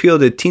trying to appeal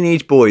to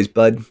teenage boys,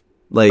 bud.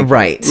 Like,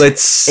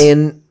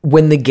 and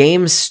when the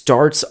game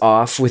starts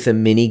off with a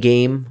mini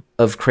game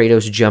of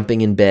Kratos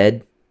jumping in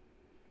bed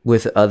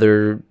with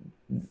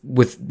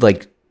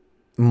like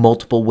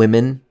multiple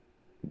women,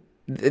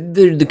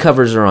 the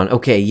covers are on.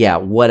 Okay, yeah,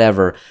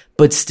 whatever.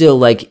 But still,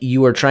 like,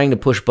 you are trying to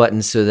push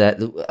buttons so that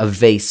a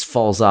vase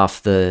falls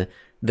off the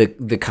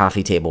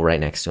coffee table right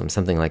next to him,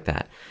 something like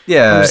that.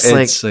 Yeah,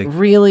 it's like,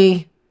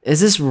 really? Is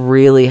this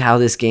really how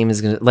this game is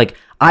gonna? Like,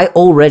 I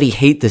already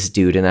hate this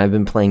dude, and I've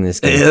been playing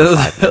this game for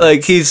 5 minutes.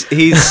 Like,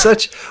 he's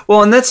such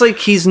and that's like,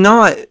 he's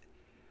not,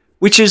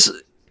 which is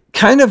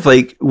kind of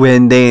like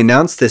when they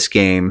announced this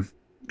game,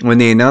 when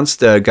they announced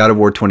God of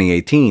War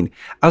 2018.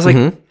 I was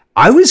like,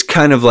 I was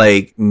kind of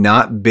like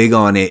not big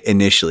on it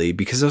initially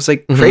because I was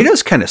like,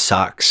 Kratos kind of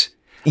sucks.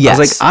 Yes. I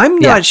was like, I'm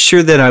not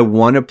sure that I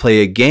want to play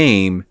a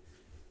game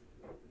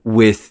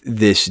with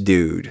this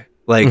dude,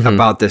 like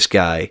about this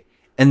guy.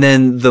 And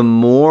then the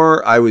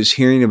more I was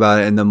hearing about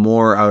it and the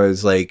more I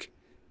was like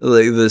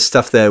the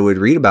stuff that I would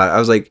read about it, I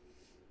was like,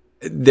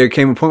 there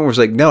came a point where I was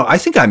like, no, I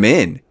think I'm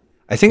in.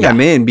 I'm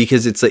in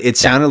because it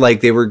sounded like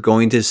they were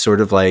going to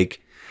sort of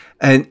like,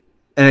 and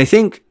I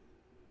think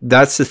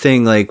that's the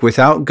thing, like,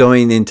 without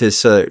going into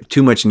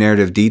too much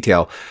narrative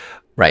detail,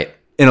 right?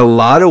 In a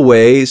lot of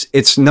ways,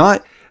 it's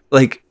not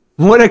like,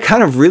 what I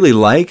kind of really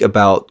like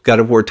about God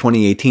of War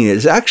 2018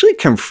 is it actually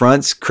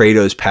confronts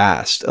Kratos'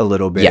 past a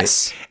little bit.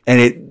 Yes.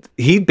 And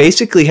he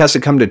basically has to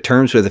come to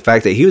terms with the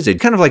fact that he was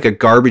kind of like a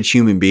garbage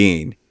human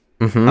being,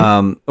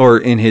 or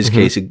in his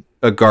case,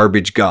 a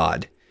garbage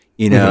god,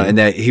 and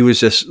that he was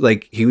just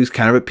like, he was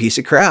kind of a piece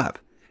of crap.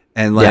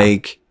 And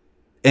like,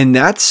 and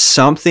that's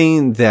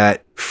something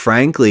that,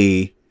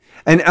 frankly,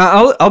 and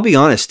I'll be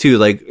honest too,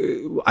 like,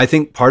 I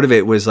think part of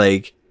it was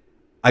like,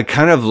 I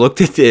kind of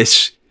looked at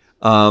this,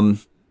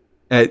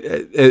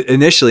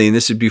 initially, and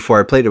this is before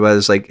I played it, but I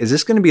was like, is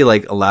this going to be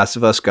like a Last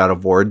of Us God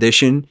of War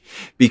edition?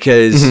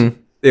 Because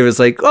it was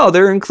like, oh,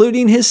 they're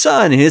including his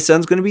son, and his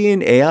son's going to be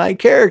an AI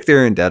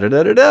character, and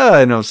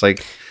da-da-da-da-da. And I was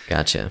like,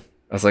 gotcha.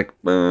 I was like,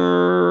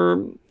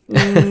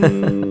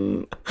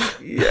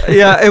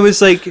 yeah, it was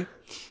like,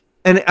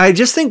 and I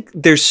just think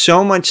there's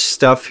so much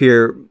stuff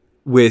here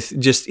with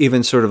just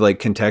even sort of like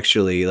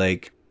contextually,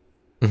 like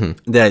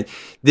that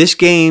this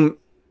game,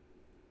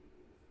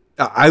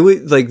 I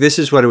would like, this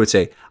is what I would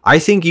say. I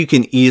think you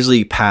can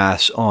easily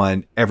pass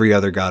on every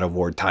other God of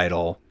War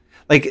title.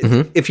 Like,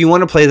 if you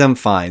want to play them,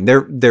 fine.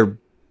 They're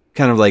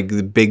kind of like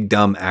the big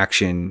dumb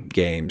action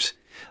games.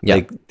 Yeah.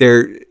 Like,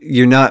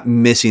 you're not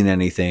missing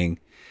anything.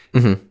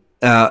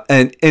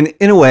 And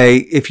in a way,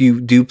 if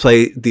you do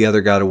play the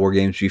other God of War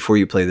games before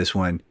you play this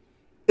one,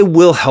 it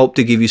will help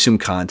to give you some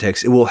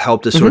context. It will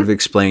help to sort of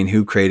explain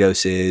who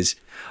Kratos is.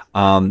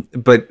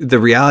 But the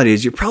reality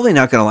is, you're probably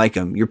not going to like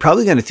him. You're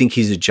probably going to think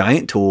he's a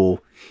giant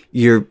tool.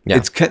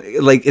 It's kind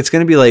of like, it's going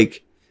to be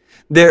like,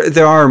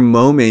 there are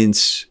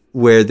moments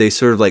where they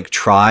sort of like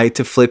try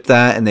to flip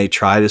that, and they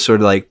try to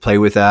sort of like play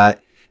with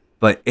that,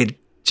 but it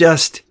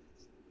just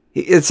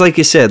it's like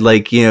you said,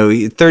 like, you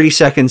know, 30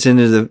 seconds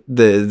into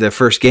the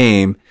first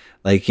game,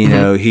 like, you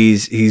know,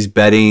 he's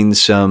betting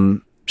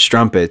some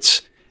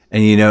strumpets,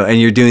 and, you know, and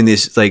you're doing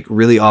this like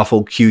really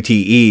awful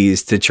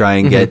QTEs to try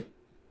and get,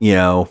 you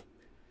know,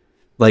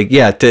 like,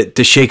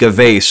 to shake a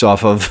vase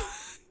off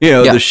of, you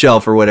know, the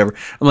shelf or whatever.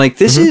 I'm like,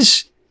 this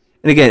is,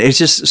 and again, it's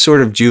just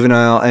sort of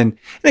juvenile. And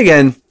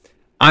again,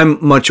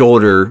 I'm much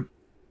older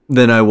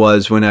than I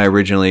was when I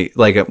originally,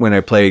 like, when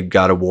I played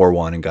God of War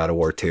 1 and God of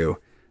War 2.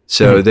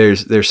 So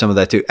there's some of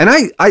that too. And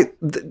I,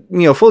 you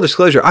know, full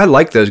disclosure, I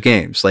like those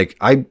games. Like,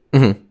 I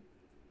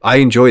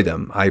enjoyed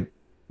them. I,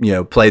 you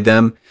know, played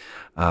them,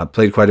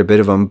 played quite a bit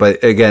of them.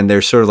 But again,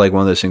 they're sort of like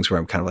one of those things where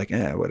I'm kind of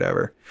like,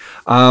 whatever.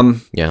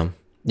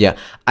 Yeah.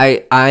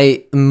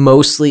 I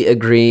mostly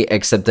agree,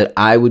 except that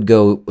I would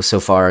go so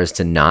far as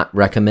to not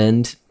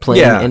recommend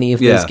playing any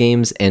of those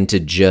games, and to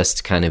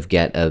just kind of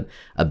get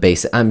a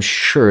basic. I'm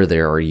sure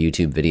there are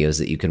YouTube videos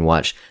that you can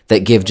watch that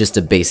give just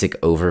a basic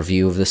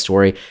overview of the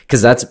story,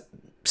 because that's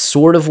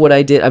sort of what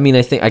I did. I mean,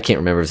 I can't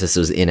remember if this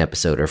was in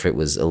episode or if it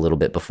was a little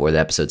bit before the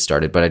episode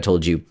started, but I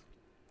told you,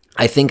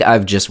 I think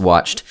I've just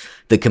watched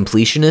the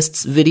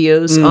completionists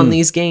videos on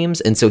these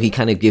games, and so he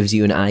kind of gives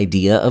you an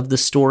idea of the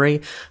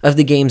story of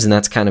the games, and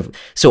that's kind of,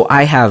 so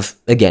I have,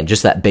 again,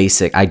 just that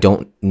basic, I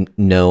don't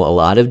know a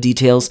lot of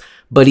details,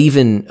 but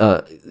even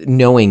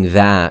knowing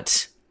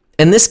that,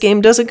 and this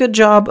game does a good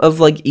job of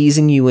like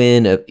easing you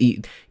in,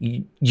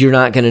 you're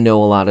not going to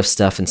know a lot of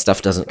stuff, and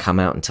stuff doesn't come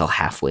out until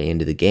halfway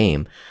into the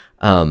game,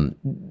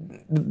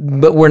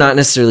 but we're not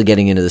necessarily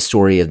getting into the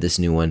story of this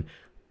new one.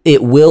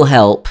 It will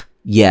help,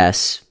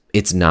 yes.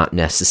 It's not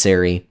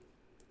necessary,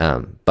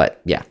 but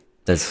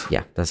that's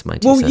my 2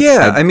 cents.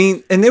 Well, I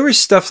mean, and there was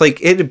stuff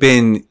like, it had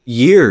been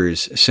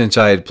years since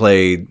I had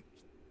played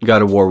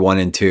God of War 1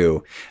 and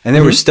 2, and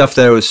there was stuff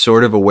that I was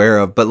sort of aware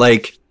of, but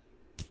like,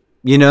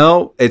 you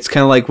know, it's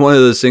kind of like one of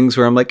those things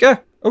where I'm like,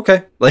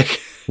 okay,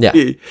 like,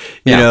 you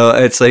know,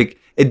 it's like,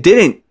 it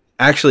didn't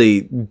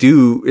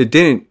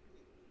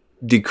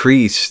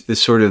decrease the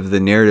sort of the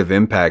narrative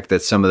impact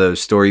that some of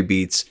those story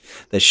beats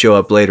that show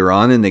up later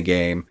on in the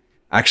game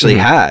actually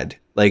had,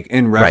 like,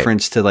 in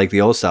reference to like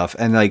the old stuff.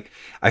 And like,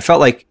 I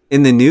felt like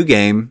in the new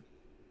game,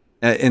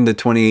 in the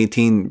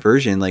 2018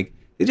 version, like,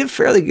 they did a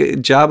fairly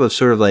good job of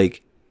sort of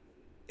like,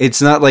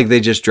 it's not like they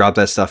just dropped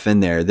that stuff in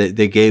there.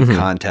 They gave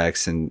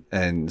context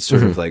and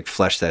sort of like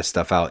fleshed that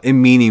stuff out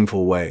in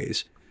meaningful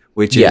ways,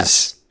 which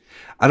is,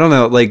 I don't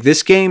know, like,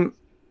 this game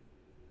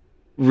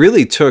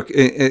really took,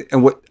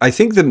 and what I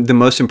think the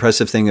most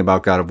impressive thing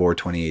about God of War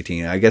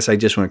 2018, I guess I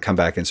just want to come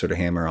back and sort of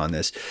hammer on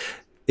this,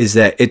 is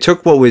that it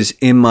took what was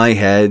in my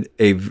head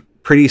a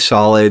pretty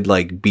solid,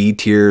 like, B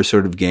tier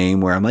sort of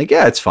game where I'm like,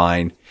 yeah, it's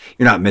fine.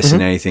 You're not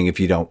missing anything if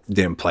you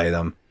didn't play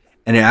them.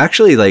 And it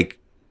actually, like,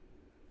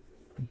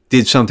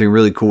 did something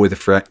really cool with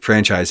the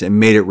franchise and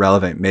made it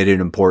relevant, made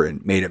it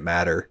important, made it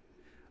matter.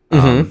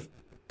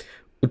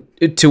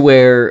 To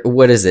where,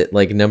 what is it,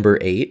 like number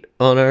 8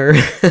 on our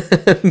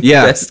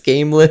best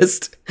game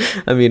list?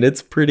 I mean,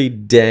 it's pretty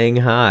dang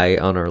high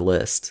on our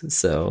list.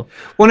 So,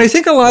 well, and I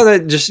think a lot of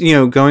that, just, you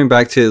know, going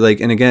back to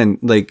like, and again,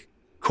 like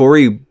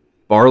Cory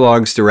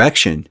Barlog's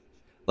direction,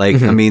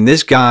 like, I mean,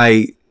 this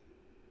guy,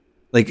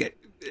 like,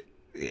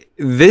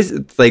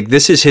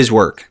 this is his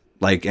work.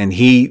 Like, and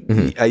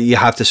you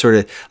have to sort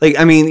of, like,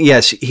 I mean,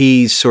 yes,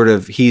 he's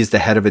the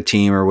head of a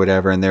team or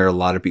whatever, and there are a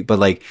lot of people, but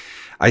like,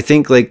 I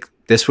think like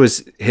this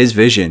was his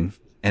vision,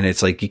 and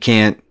it's like, you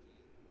can't,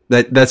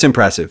 that's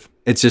impressive.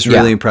 It's just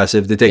really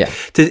impressive to take,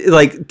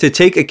 to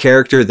take a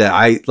character that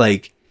I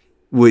like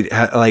would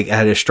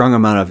had a strong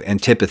amount of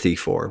antipathy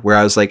for, where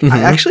I was like,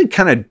 I actually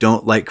kind of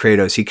don't like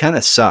Kratos. He kind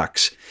of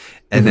sucks.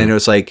 And then it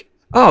was like,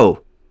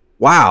 oh,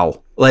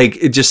 wow. Like,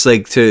 it just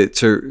like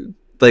to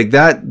like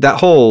that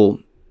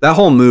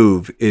whole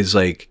move is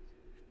like,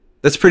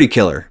 that's pretty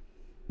killer.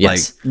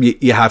 Yes.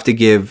 Like, you have to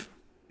give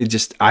it,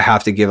 just, I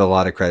have to give a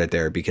lot of credit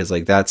there, because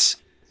like, that's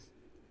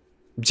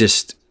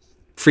just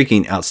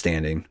freaking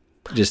outstanding.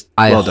 Just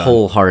well done.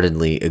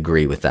 Wholeheartedly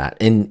agree with that.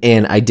 And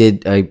I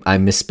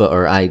misspoke,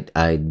 or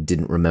I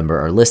didn't remember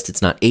our list.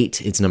 It's not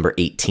 8, it's number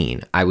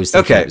 18. I was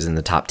thinking it was in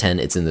the top 10.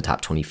 It's in the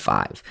top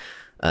 25.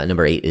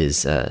 Number 8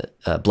 is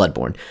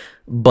Bloodborne.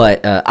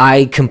 But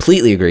I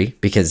completely agree,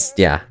 because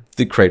the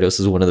Kratos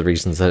is one of the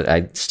reasons that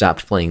I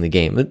stopped playing the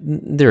game.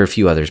 There are a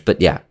few others,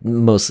 but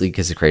mostly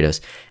because of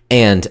Kratos.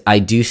 And I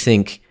do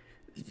think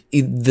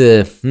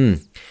this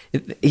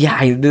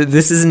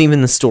isn't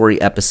even the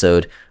story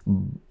episode.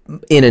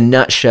 In a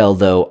nutshell,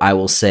 though, I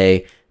will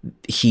say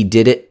he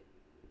did it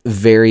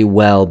very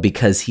well,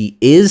 because he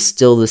is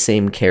still the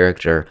same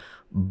character,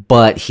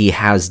 but he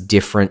has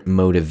different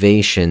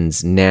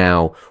motivations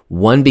now.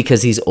 One,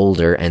 because he's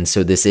older, and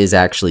so this is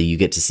actually, you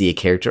get to see a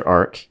character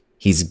arc.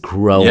 He's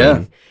growing.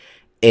 Yeah.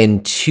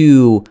 And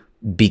 2,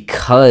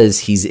 because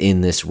he's in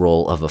this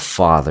role of a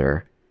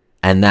father,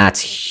 and that's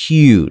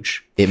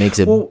huge. It makes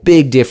a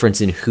big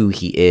difference in who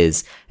he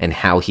is and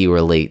how he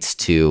relates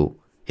to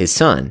his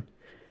son,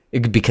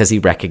 because he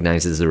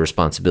recognizes the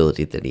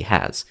responsibility that he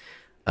has.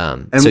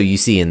 So you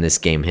see in this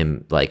game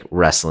him like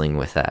wrestling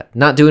with that,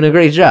 not doing a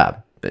great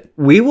job. But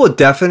we will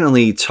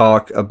definitely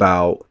talk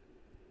about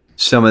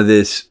some of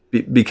this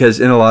because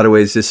in a lot of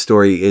ways this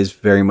story is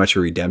very much a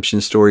redemption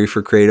story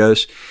for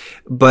Kratos,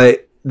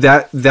 but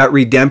that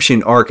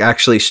redemption arc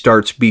actually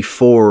starts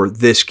before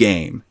this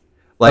game.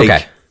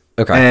 Like,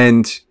 okay.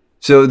 And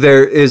so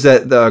there is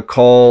a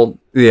call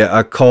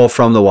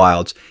from the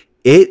wilds.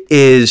 It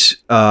is,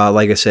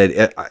 like I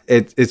said,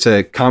 it's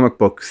a comic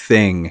book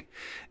thing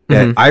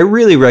that I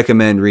really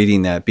recommend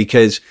reading that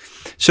because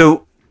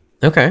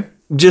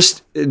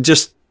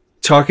just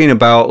talking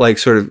about like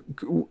sort of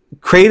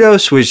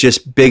Kratos was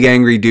just big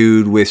angry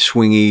dude with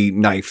swingy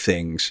knife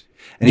things.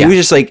 And he was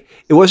just like,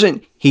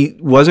 he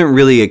wasn't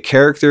really a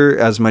character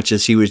as much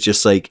as he was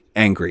just like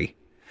angry.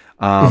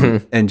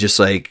 And just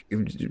like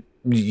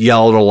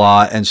yelled a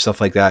lot and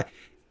stuff like that.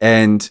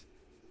 And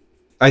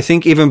I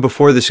think even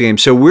before this game,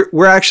 so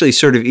we're actually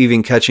sort of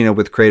even catching up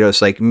with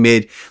Kratos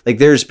like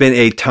there's been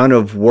a ton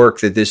of work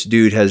that this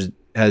dude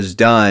has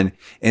done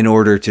in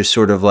order to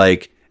sort of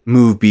like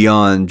move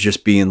beyond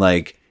just being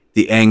like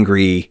the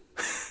angry.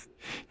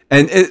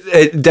 And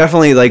it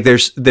definitely like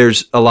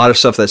there's a lot of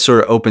stuff that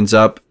sort of opens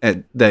up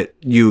that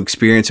you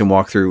experience and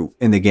walk through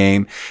in the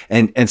game.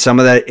 And some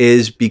of that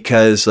is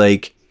because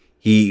like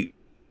he,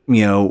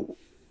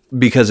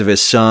 because of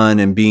his son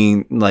and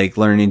being like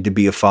learning to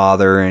be a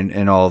father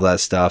and all of that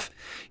stuff,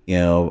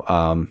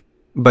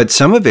 but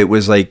some of it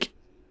was like,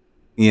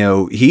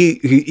 he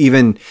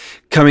even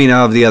coming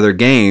out of the other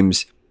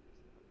games,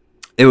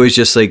 it was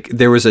just like,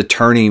 there was a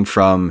turning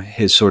from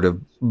his sort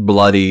of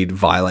bloodied,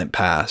 violent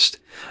past,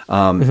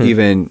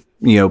 even,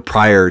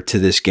 prior to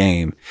this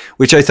game,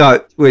 which I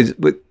thought was,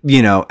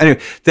 anyway,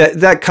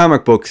 that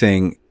comic book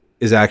thing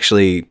is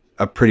actually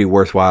a pretty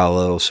worthwhile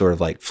little sort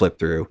of like flip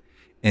through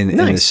in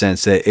the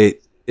sense that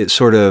it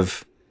sort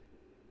of,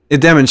 it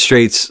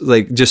demonstrates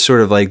like just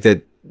sort of like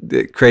that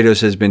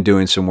Kratos has been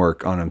doing some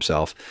work on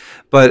himself.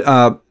 But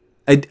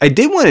I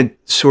did want to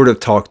sort of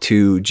talk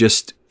to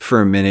just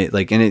for a minute,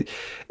 like, and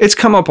it's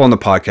come up on the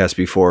podcast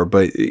before,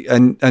 but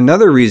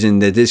another reason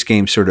that this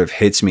game sort of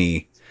hits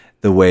me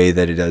the way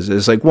that it does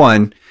is like,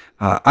 one,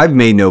 I've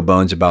made no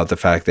bones about the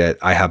fact that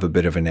I have a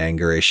bit of an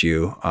anger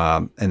issue,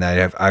 and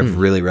I've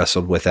really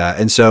wrestled with that.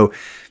 And so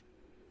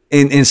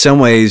in some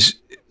ways,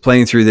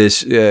 playing through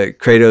this,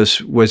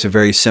 Kratos was a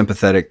very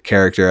sympathetic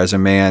character as a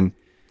man,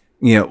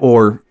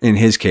 or in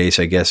his case,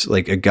 I guess,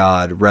 like a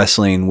god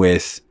wrestling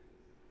with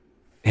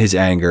his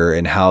anger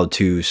and how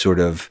to sort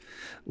of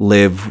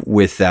live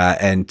with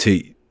that and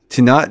to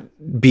not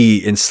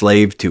be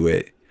enslaved to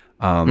it.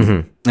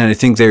 And I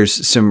think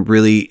there's some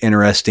really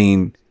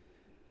interesting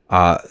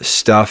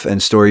stuff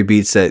and story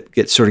beats that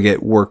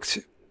get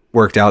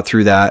worked out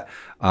through that.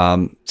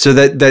 So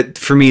that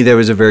for me, there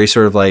was a very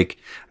sort of like,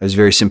 I was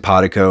very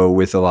simpatico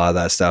with a lot of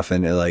that stuff,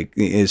 and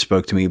it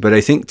spoke to me. But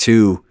I think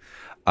too,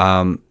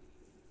 the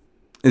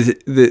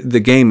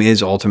game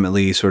is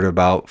ultimately sort of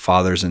about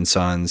fathers and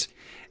sons.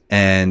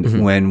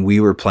 And when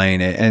we were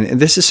playing it, and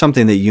this is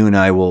something that you and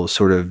I will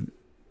sort of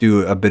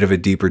do a bit of a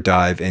deeper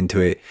dive into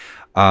it.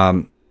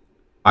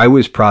 I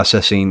was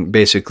processing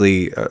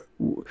basically,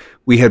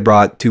 we had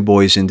brought two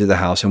boys into the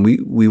house and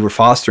we were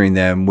fostering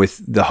them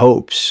with the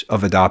hopes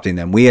of adopting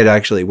them. We had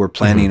actually were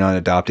planning on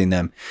adopting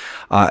them.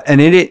 And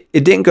it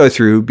didn't go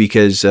through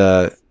because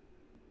the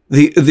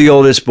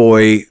oldest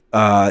boy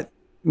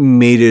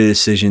made a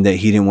decision that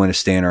he didn't want to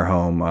stay in our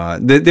home.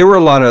 There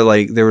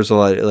was a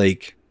lot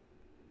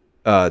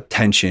of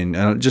tension,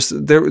 and just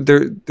there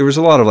was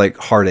a lot of like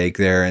heartache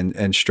there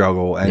and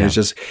struggle, and it's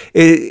just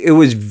it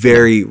was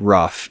very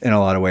rough in a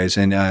lot of ways.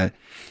 And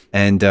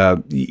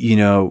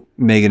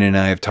Megan and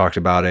I have talked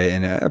about it,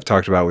 and I've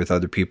talked about it with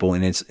other people,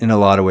 and it's in a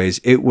lot of ways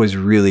it was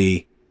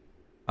really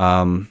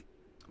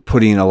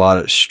putting a lot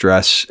of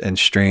stress and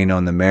strain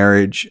on the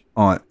marriage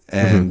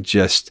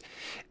just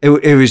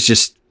it was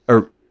just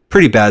a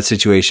pretty bad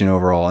situation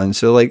overall. And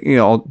so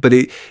but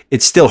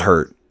it still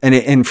hurt,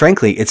 and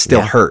frankly it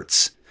still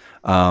hurts.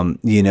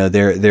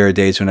 There are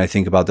days when I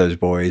think about those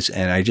boys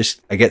and I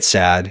get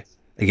sad,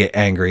 I get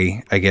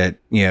angry, I get,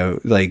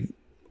 like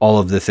all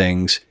of the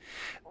things.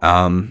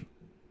 And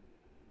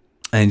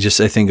just,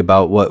 I think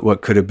about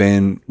what could have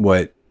been,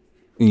 what,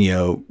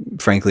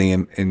 frankly,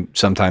 and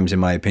sometimes in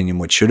my opinion,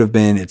 what should have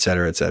been, et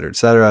cetera, et cetera, et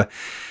cetera.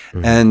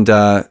 And,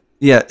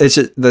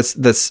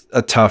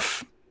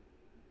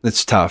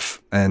 it's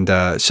tough. And,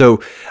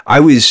 so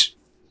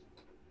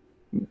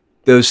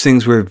those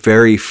things were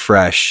very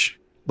fresh.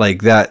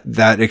 Like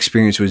that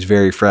experience was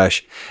very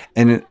fresh,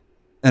 and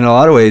in a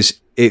lot of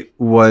ways it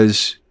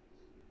was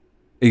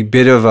a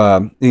bit of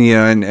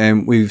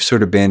and we've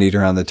sort of bandied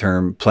around the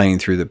term playing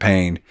through the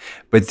pain,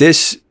 but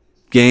this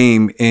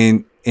game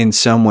in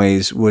some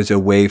ways was a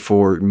way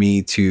for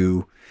me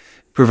to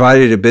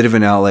provided a bit of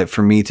an outlet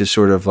for me to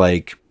sort of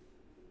like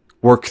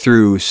work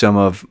through some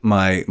of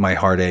my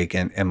heartache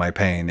and my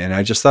pain. And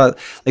I just thought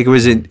like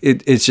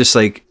it's just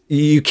like,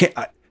 you can't,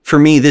 for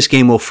me, this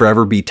game will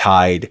forever be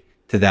tied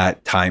to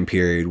that time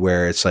period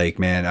where it's like,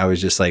 man, I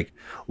was just like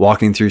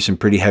walking through some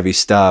pretty heavy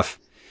stuff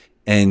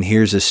and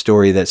here's a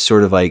story that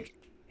sort of like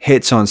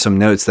hits on some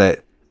notes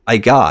that I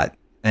got.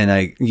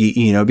 And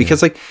you know,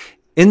 because like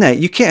in that,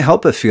 you can't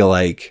help but feel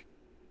like,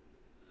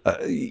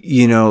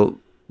 you know,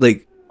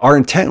 like our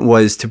intent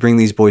was to bring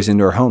these boys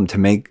into our home,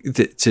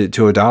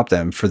 to adopt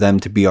them, for them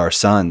to be our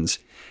sons.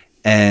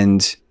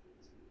 And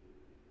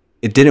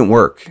it didn't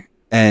work.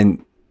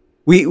 And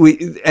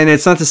and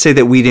it's not to say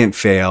that we didn't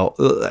fail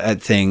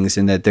at things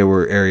and that there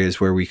were areas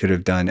where we could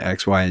have done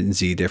X, Y, and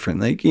Z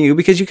differently, you know,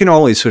 because you can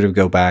always sort of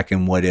go back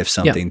and what if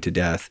something to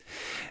death.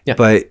 Yeah.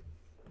 But,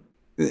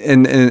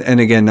 and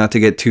again, not to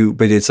get too,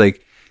 but it's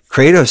like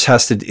Kratos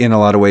has to, in a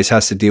lot of ways,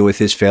 has to deal with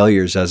his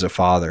failures as a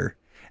father.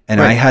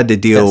 And I had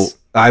to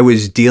I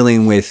was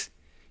dealing with,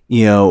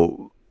 you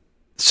know,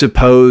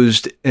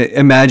 supposed,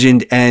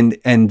 imagined, and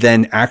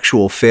then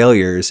actual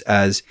failures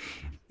as,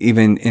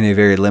 even in a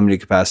very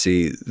limited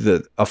capacity,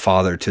 a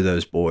father to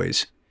those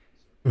boys.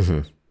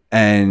 Mm-hmm.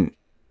 And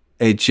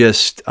it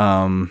just, it's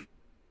one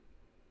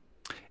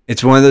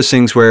of those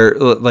things where,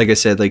 like I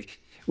said, like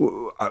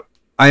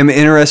I'm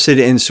interested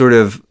in sort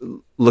of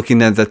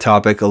looking at the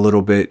topic a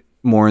little bit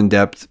more in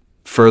depth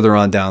further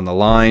on down the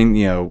line.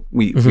 You know,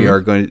 we are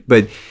going to,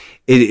 but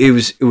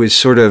it was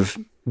sort of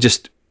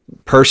just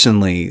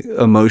personally,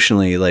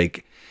 emotionally,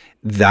 like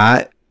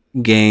that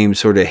game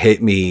sort of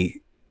hit me.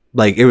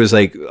 Like it was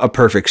like a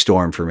perfect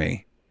storm for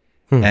me.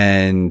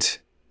 And,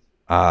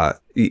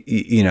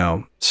 you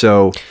know,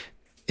 so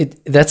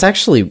that's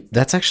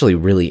actually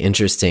really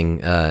interesting.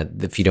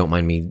 If you don't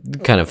mind me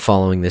kind of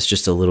following this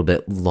just a little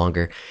bit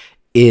longer,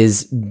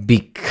 is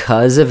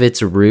because of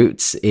its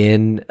roots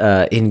in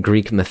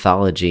Greek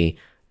mythology.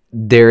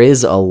 There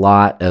is a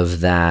lot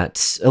of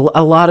that,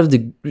 a lot of the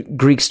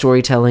Greek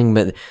storytelling,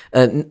 but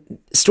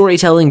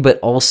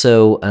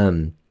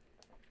also,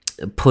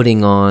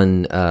 putting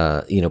on,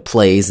 you know,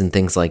 plays and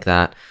things like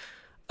that.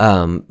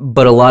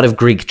 But a lot of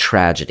Greek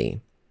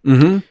tragedy.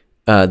 Mm-hmm.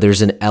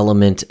 There's an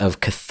element of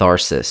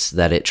catharsis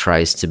that it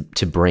tries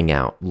to bring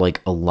out.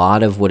 Like a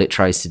lot of what it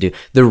tries to do.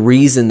 The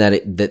reason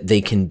that they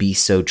can be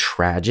so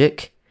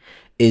tragic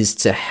is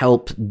to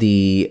help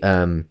the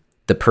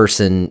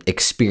person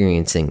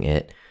experiencing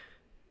it,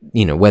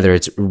 you know, whether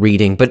it's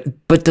reading, but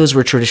those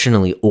were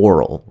traditionally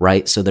oral,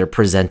 right? So they're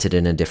presented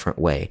in a different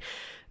way.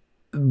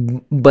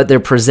 But they're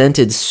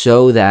presented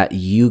so that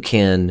you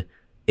can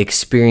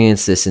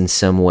experience this in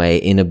some way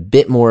in a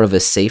bit more of a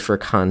safer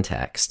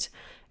context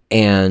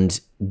and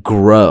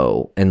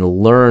grow and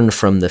learn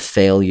from the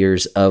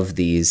failures of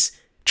these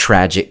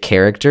tragic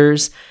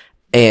characters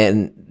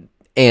and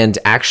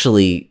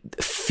actually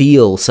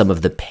feel some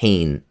of the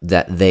pain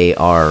that they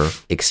are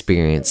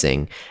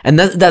experiencing. And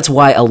that's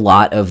why a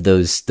lot of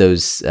those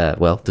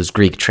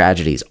Greek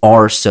tragedies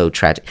are so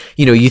tragic.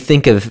 You know, you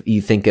think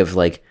of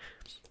like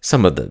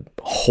some of the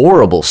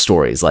horrible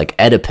stories like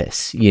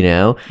Oedipus, you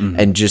know,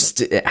 and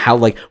just how,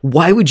 like,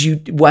 why would you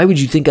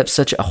think up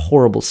such a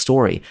horrible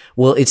story?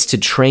 Well, it's to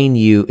train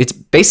you. It's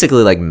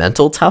basically like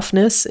mental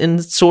toughness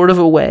in sort of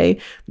a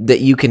way that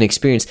you can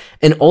experience.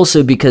 And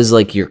also because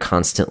like you're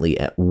constantly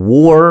at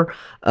war.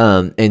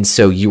 And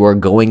so you are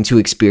going to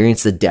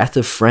experience the death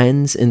of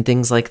friends and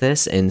things like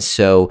this. And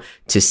so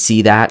to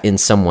see that in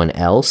someone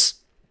else,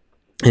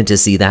 and to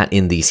see that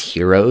in these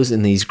heroes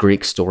in these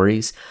Greek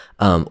stories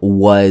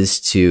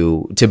was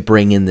to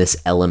bring in this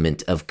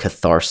element of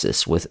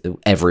catharsis with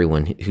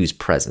everyone who's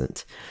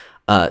present.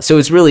 So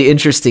it's really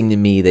interesting to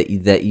me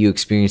that you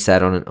experience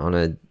that on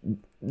a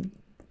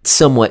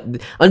somewhat,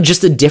 on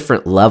just a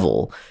different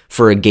level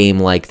for a game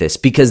like this,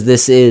 because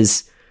this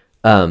is,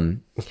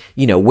 you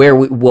know,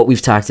 what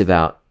we've talked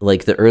about,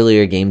 like the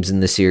earlier games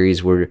in the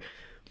series were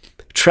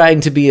trying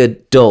to be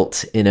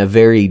adult in a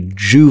very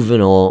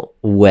juvenile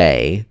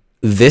way.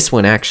 This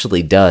one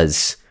actually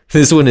does.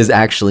 This one is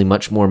actually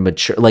much more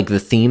mature. Like the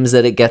themes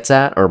that it gets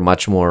at are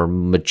much more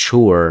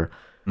mature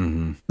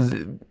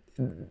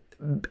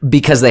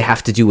because they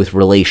have to do with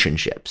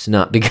relationships,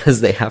 not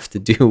because they have to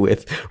do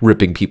with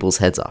ripping people's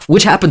heads off,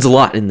 which happens a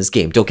lot in this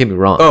game. Don't get me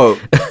wrong.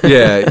 Oh,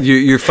 yeah.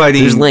 You're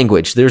fighting. There's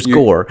language. There's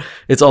gore.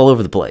 It's all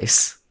over the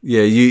place.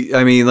 Yeah.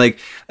 I mean, like,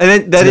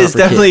 and that is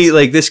definitely kids.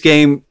 Like this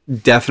game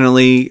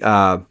definitely,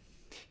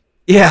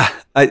 yeah.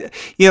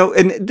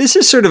 And this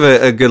is sort of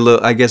a good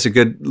little, I guess, a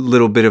good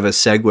little bit of a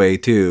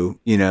segue too,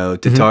 you know,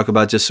 to talk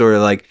about just sort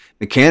of like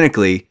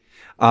mechanically,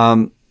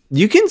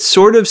 you can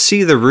sort of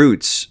see the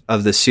roots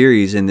of the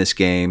series in this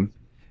game,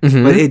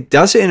 but it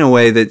does it in a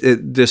way that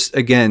it just,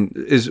 again,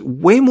 is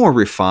way more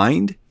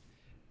refined.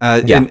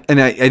 And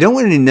I don't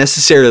want to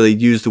necessarily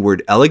use the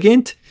word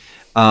elegant,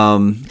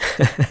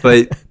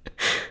 but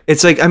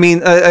it's like, I mean,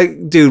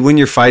 dude, when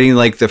you're fighting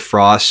like the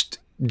frost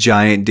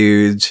giant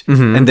dudes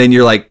and then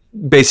you're like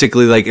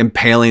basically like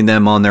impaling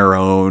them on their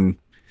own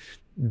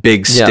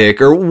big stick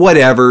or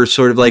whatever,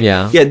 sort of like,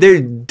 they're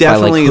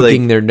definitely by, like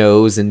hooking their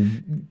nose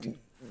and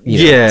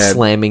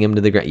slamming them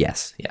to the ground.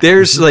 Yes. Yeah.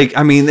 There's like,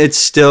 I mean, it's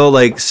still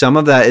like some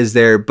of that is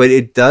there, but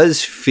it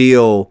does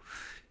feel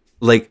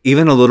like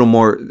even a little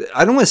more,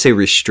 I don't want to say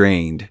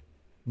restrained,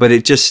 but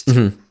it just,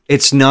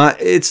 it's not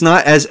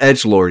as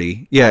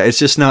edgelordy. Yeah, it's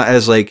just not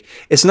as like,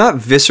 it's not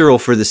visceral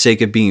for the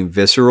sake of being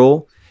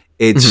visceral.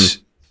 It's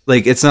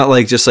like, it's not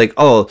like just like,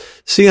 oh,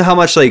 see how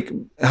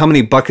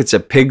many buckets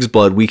of pig's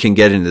blood we can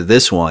get into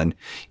this one.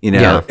 You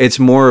know, Yeah. it's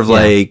more of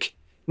like,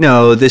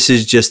 no, this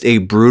is just a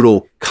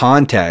brutal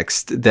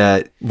context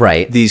that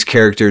Right. these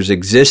characters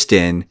exist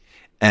in.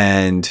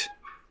 And,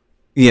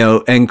 you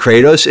know, and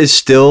Kratos is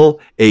still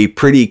a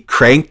pretty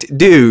cranked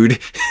dude.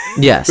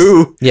 Yes.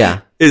 Who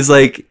Yeah. is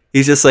like,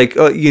 he's just like,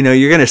 oh, you know,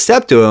 you're going to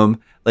step to him.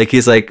 Like,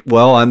 he's like,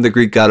 well, I'm the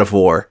Greek god of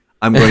war.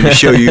 I'm going to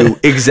show you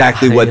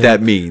exactly what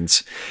that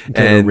means.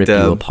 Gonna rip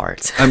you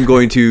apart. I'm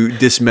going to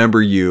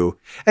dismember you.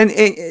 And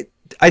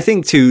I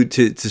think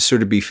to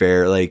sort of be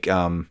fair, like,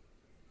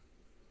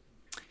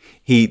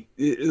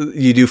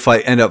 you do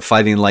end up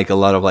fighting like a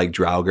lot of like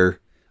Draugr,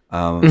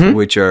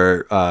 which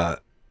are,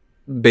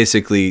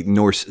 basically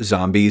Norse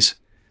zombies.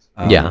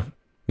 Yeah.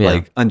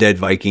 Like undead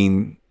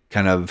Viking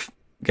kind of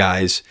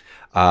guys.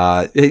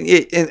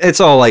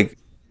 It's all like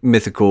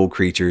mythical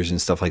creatures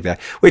and stuff like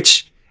that,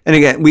 which, and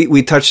again,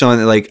 we touched on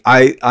it. Like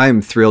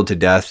I'm thrilled to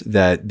death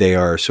that they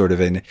are sort of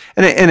like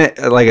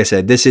I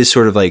said, this is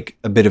sort of like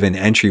a bit of an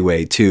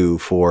entryway too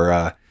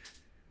for,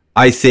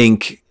 I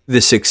think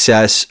the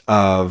success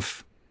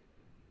of,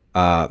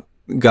 God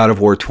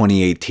of War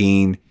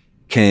 2018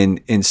 can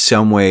in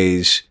some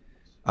ways,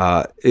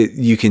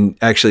 you can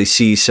actually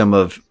see some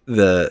of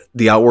the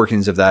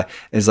outworkings of that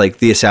as like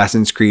the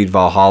Assassin's Creed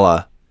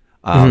Valhalla.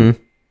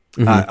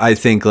 I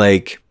think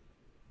like,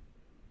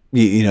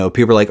 you know,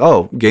 people are like,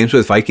 oh, games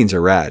with Vikings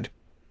are rad.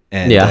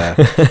 And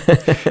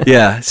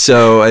yeah.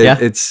 So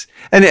it's,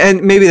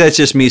 and maybe that's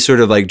just me sort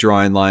of like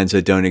drawing lines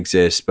that don't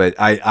exist, but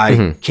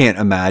I can't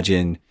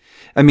imagine.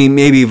 I mean,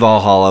 maybe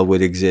Valhalla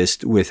would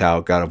exist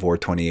without God of War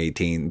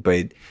 2018,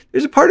 but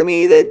there's a part of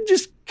me that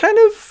just kind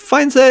of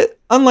finds that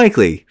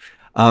unlikely.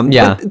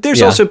 But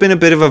there's also been a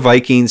bit of a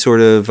Viking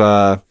sort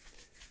of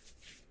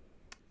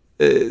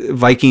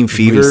Viking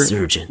fever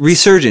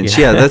resurgence.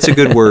 Yeah, that's a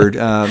good word.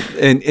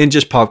 And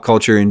just pop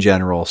culture in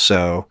general.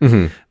 So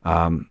you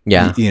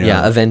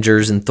know,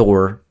 Avengers and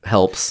Thor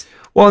helps.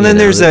 Well, and then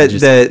there's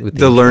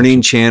the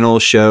Learning Channel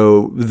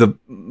show, The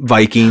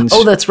Vikings.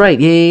 Oh, that's right.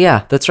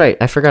 Yeah. That's right.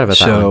 I forgot about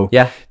that one.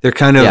 Yeah, they're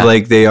kind of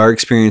like, they are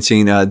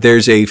experiencing.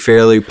 There's a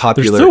fairly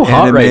popular They're so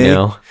hot anime right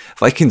now.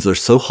 Vikings are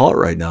so hot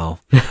right now.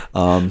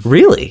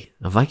 Really?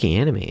 A Viking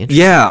anime?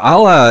 Yeah,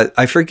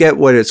 I forget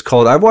what it's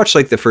called. I watched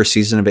like the first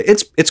season of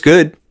it. It's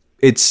good.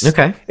 It's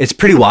okay. It's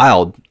pretty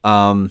wild.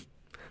 And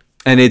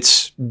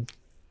it's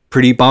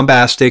pretty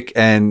bombastic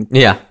and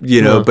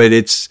you know, but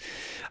it's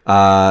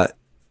I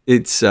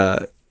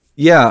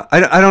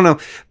don't know,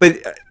 but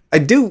I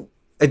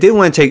did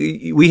want to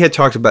take, we had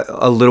talked about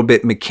a little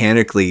bit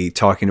mechanically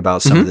talking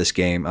about some of this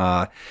game.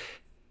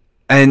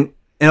 And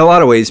in a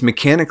lot of ways,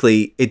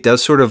 mechanically, it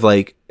does sort of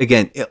like,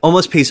 again, it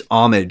almost pays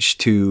homage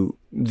to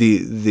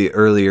the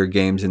earlier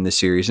games in the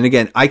series. And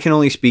again, I can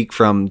only speak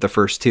from the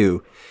first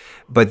two,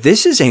 but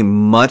this is a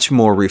much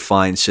more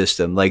refined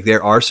system. Like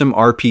there are some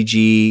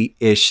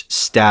RPG-ish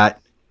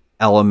stat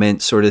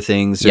element sort of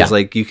things. There's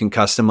like, you can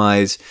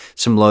customize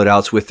some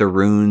loadouts with the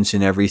runes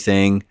and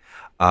everything.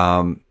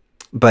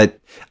 But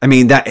I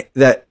mean, that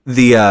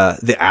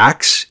the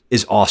axe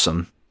is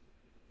awesome.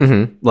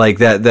 Like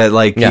that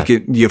like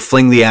you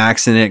fling the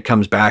axe and it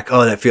comes back.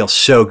 Oh, that feels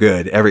so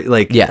good.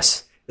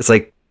 It's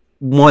like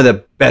one of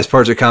the best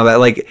parts of combat.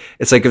 Like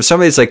it's like if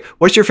somebody's like,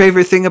 what's your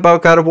favorite thing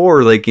about God of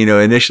War? Like, you know,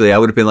 initially I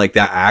would have been like,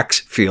 that axe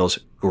feels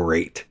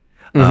great.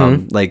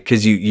 Like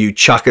cause you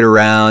chuck it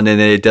around and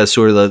then it does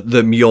sort of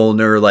the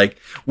Mjolnir, like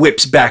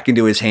whips back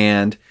into his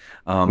hand.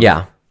 But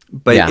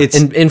it's,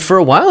 and for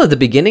a while at the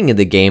beginning of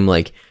the game,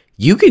 like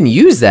you can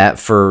use that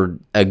for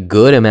a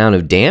good amount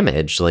of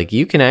damage. Like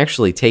you can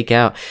actually take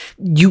out,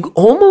 you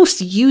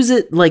almost use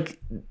it like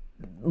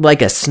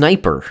a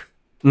sniper.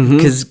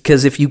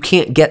 Cause if you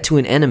can't get to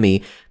an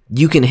enemy,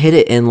 you can hit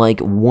it in like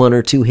 1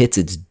 or 2 hits,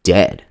 it's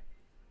dead.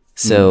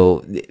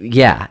 So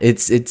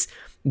it's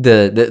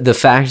the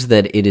fact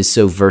that it is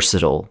so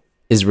versatile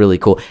is really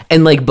cool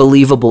and like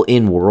believable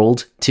in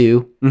world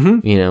too.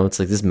 You know, it's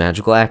like this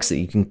magical axe that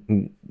you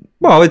can.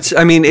 Well, it's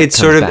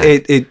sort of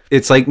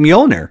it's like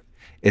Mjolnir.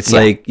 It's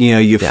like, you know,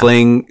 you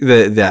fling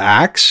the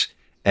axe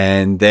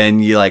and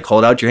then you like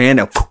hold out your hand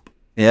and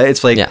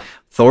it's like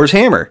Thor's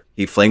hammer.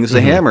 He flings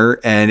the hammer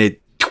and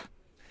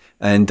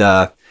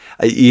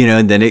you know,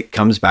 and then it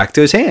comes back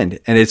to his hand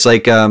and it's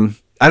like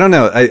I don't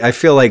know. I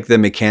feel like the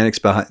mechanics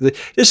behind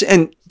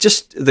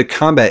just the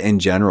combat in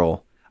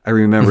general. I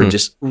remember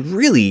just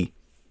really,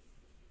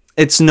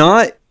 it's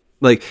not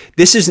like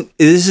this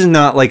is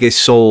not like a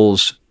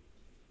Souls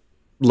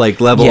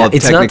like level of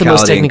it's not the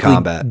most technicality in technically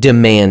combat.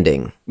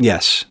 demanding.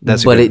 Yes,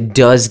 that's but it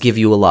does give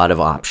you a lot of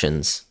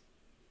options.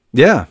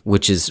 Yeah,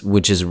 which is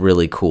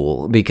really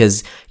cool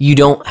because you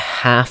don't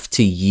have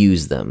to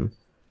use them,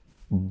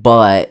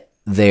 but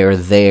they're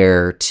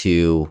there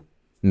to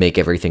make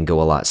everything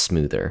go a lot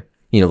smoother.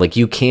 You know, like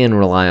you can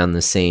rely on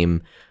the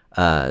same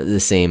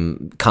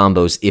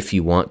combos if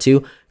you want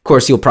to. Of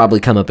course, you'll probably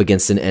come up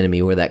against an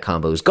enemy where that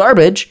combo is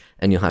garbage,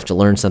 and you'll have to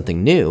learn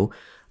something new.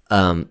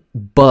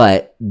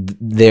 But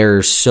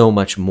there's so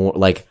much more.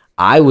 Like,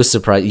 I was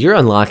surprised. You're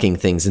unlocking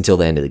things until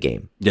the end of the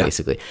game,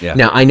 basically. Yeah.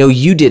 Now, I know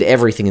you did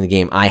everything in the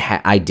game.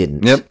 I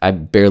didn't. Yep. I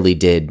barely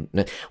did.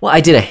 Well,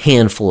 I did a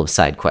handful of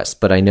side quests,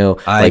 but I know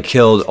I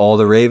killed all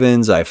the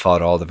ravens. I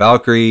fought all the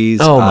Valkyries.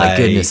 Oh my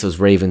goodness, those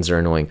ravens are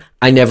annoying.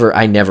 I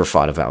never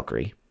fought a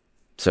Valkyrie.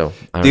 So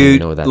I don't even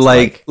know what that's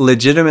like.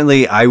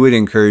 Legitimately, I would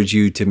encourage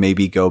you to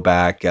maybe go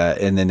back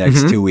in the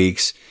next 2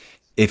 weeks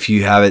if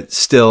you have it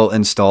still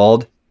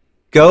installed.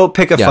 Go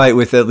pick a fight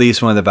with at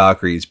least one of the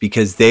Valkyries,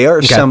 because they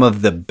are some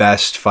of the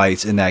best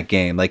fights in that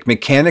game. Like,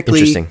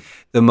 mechanically,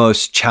 the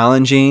most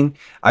challenging.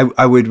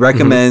 I would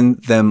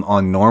recommend them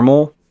on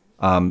normal.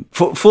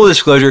 Full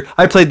disclosure,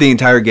 I played the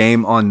entire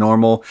game on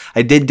normal.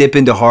 I did dip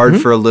into hard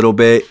for a little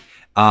bit.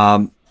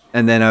 And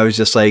then I was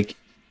just like,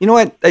 you know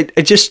what?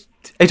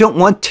 I don't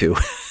want to.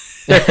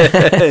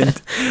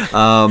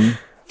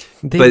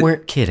 They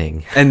weren't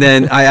kidding. And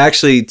then I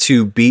actually,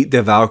 to beat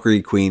the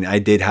Valkyrie Queen, I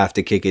did have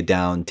to kick it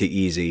down to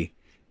easy.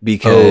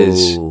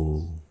 Because,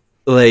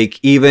 like,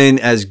 even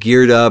as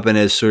geared up and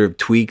as sort of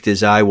tweaked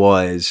as I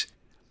was,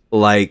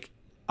 like,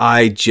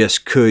 I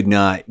just could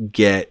not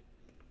get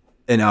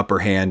an upper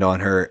hand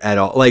on her at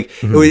all. Like,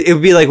 it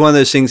would be like one of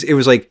those things. It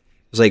was like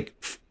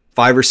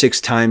 5 or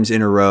 6 times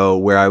in a row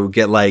where I would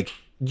get like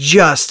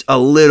just a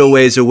little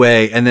ways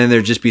away, and then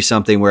there'd just be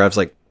something where I was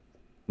like,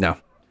 no.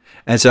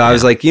 And so I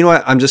was like, you know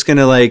what? I'm just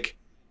gonna like.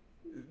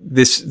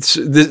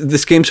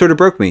 This game sort of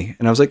broke me,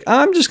 and I was like,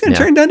 I'm just going to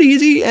turn it down to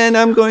easy, and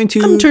I'm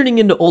turning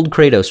into old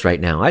Kratos right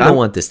now. I don't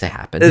want this to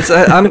happen.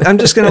 I'm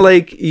just going to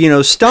like,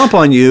 stomp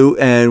on you,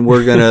 and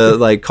we're going to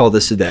like call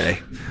this a day.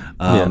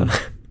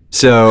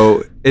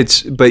 So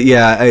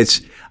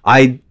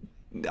I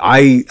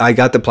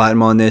got the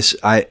platinum on this.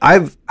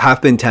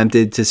 I've been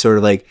tempted to sort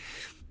of like,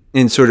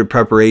 in sort of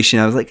preparation,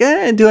 I was like,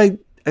 I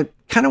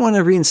kind of want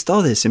to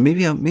reinstall this, and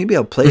maybe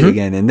I'll play it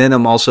again. And then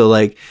I'm also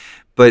like,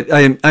 but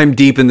I'm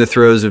deep in the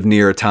throes of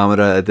Nier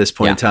Automata at this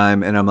point in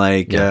time, and I'm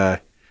like,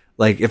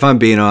 if I'm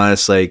being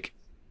honest, like,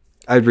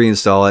 I'd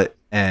reinstall it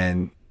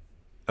and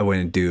I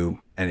wouldn't do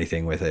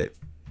anything with it.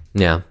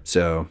 Yeah.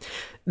 So,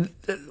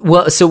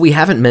 so we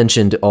haven't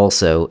mentioned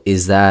also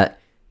is that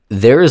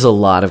there is a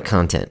lot of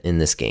content in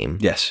this game.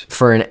 Yes.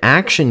 For an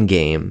action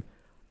game,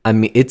 I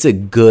mean, it's a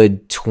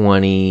good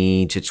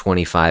 20 to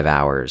 25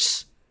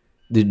 hours,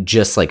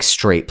 just like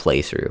straight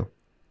playthrough.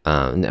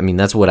 I mean,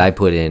 that's what I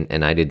put in,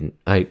 and I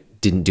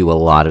didn't do a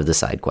lot of the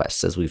side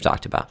quests, as we've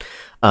talked about.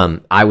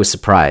 I was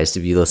surprised,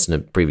 if you listen to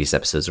previous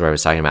episodes where I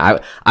was talking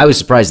about, I was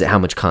surprised at how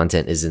much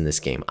content is in this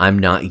game. I'm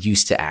not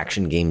used to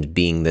action games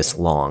being this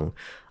long.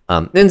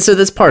 And so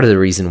that's part of the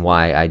reason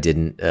why I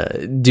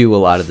didn't do a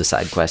lot of the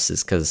side quests,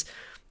 is because,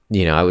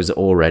 I was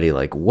already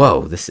like,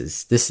 whoa,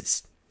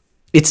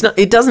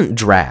 it doesn't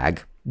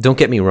drag. Don't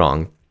get me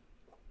wrong.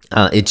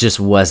 It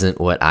just wasn't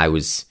what I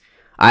was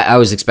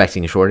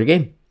expecting a shorter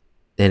game,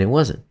 and it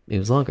wasn't. It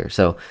was longer.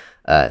 So,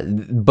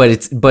 but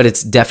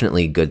it's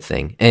definitely a good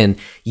thing. And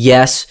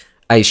yes,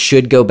 I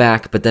should go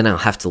back, but then I'll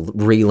have to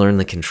relearn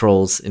the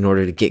controls in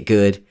order to get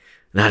good.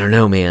 And I don't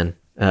know, man.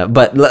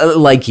 But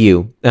like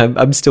you,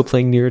 I'm still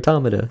playing Nier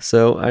Automata,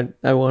 so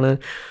I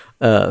want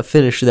to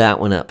finish that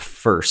one up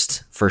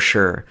first, for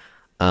sure.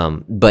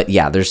 But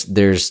yeah,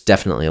 there's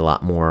definitely a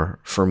lot more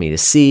for me to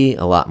see,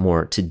 a lot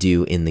more to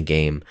do in the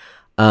game.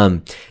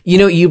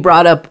 You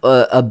brought up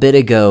a bit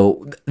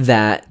ago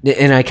that,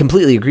 and I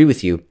completely agree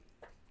with you,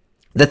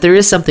 that there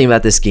is something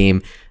about this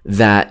game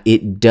that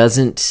it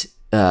doesn't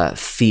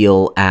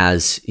feel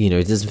as,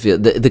 it doesn't feel,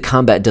 the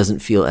combat doesn't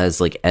feel as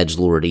like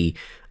edgelordy.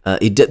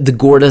 The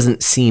gore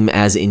doesn't seem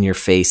as in your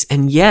face.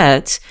 And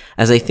yet,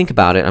 as I think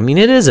about it, I mean,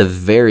 it is a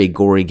very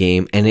gory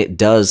game, and it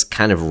does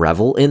kind of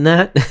revel in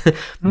that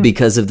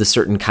because of the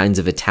certain kinds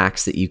of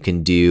attacks that you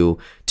can do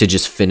to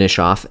just finish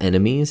off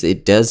enemies.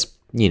 It does,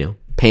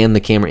 pan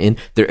the camera in.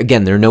 There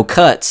are no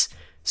cuts.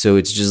 So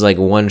it's just like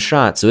one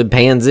shot. So it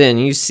pans in.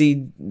 You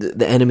see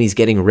the enemies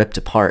getting ripped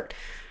apart.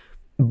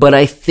 But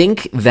I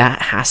think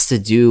that has to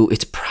do,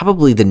 it's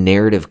probably the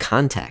narrative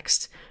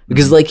context.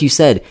 Because like you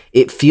said,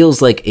 it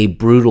feels like a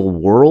brutal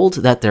world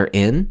that they're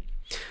in.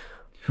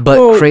 But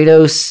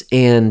Kratos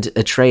and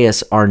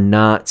Atreus are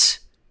not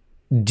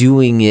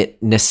doing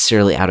it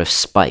necessarily out of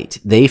spite.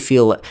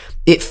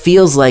 It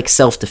feels like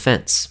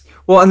self-defense.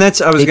 Well, and I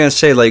was going to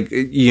say, like,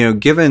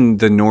 given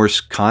the Norse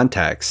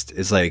context,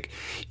 is like,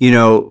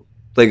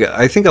 like,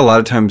 I think a lot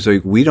of times,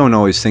 like, we don't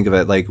always think of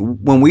it, like,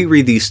 when we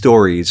read these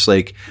stories,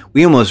 like,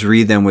 we almost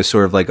read them with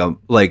sort of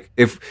like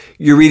if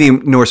you're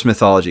reading Norse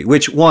mythology,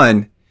 which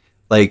one,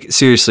 like,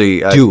 seriously,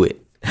 do it.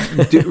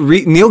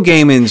 Neil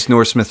Gaiman's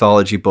Norse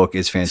mythology book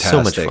is fantastic.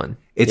 So much fun.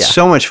 It's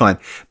so much fun.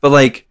 But,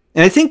 like,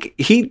 and I think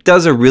he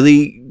does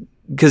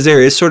because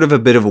there is sort of a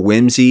bit of a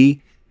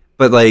whimsy,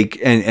 but like,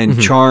 and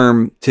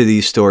charm to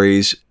these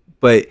stories,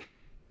 but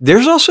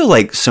there's also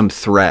like some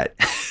threat.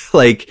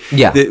 Like,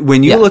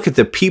 when you look at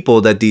the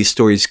people that these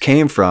stories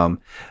came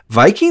from,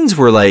 Vikings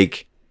were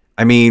like,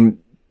 I mean,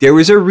 there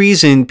was a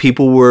reason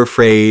people were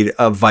afraid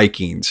of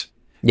Vikings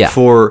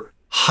for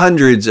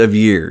hundreds of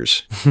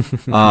years.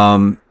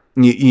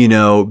 You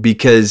know,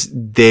 because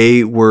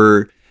they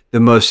were the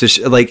most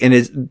like,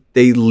 and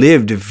they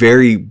lived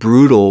very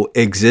brutal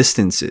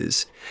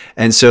existences.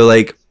 And so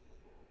like,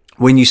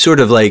 when you sort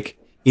of like,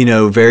 you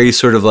know, very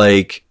sort of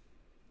like,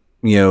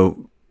 you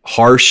know,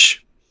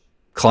 harsh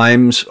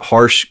climbs,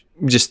 harsh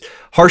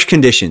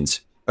conditions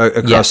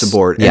across the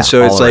board. And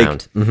so it's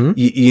like,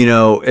 you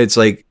know, it's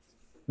like,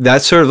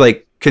 that's sort of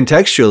like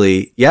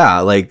contextually,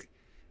 like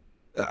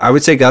I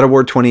would say God of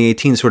War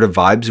 2018 sort of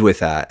vibes with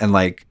that. And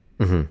like,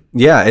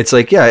 it's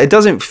like, it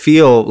doesn't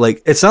feel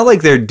like, it's not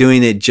like they're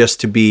doing it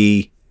just to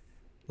be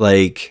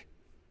like,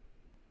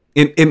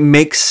 it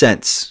makes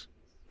sense.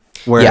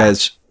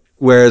 Whereas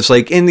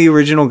like in the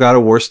original God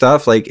of War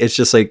stuff, like it's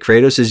just like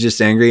Kratos is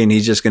just angry and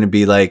he's just going to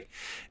be like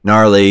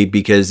gnarly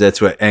because that's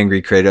what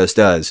angry Kratos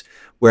does.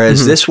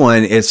 Whereas this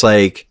one, it's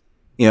like,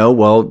 you know,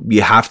 well,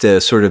 you have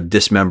to sort of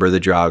dismember the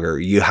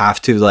Draugr. You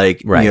have to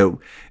like, you know,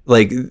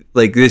 like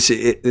this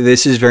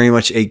is very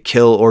much a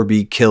kill or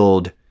be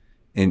killed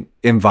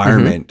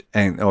environment.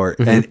 And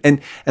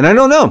I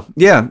don't know.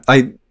 Yeah.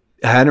 I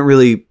hadn't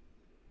really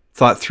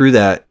thought through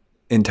that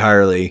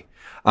entirely.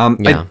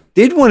 I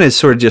did want to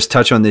sort of just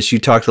touch on this. You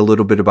talked a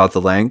little bit about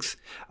the length.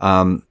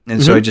 So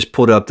I just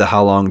pulled up the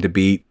how long to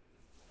beat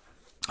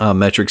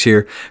metrics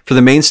here. For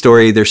the main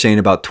story, they're saying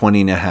about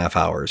 20 and a half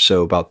hours.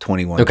 So about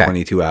 21,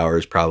 22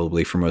 hours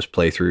probably for most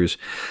playthroughs.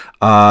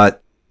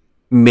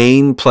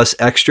 Main plus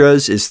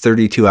extras is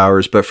 32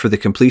 hours, but for the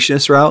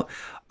completionist route,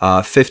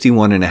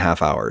 51 and a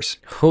half hours.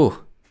 Whew.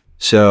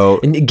 So,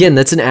 and again,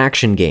 that's an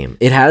action game.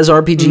 It has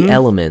RPG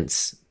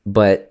elements,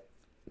 but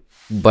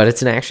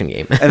it's an action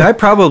game. And I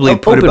probably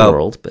put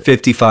about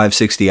 55,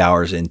 60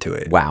 hours into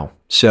it. Wow.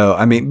 So,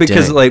 I mean,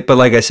 because like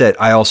I said,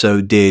 I also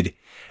did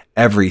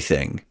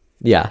everything.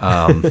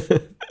 Yeah.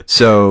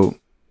 So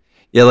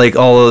yeah, like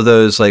all of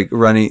those, like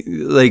running,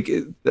 like,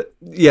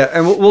 yeah.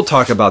 And we'll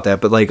talk about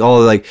that, but like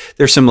all of like,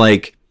 there's some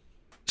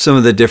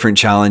of the different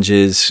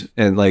challenges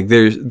and like,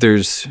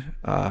 there's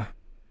a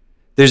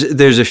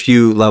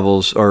few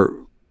levels or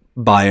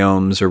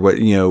biomes or what,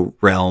 you know,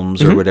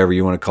 realms or whatever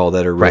you want to call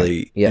that are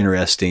really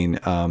interesting.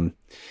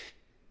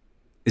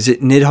 Is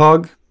it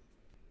Nidhogg?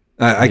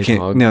 I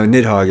can't, no,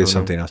 Nidhogg is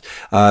something else.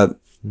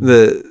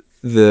 The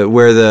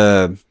where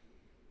the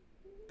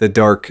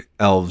dark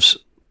elves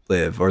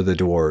live or the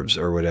dwarves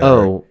or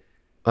whatever.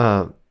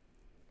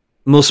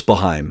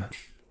 Muspelheim.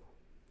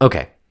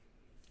 Okay.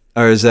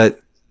 Or is that,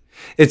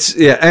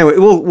 anyway,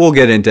 we'll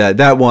get into that.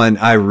 That one,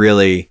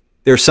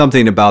 there's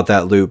something about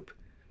that loop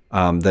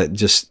that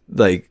just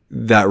like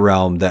that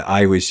realm that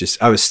I was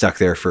stuck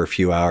there for a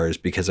few hours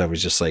because I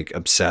was just like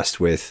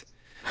obsessed with.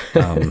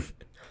 Anyways,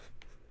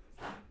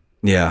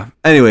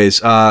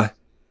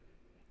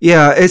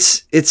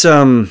 it's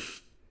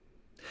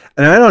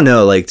and I don't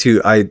know, like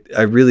too, I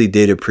really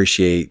did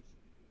appreciate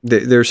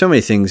there are so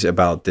many things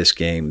about this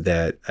game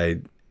that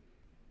I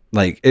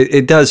like.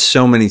 It does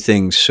so many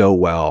things so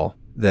well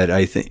that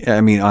I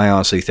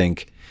honestly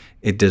think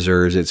it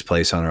deserves its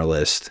place on our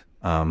list.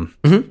 And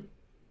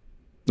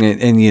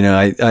you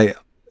know,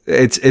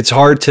 it's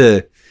hard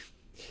to,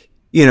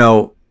 you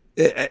know,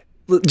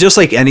 just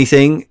like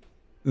anything,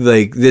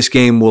 like this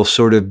game will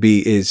sort of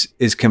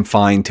is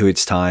confined to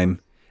its time.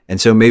 And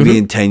so maybe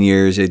in 10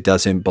 years, it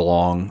doesn't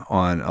belong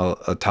on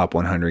a top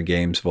 100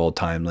 games of all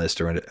time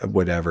list or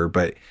whatever.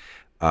 But,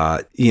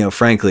 you know,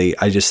 frankly,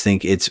 I just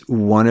think it's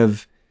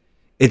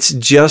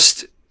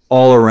just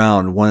all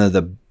around one of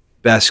the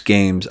best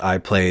games I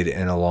played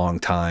in a long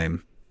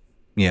time,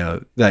 you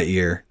know, that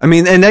year. I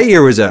mean, and that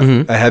year was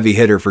a heavy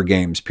hitter for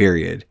games,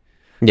 period.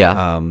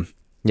 Yeah.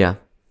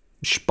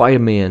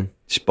 Spider-Man.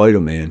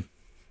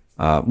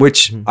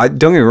 Which don't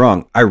get me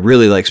wrong, I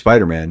really like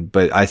Spider-Man,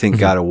 but I think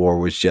God of War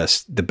was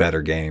just the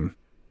better game.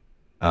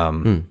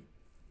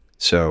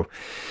 So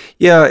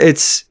yeah,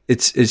 it's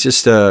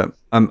just I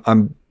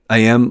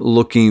am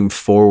looking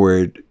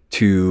forward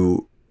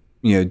to,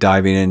 you know,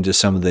 diving into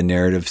some of the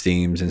narrative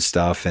themes and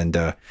stuff, and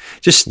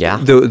just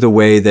the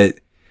way that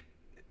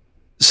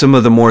some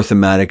of the more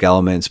thematic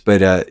elements.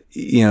 But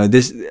you know,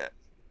 this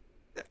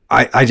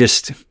I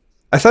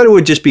thought it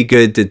would just be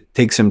good to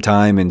take some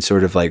time and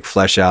sort of like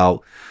flesh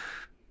out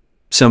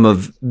some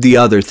of the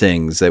other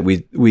things that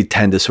we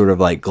tend to sort of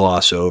like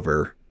gloss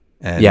over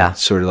and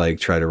sort of like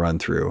try to run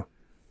through.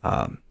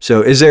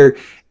 So is there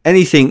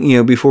anything, you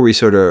know, before we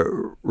sort of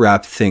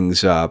wrap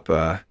things up,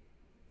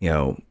 you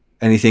know,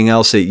 anything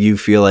else that you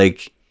feel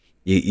like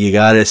you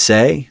gotta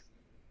say?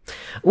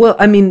 Well,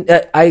 I mean,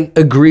 I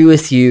agree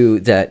with you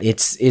that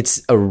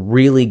it's a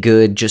really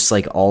good, just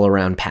like all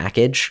around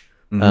package,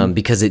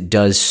 because it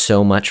does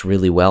so much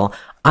really well.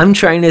 I'm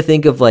trying to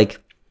think of like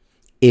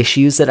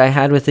issues that I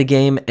had with the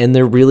game, and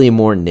they're really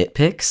more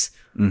nitpicks.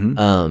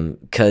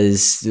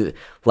 Because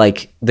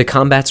like the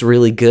combat's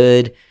really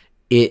good.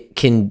 It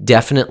can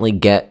definitely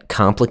get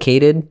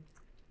complicated.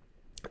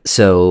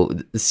 So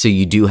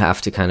you do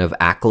have to kind of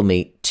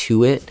acclimate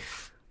to it.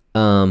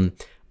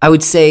 I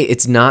would say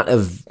it's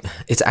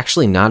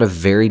actually not a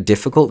very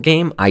difficult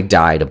game. I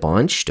died a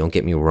bunch, don't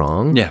get me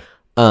wrong. Yeah.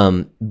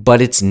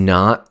 But it's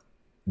not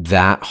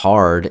that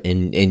hard,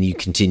 and you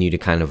continue to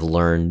kind of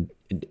learn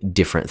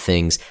different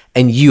things,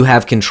 and you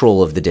have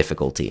control of the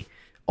difficulty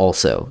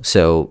also.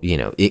 So,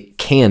 it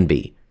can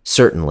be,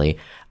 certainly.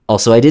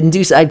 Also, I didn't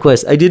do side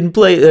quests. I didn't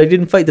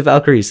fight the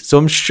Valkyries, so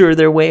I'm sure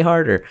they're way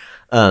harder.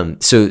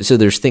 So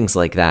there's things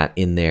like that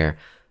in there.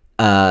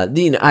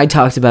 I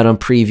talked about on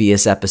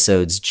previous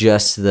episodes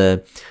just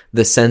the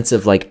sense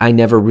of like I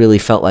never really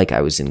felt like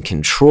I was in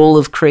control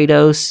of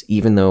Kratos,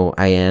 even though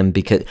I am,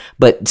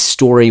 but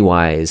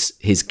story-wise,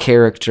 his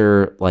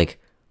character, like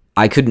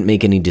I couldn't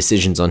make any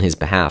decisions on his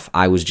behalf.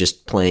 I was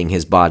just playing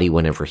his body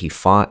whenever he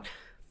fought.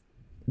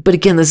 But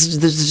again, this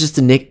is just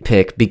a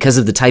nitpick because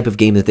of the type of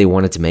game that they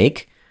wanted to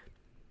make.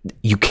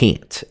 You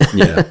can't.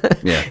 Yeah.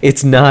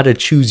 It's not a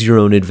choose your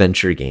own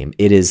adventure game.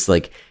 It is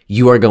like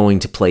you are going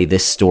to play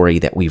this story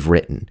that we've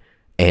written,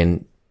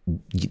 and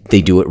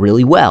they do it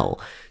really well.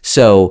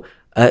 So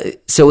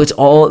it's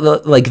all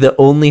the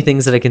only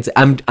things that I can say.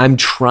 I'm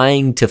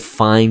trying to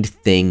find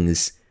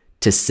things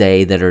to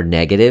say that are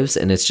negatives,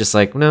 and it's just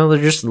like, no,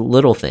 they're just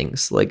little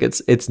things. Like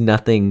it's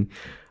nothing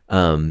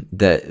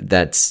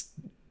that's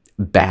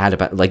bad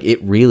about, like, it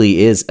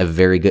really is a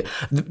very good,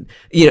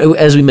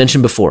 as we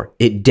mentioned before,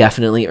 it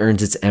definitely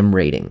earns its M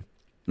rating.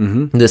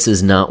 Mm-hmm. This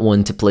is not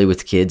one to play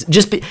with kids,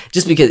 just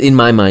because in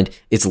my mind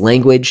it's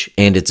language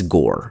and it's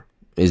gore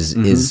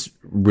is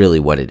really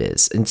what it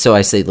is. And so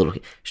I say a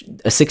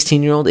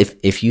 16-year-old,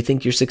 if you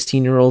think your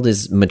 16-year-old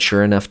is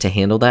mature enough to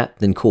handle that,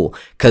 then cool,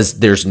 because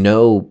there's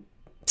no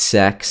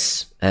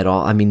sex at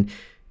all. I mean,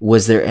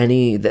 was there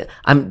any that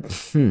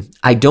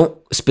I don't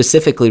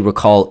specifically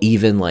recall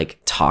even like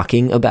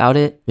talking about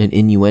it, an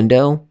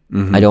innuendo.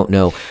 Mm-hmm. I don't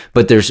know,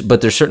 but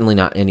there's certainly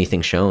not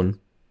anything shown.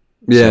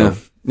 Yeah. So,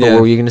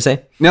 what were you going to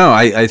say? No,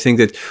 I think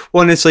that,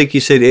 well, and it's like you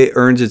said, it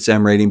earns its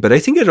M rating, but I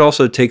think it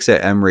also takes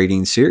that M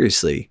rating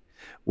seriously,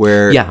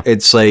 where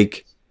it's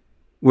like,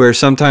 where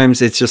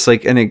sometimes it's just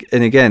like, and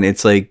again,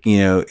 it's like,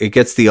 it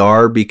gets the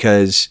R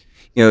because,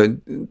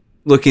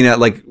 looking at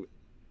like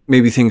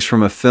maybe things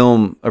from a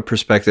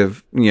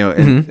perspective,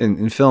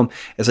 in film,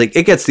 it's like,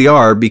 it gets the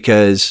R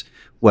because,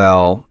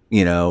 well,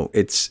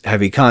 it's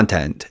heavy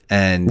content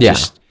and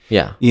it's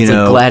like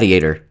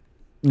Gladiator.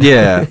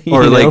 Yeah,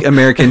 or like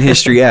American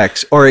History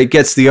X, or it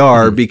gets the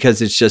R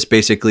because it's just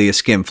basically a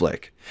skim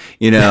flick,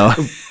 and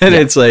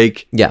it's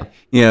like,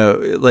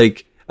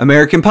 like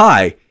American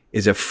Pie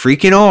is a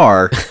freaking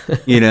R,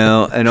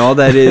 and all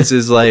that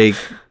is like,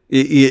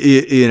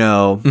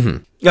 No,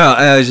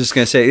 I was just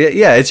gonna say,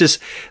 it's just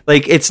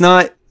like, it's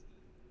not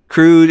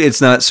crude,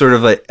 it's not sort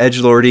of like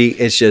edgelordy,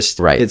 it's just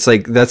It's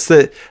like that's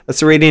the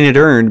rating it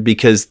earned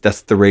because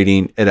that's the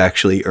rating it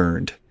actually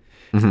earned.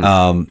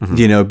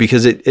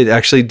 Because it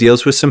actually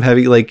deals with some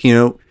heavy, like,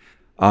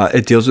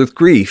 it deals with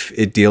grief.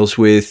 It deals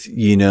with,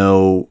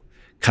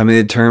 coming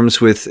to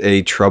terms with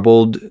a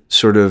troubled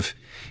sort of,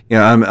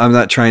 I'm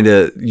not trying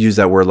to use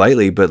that word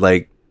lightly, but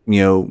like,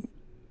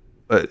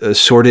 a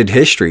sordid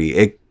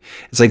history.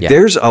 It's like,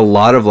 there's a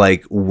lot of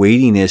like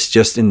weightiness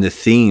just in the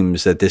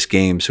themes that this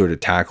game sort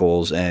of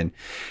tackles. And,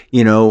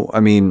 I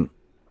mean,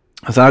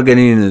 without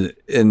getting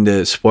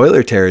into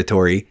spoiler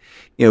territory,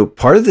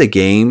 part of the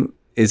game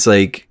is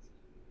like,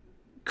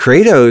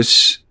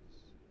 Kratos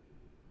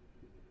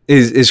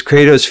is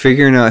Kratos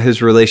figuring out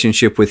his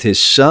relationship with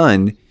his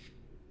son,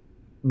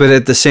 but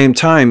at the same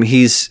time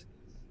he's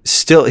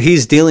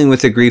dealing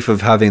with the grief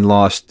of having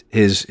lost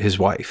his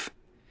wife.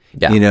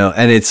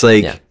 And it's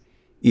like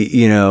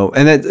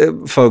and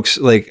that folks,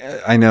 like,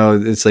 I know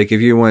it's like,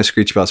 if you want to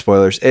screech about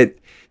spoilers, at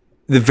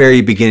the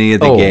very beginning of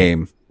the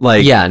game,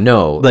 like,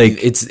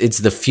 it's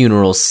the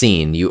funeral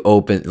scene. You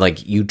open,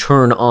 like, you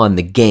turn on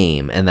the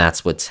game and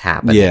that's what's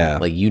happening. Yeah.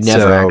 Like, you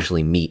never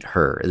actually meet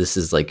her. This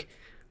is like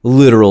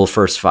literal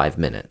first 5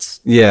 minutes.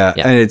 Yeah.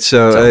 And it's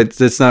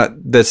it's not,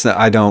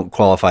 I don't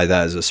qualify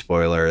that as a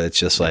spoiler. It's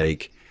just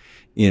like,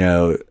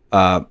 but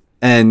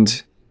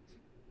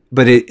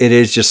it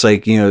is just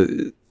like,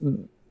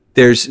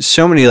 there's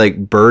so many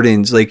like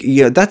burdens, like,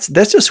 that's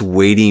just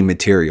weighty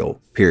material,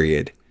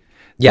 period.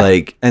 Yeah.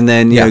 Like, and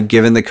then,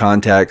 given the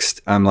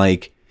context, I'm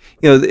like,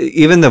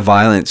 even the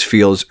violence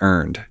feels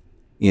earned,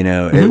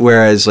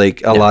 whereas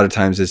like a lot of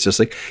times it's just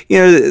like,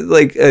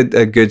 like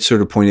a good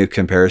sort of point of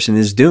comparison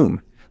is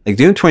Doom. Like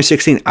Doom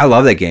 2016, I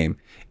love that game.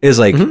 Is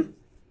like,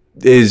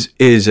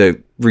 is a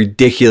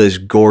ridiculous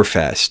gore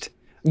fest.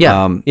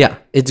 Yeah.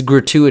 It's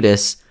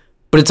gratuitous,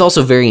 but it's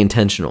also very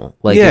intentional.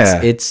 Like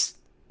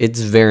it's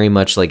very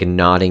much like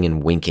nodding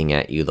and winking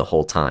at you the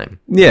whole time.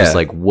 Yeah. It's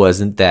like,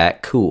 wasn't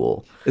that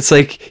cool? It's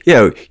like,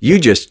 you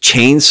just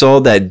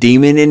chainsawed that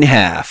demon in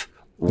half.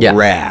 Yeah.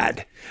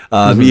 Rad.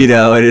 And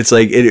it's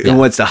like, it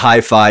wants to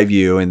high five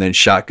you and then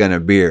shotgun a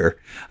beer.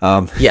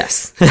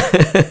 Yes.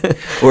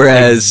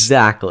 Whereas,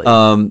 exactly.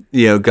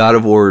 God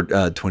of War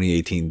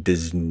 2018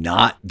 does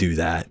not do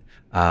that.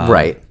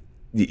 Right.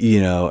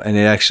 And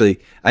it actually,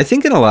 I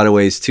think in a lot of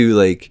ways too,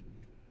 like,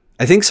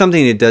 I think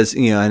something it does,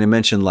 and I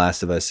mentioned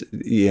Last of Us,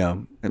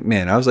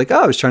 man, I was like,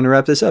 I was trying to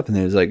wrap this up. And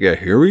then it was like, yeah,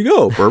 here we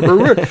go.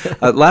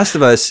 Last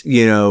of Us,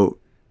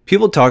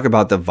 people talk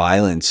about the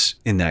violence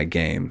in that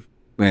game.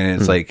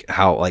 And it's like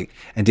how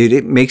and dude,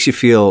 it makes you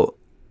feel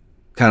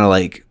kind of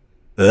like,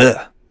 ugh.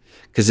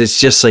 Because it's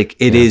just like,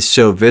 it is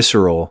so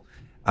visceral.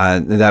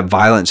 That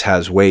violence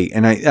has weight.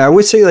 And I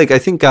would say I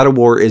think God of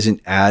War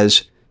isn't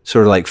as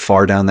sort of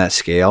far down that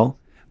scale,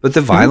 but the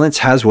violence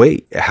has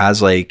weight. It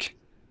has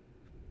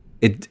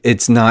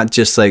it's not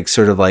just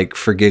sort of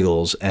for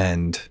giggles.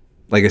 And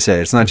like I said,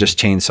 it's not just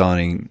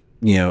chainsawing,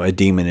 a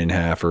demon in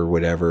half or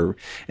whatever.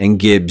 And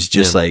Gibbs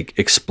just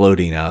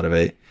exploding out of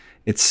it.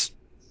 It's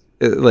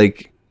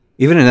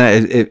even in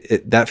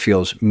that, that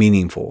feels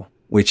meaningful,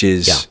 which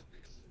is,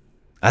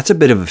 that's a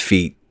bit of a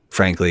feat,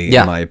 frankly,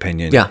 in my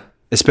opinion. Yeah.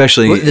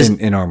 Especially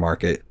in our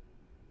market.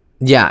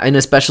 Yeah, and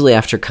especially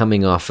after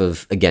coming off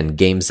of, again,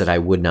 games that I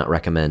would not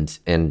recommend,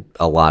 and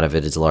a lot of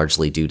it is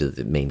largely due to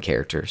the main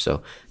character.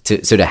 So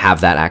to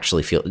have that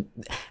actually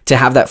to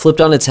have that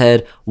flipped on its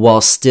head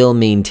while still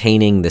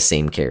maintaining the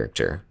same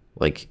character,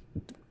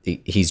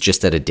 he's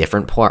just at a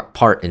different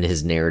part in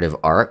his narrative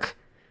arc.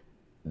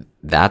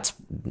 That's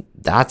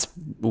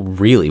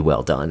really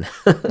well done.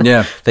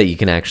 Yeah, that you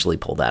can actually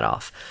pull that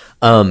off.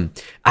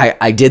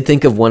 I did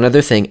think of one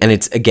other thing, and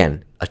it's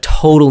again a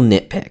total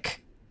nitpick.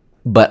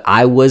 But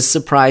I was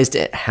surprised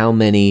at how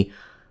many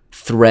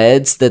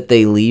threads that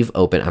they leave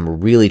open. I'm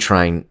really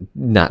trying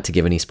not to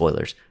give any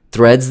spoilers.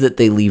 Threads that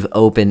they leave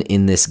open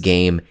in this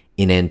game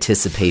in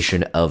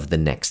anticipation of the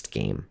next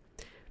game.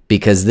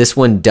 Because this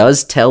one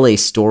does tell a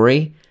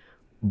story,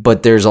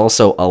 but there's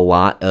also a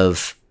lot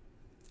of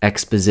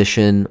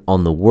exposition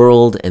on the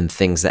world and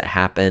things that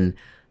happen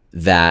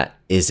that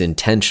is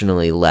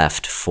intentionally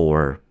left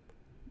for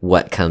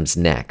what comes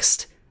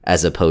next,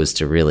 as opposed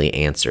to really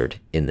answered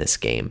in this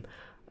game.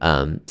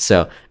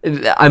 So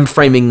I'm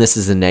framing this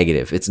as a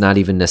negative. It's not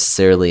even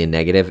necessarily a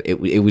negative.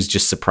 It was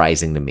just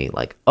surprising to me.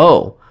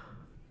 Oh,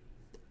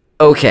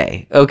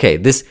 okay.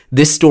 This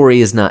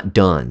story is not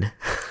done.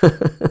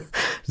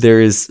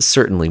 There is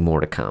certainly more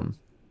to come.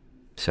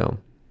 So,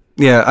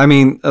 yeah, I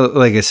mean,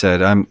 like I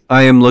said,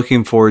 I am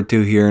looking forward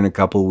to here in a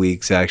couple of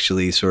weeks,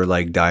 actually sort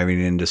of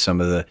diving into some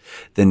of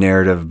the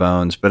narrative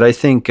bones. But I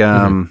think,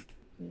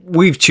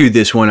 we've chewed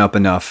this one up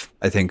enough,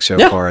 I think, so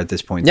far at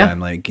this point in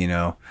time.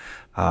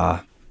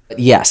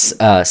 Yes.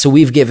 So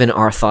we've given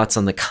our thoughts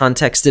on the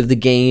context of the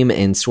game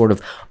and sort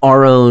of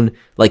our own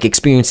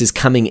experiences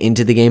coming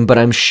into the game. But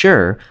I'm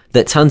sure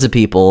that tons of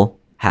people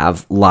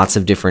have lots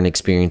of different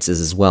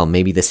experiences as well.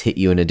 Maybe this hit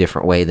you in a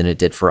different way than it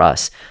did for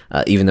us.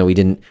 Even though we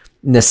didn't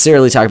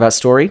necessarily talk about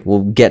story,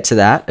 we'll get to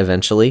that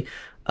eventually.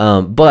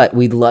 But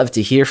we'd love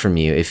to hear from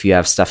you if you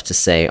have stuff to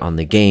say on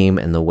the game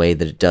and the way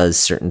that it does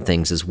certain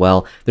things as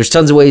well. There's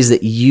tons of ways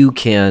that you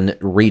can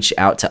reach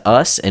out to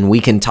us, and we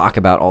can talk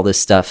about all this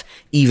stuff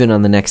even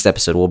on the next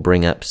episode. We'll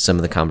bring up some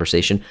of the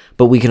conversation,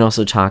 but we can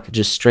also talk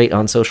just straight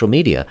on social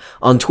media.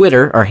 On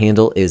Twitter, our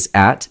handle is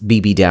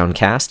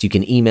 @BBDowncast. You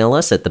can email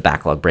us at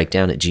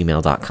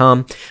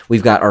thebacklogbreakdown@gmail.com.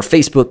 We've got our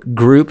Facebook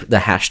group, the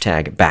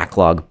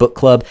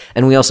 #BacklogBookClub,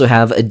 and we also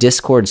have a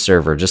Discord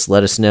server. Just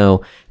let us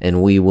know,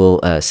 and we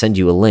will send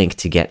you a link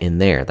to get in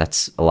there.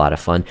 That's a lot of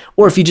fun.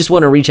 Or if you just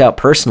want to reach out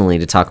personally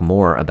to talk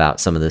more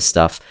about some of this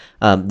stuff,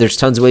 there's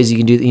tons of ways you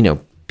can do,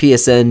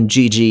 PSN,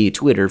 GG,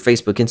 Twitter,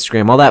 Facebook,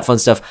 Instagram, all that fun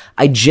stuff.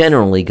 I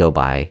generally go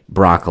by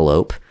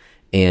Broccolope,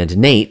 and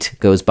Nate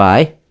goes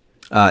by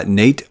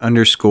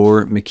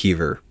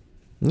Nate_McKeever.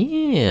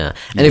 Yeah.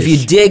 And if you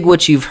dig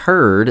what you've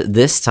heard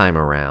this time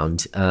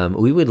around,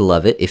 we would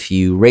love it if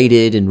you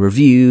rated and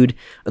reviewed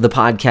the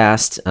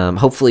podcast.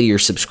 Hopefully you're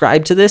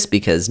subscribed to this,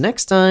 because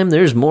next time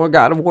there's more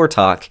God of War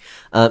talk.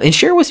 And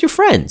share with your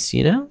friends,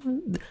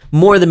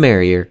 more the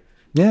merrier.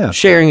 Yeah.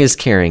 Sharing is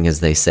caring, as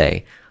they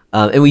say.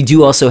 And we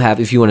do also have,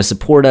 if you want to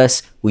support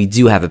us, we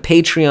do have a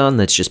Patreon.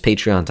 That's just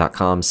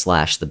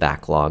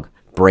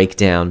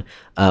patreon.com/thebacklogbreakdown,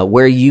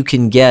 where you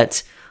can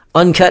get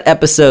uncut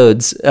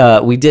episodes.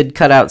 We did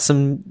cut out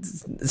some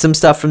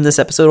stuff from this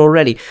episode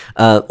already,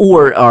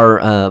 or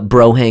our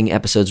bro hang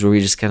episodes where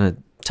we just kind of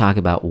talk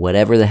about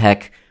whatever the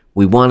heck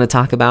we want to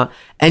talk about.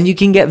 And you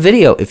can get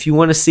video if you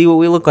want to see what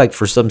we look like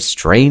for some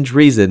strange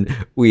reason.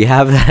 We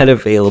have that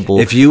available.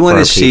 If you want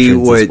to see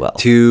what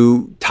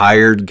two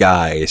tired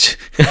guys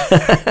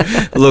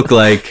look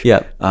like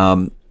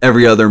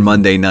every other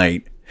Monday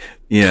night.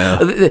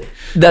 Yeah,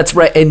 that's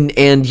right.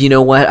 And you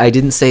know what? I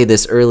didn't say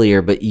this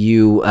earlier, but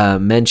you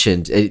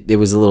mentioned it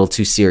was a little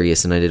too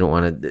serious, and I didn't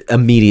want to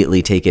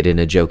immediately take it in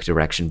a joke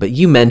direction. But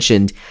you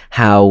mentioned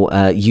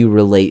how you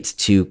relate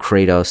to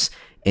Kratos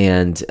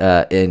and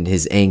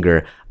his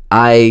anger.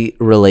 I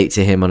relate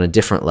to him on a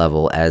different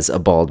level as a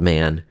bald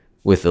man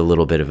with a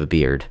little bit of a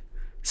beard.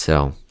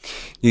 So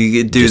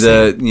you do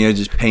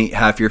just paint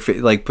half your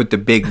face, put the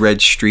big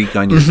red streak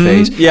on your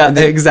face. Yeah,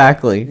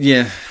 exactly.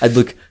 Yeah, I'd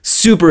look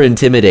super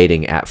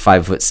intimidating at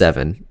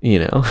 5'7",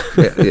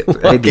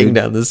 walking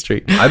down the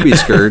street. I'd be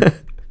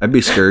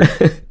scared.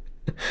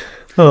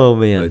 Oh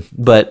man.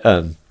 But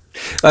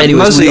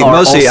Anyways, we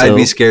mostly are I'd be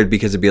also- scared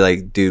because it'd be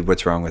like, dude,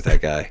 what's wrong with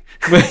that guy?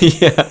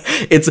 Yeah,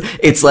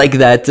 it's like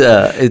that.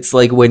 It's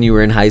like when you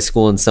were in high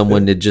school and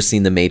someone had just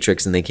seen The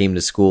Matrix and they came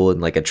to school in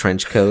like a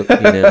trench coat,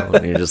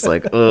 and you're just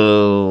like,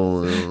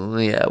 oh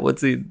yeah,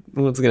 what's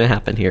gonna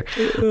happen here?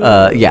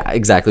 Yeah,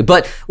 exactly.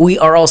 But we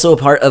are also a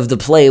part of the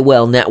Play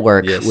Well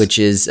Network, Yes. which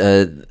is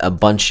a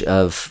bunch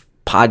of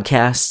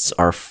podcasts,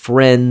 our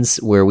friends,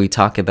 where we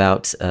talk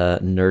about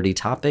nerdy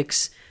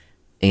topics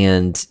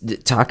and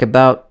talk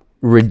about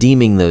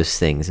redeeming those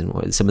things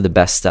and some of the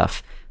best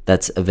stuff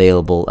that's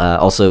available.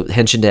 Also,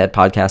 Henshin Dad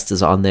podcast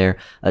is on there.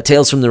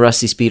 Tales from the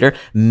Rusty Speeder,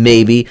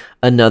 maybe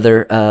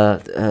another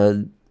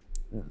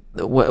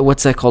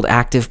what's that called?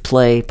 Active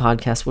Play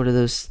podcast. What are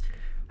those?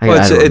 Well,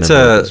 I don't it's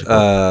remember what those are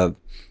called. a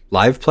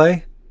live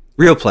play,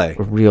 real play.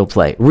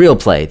 Real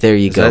Play. There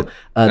you go. that-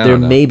 I There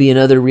don't know. may be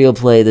another Real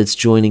Play that's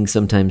joining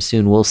sometime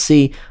soon. We'll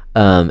see.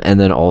 And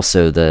then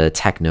also the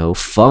Techno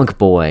Funk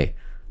Boy,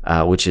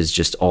 which is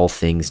just all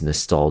things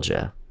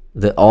nostalgia.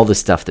 All the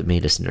stuff that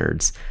made us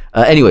nerds.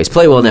 Anyways,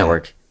 Play Well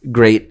Network.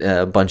 Great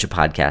bunch of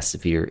podcasts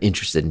if you're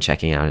interested in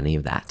checking out any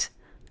of that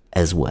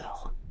as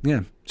well.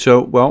 Yeah.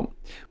 So, well,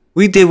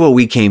 we did what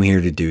we came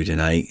here to do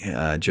tonight,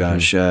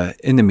 Josh.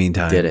 In the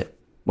meantime, Did it.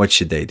 What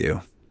should they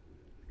do?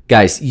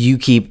 Guys, you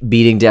keep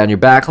beating down your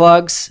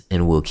backlogs,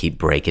 and we'll keep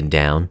breaking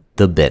down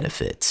the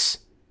benefits.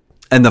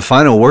 And the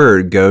final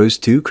word goes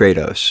to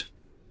Kratos.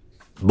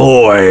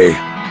 Boy.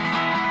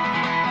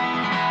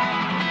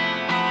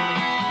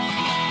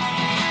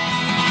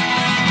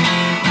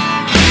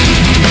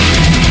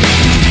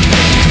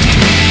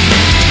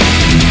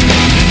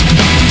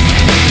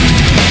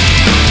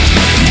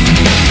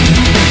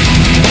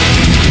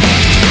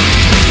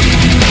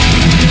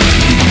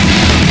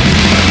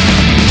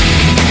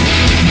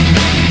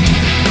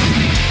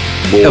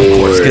 Of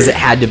course, because it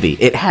had to be.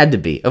 It had to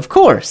be. Of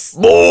course.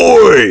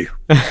 Boy.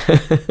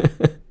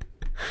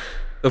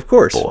 Of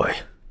course. Boy.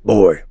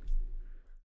 Boy.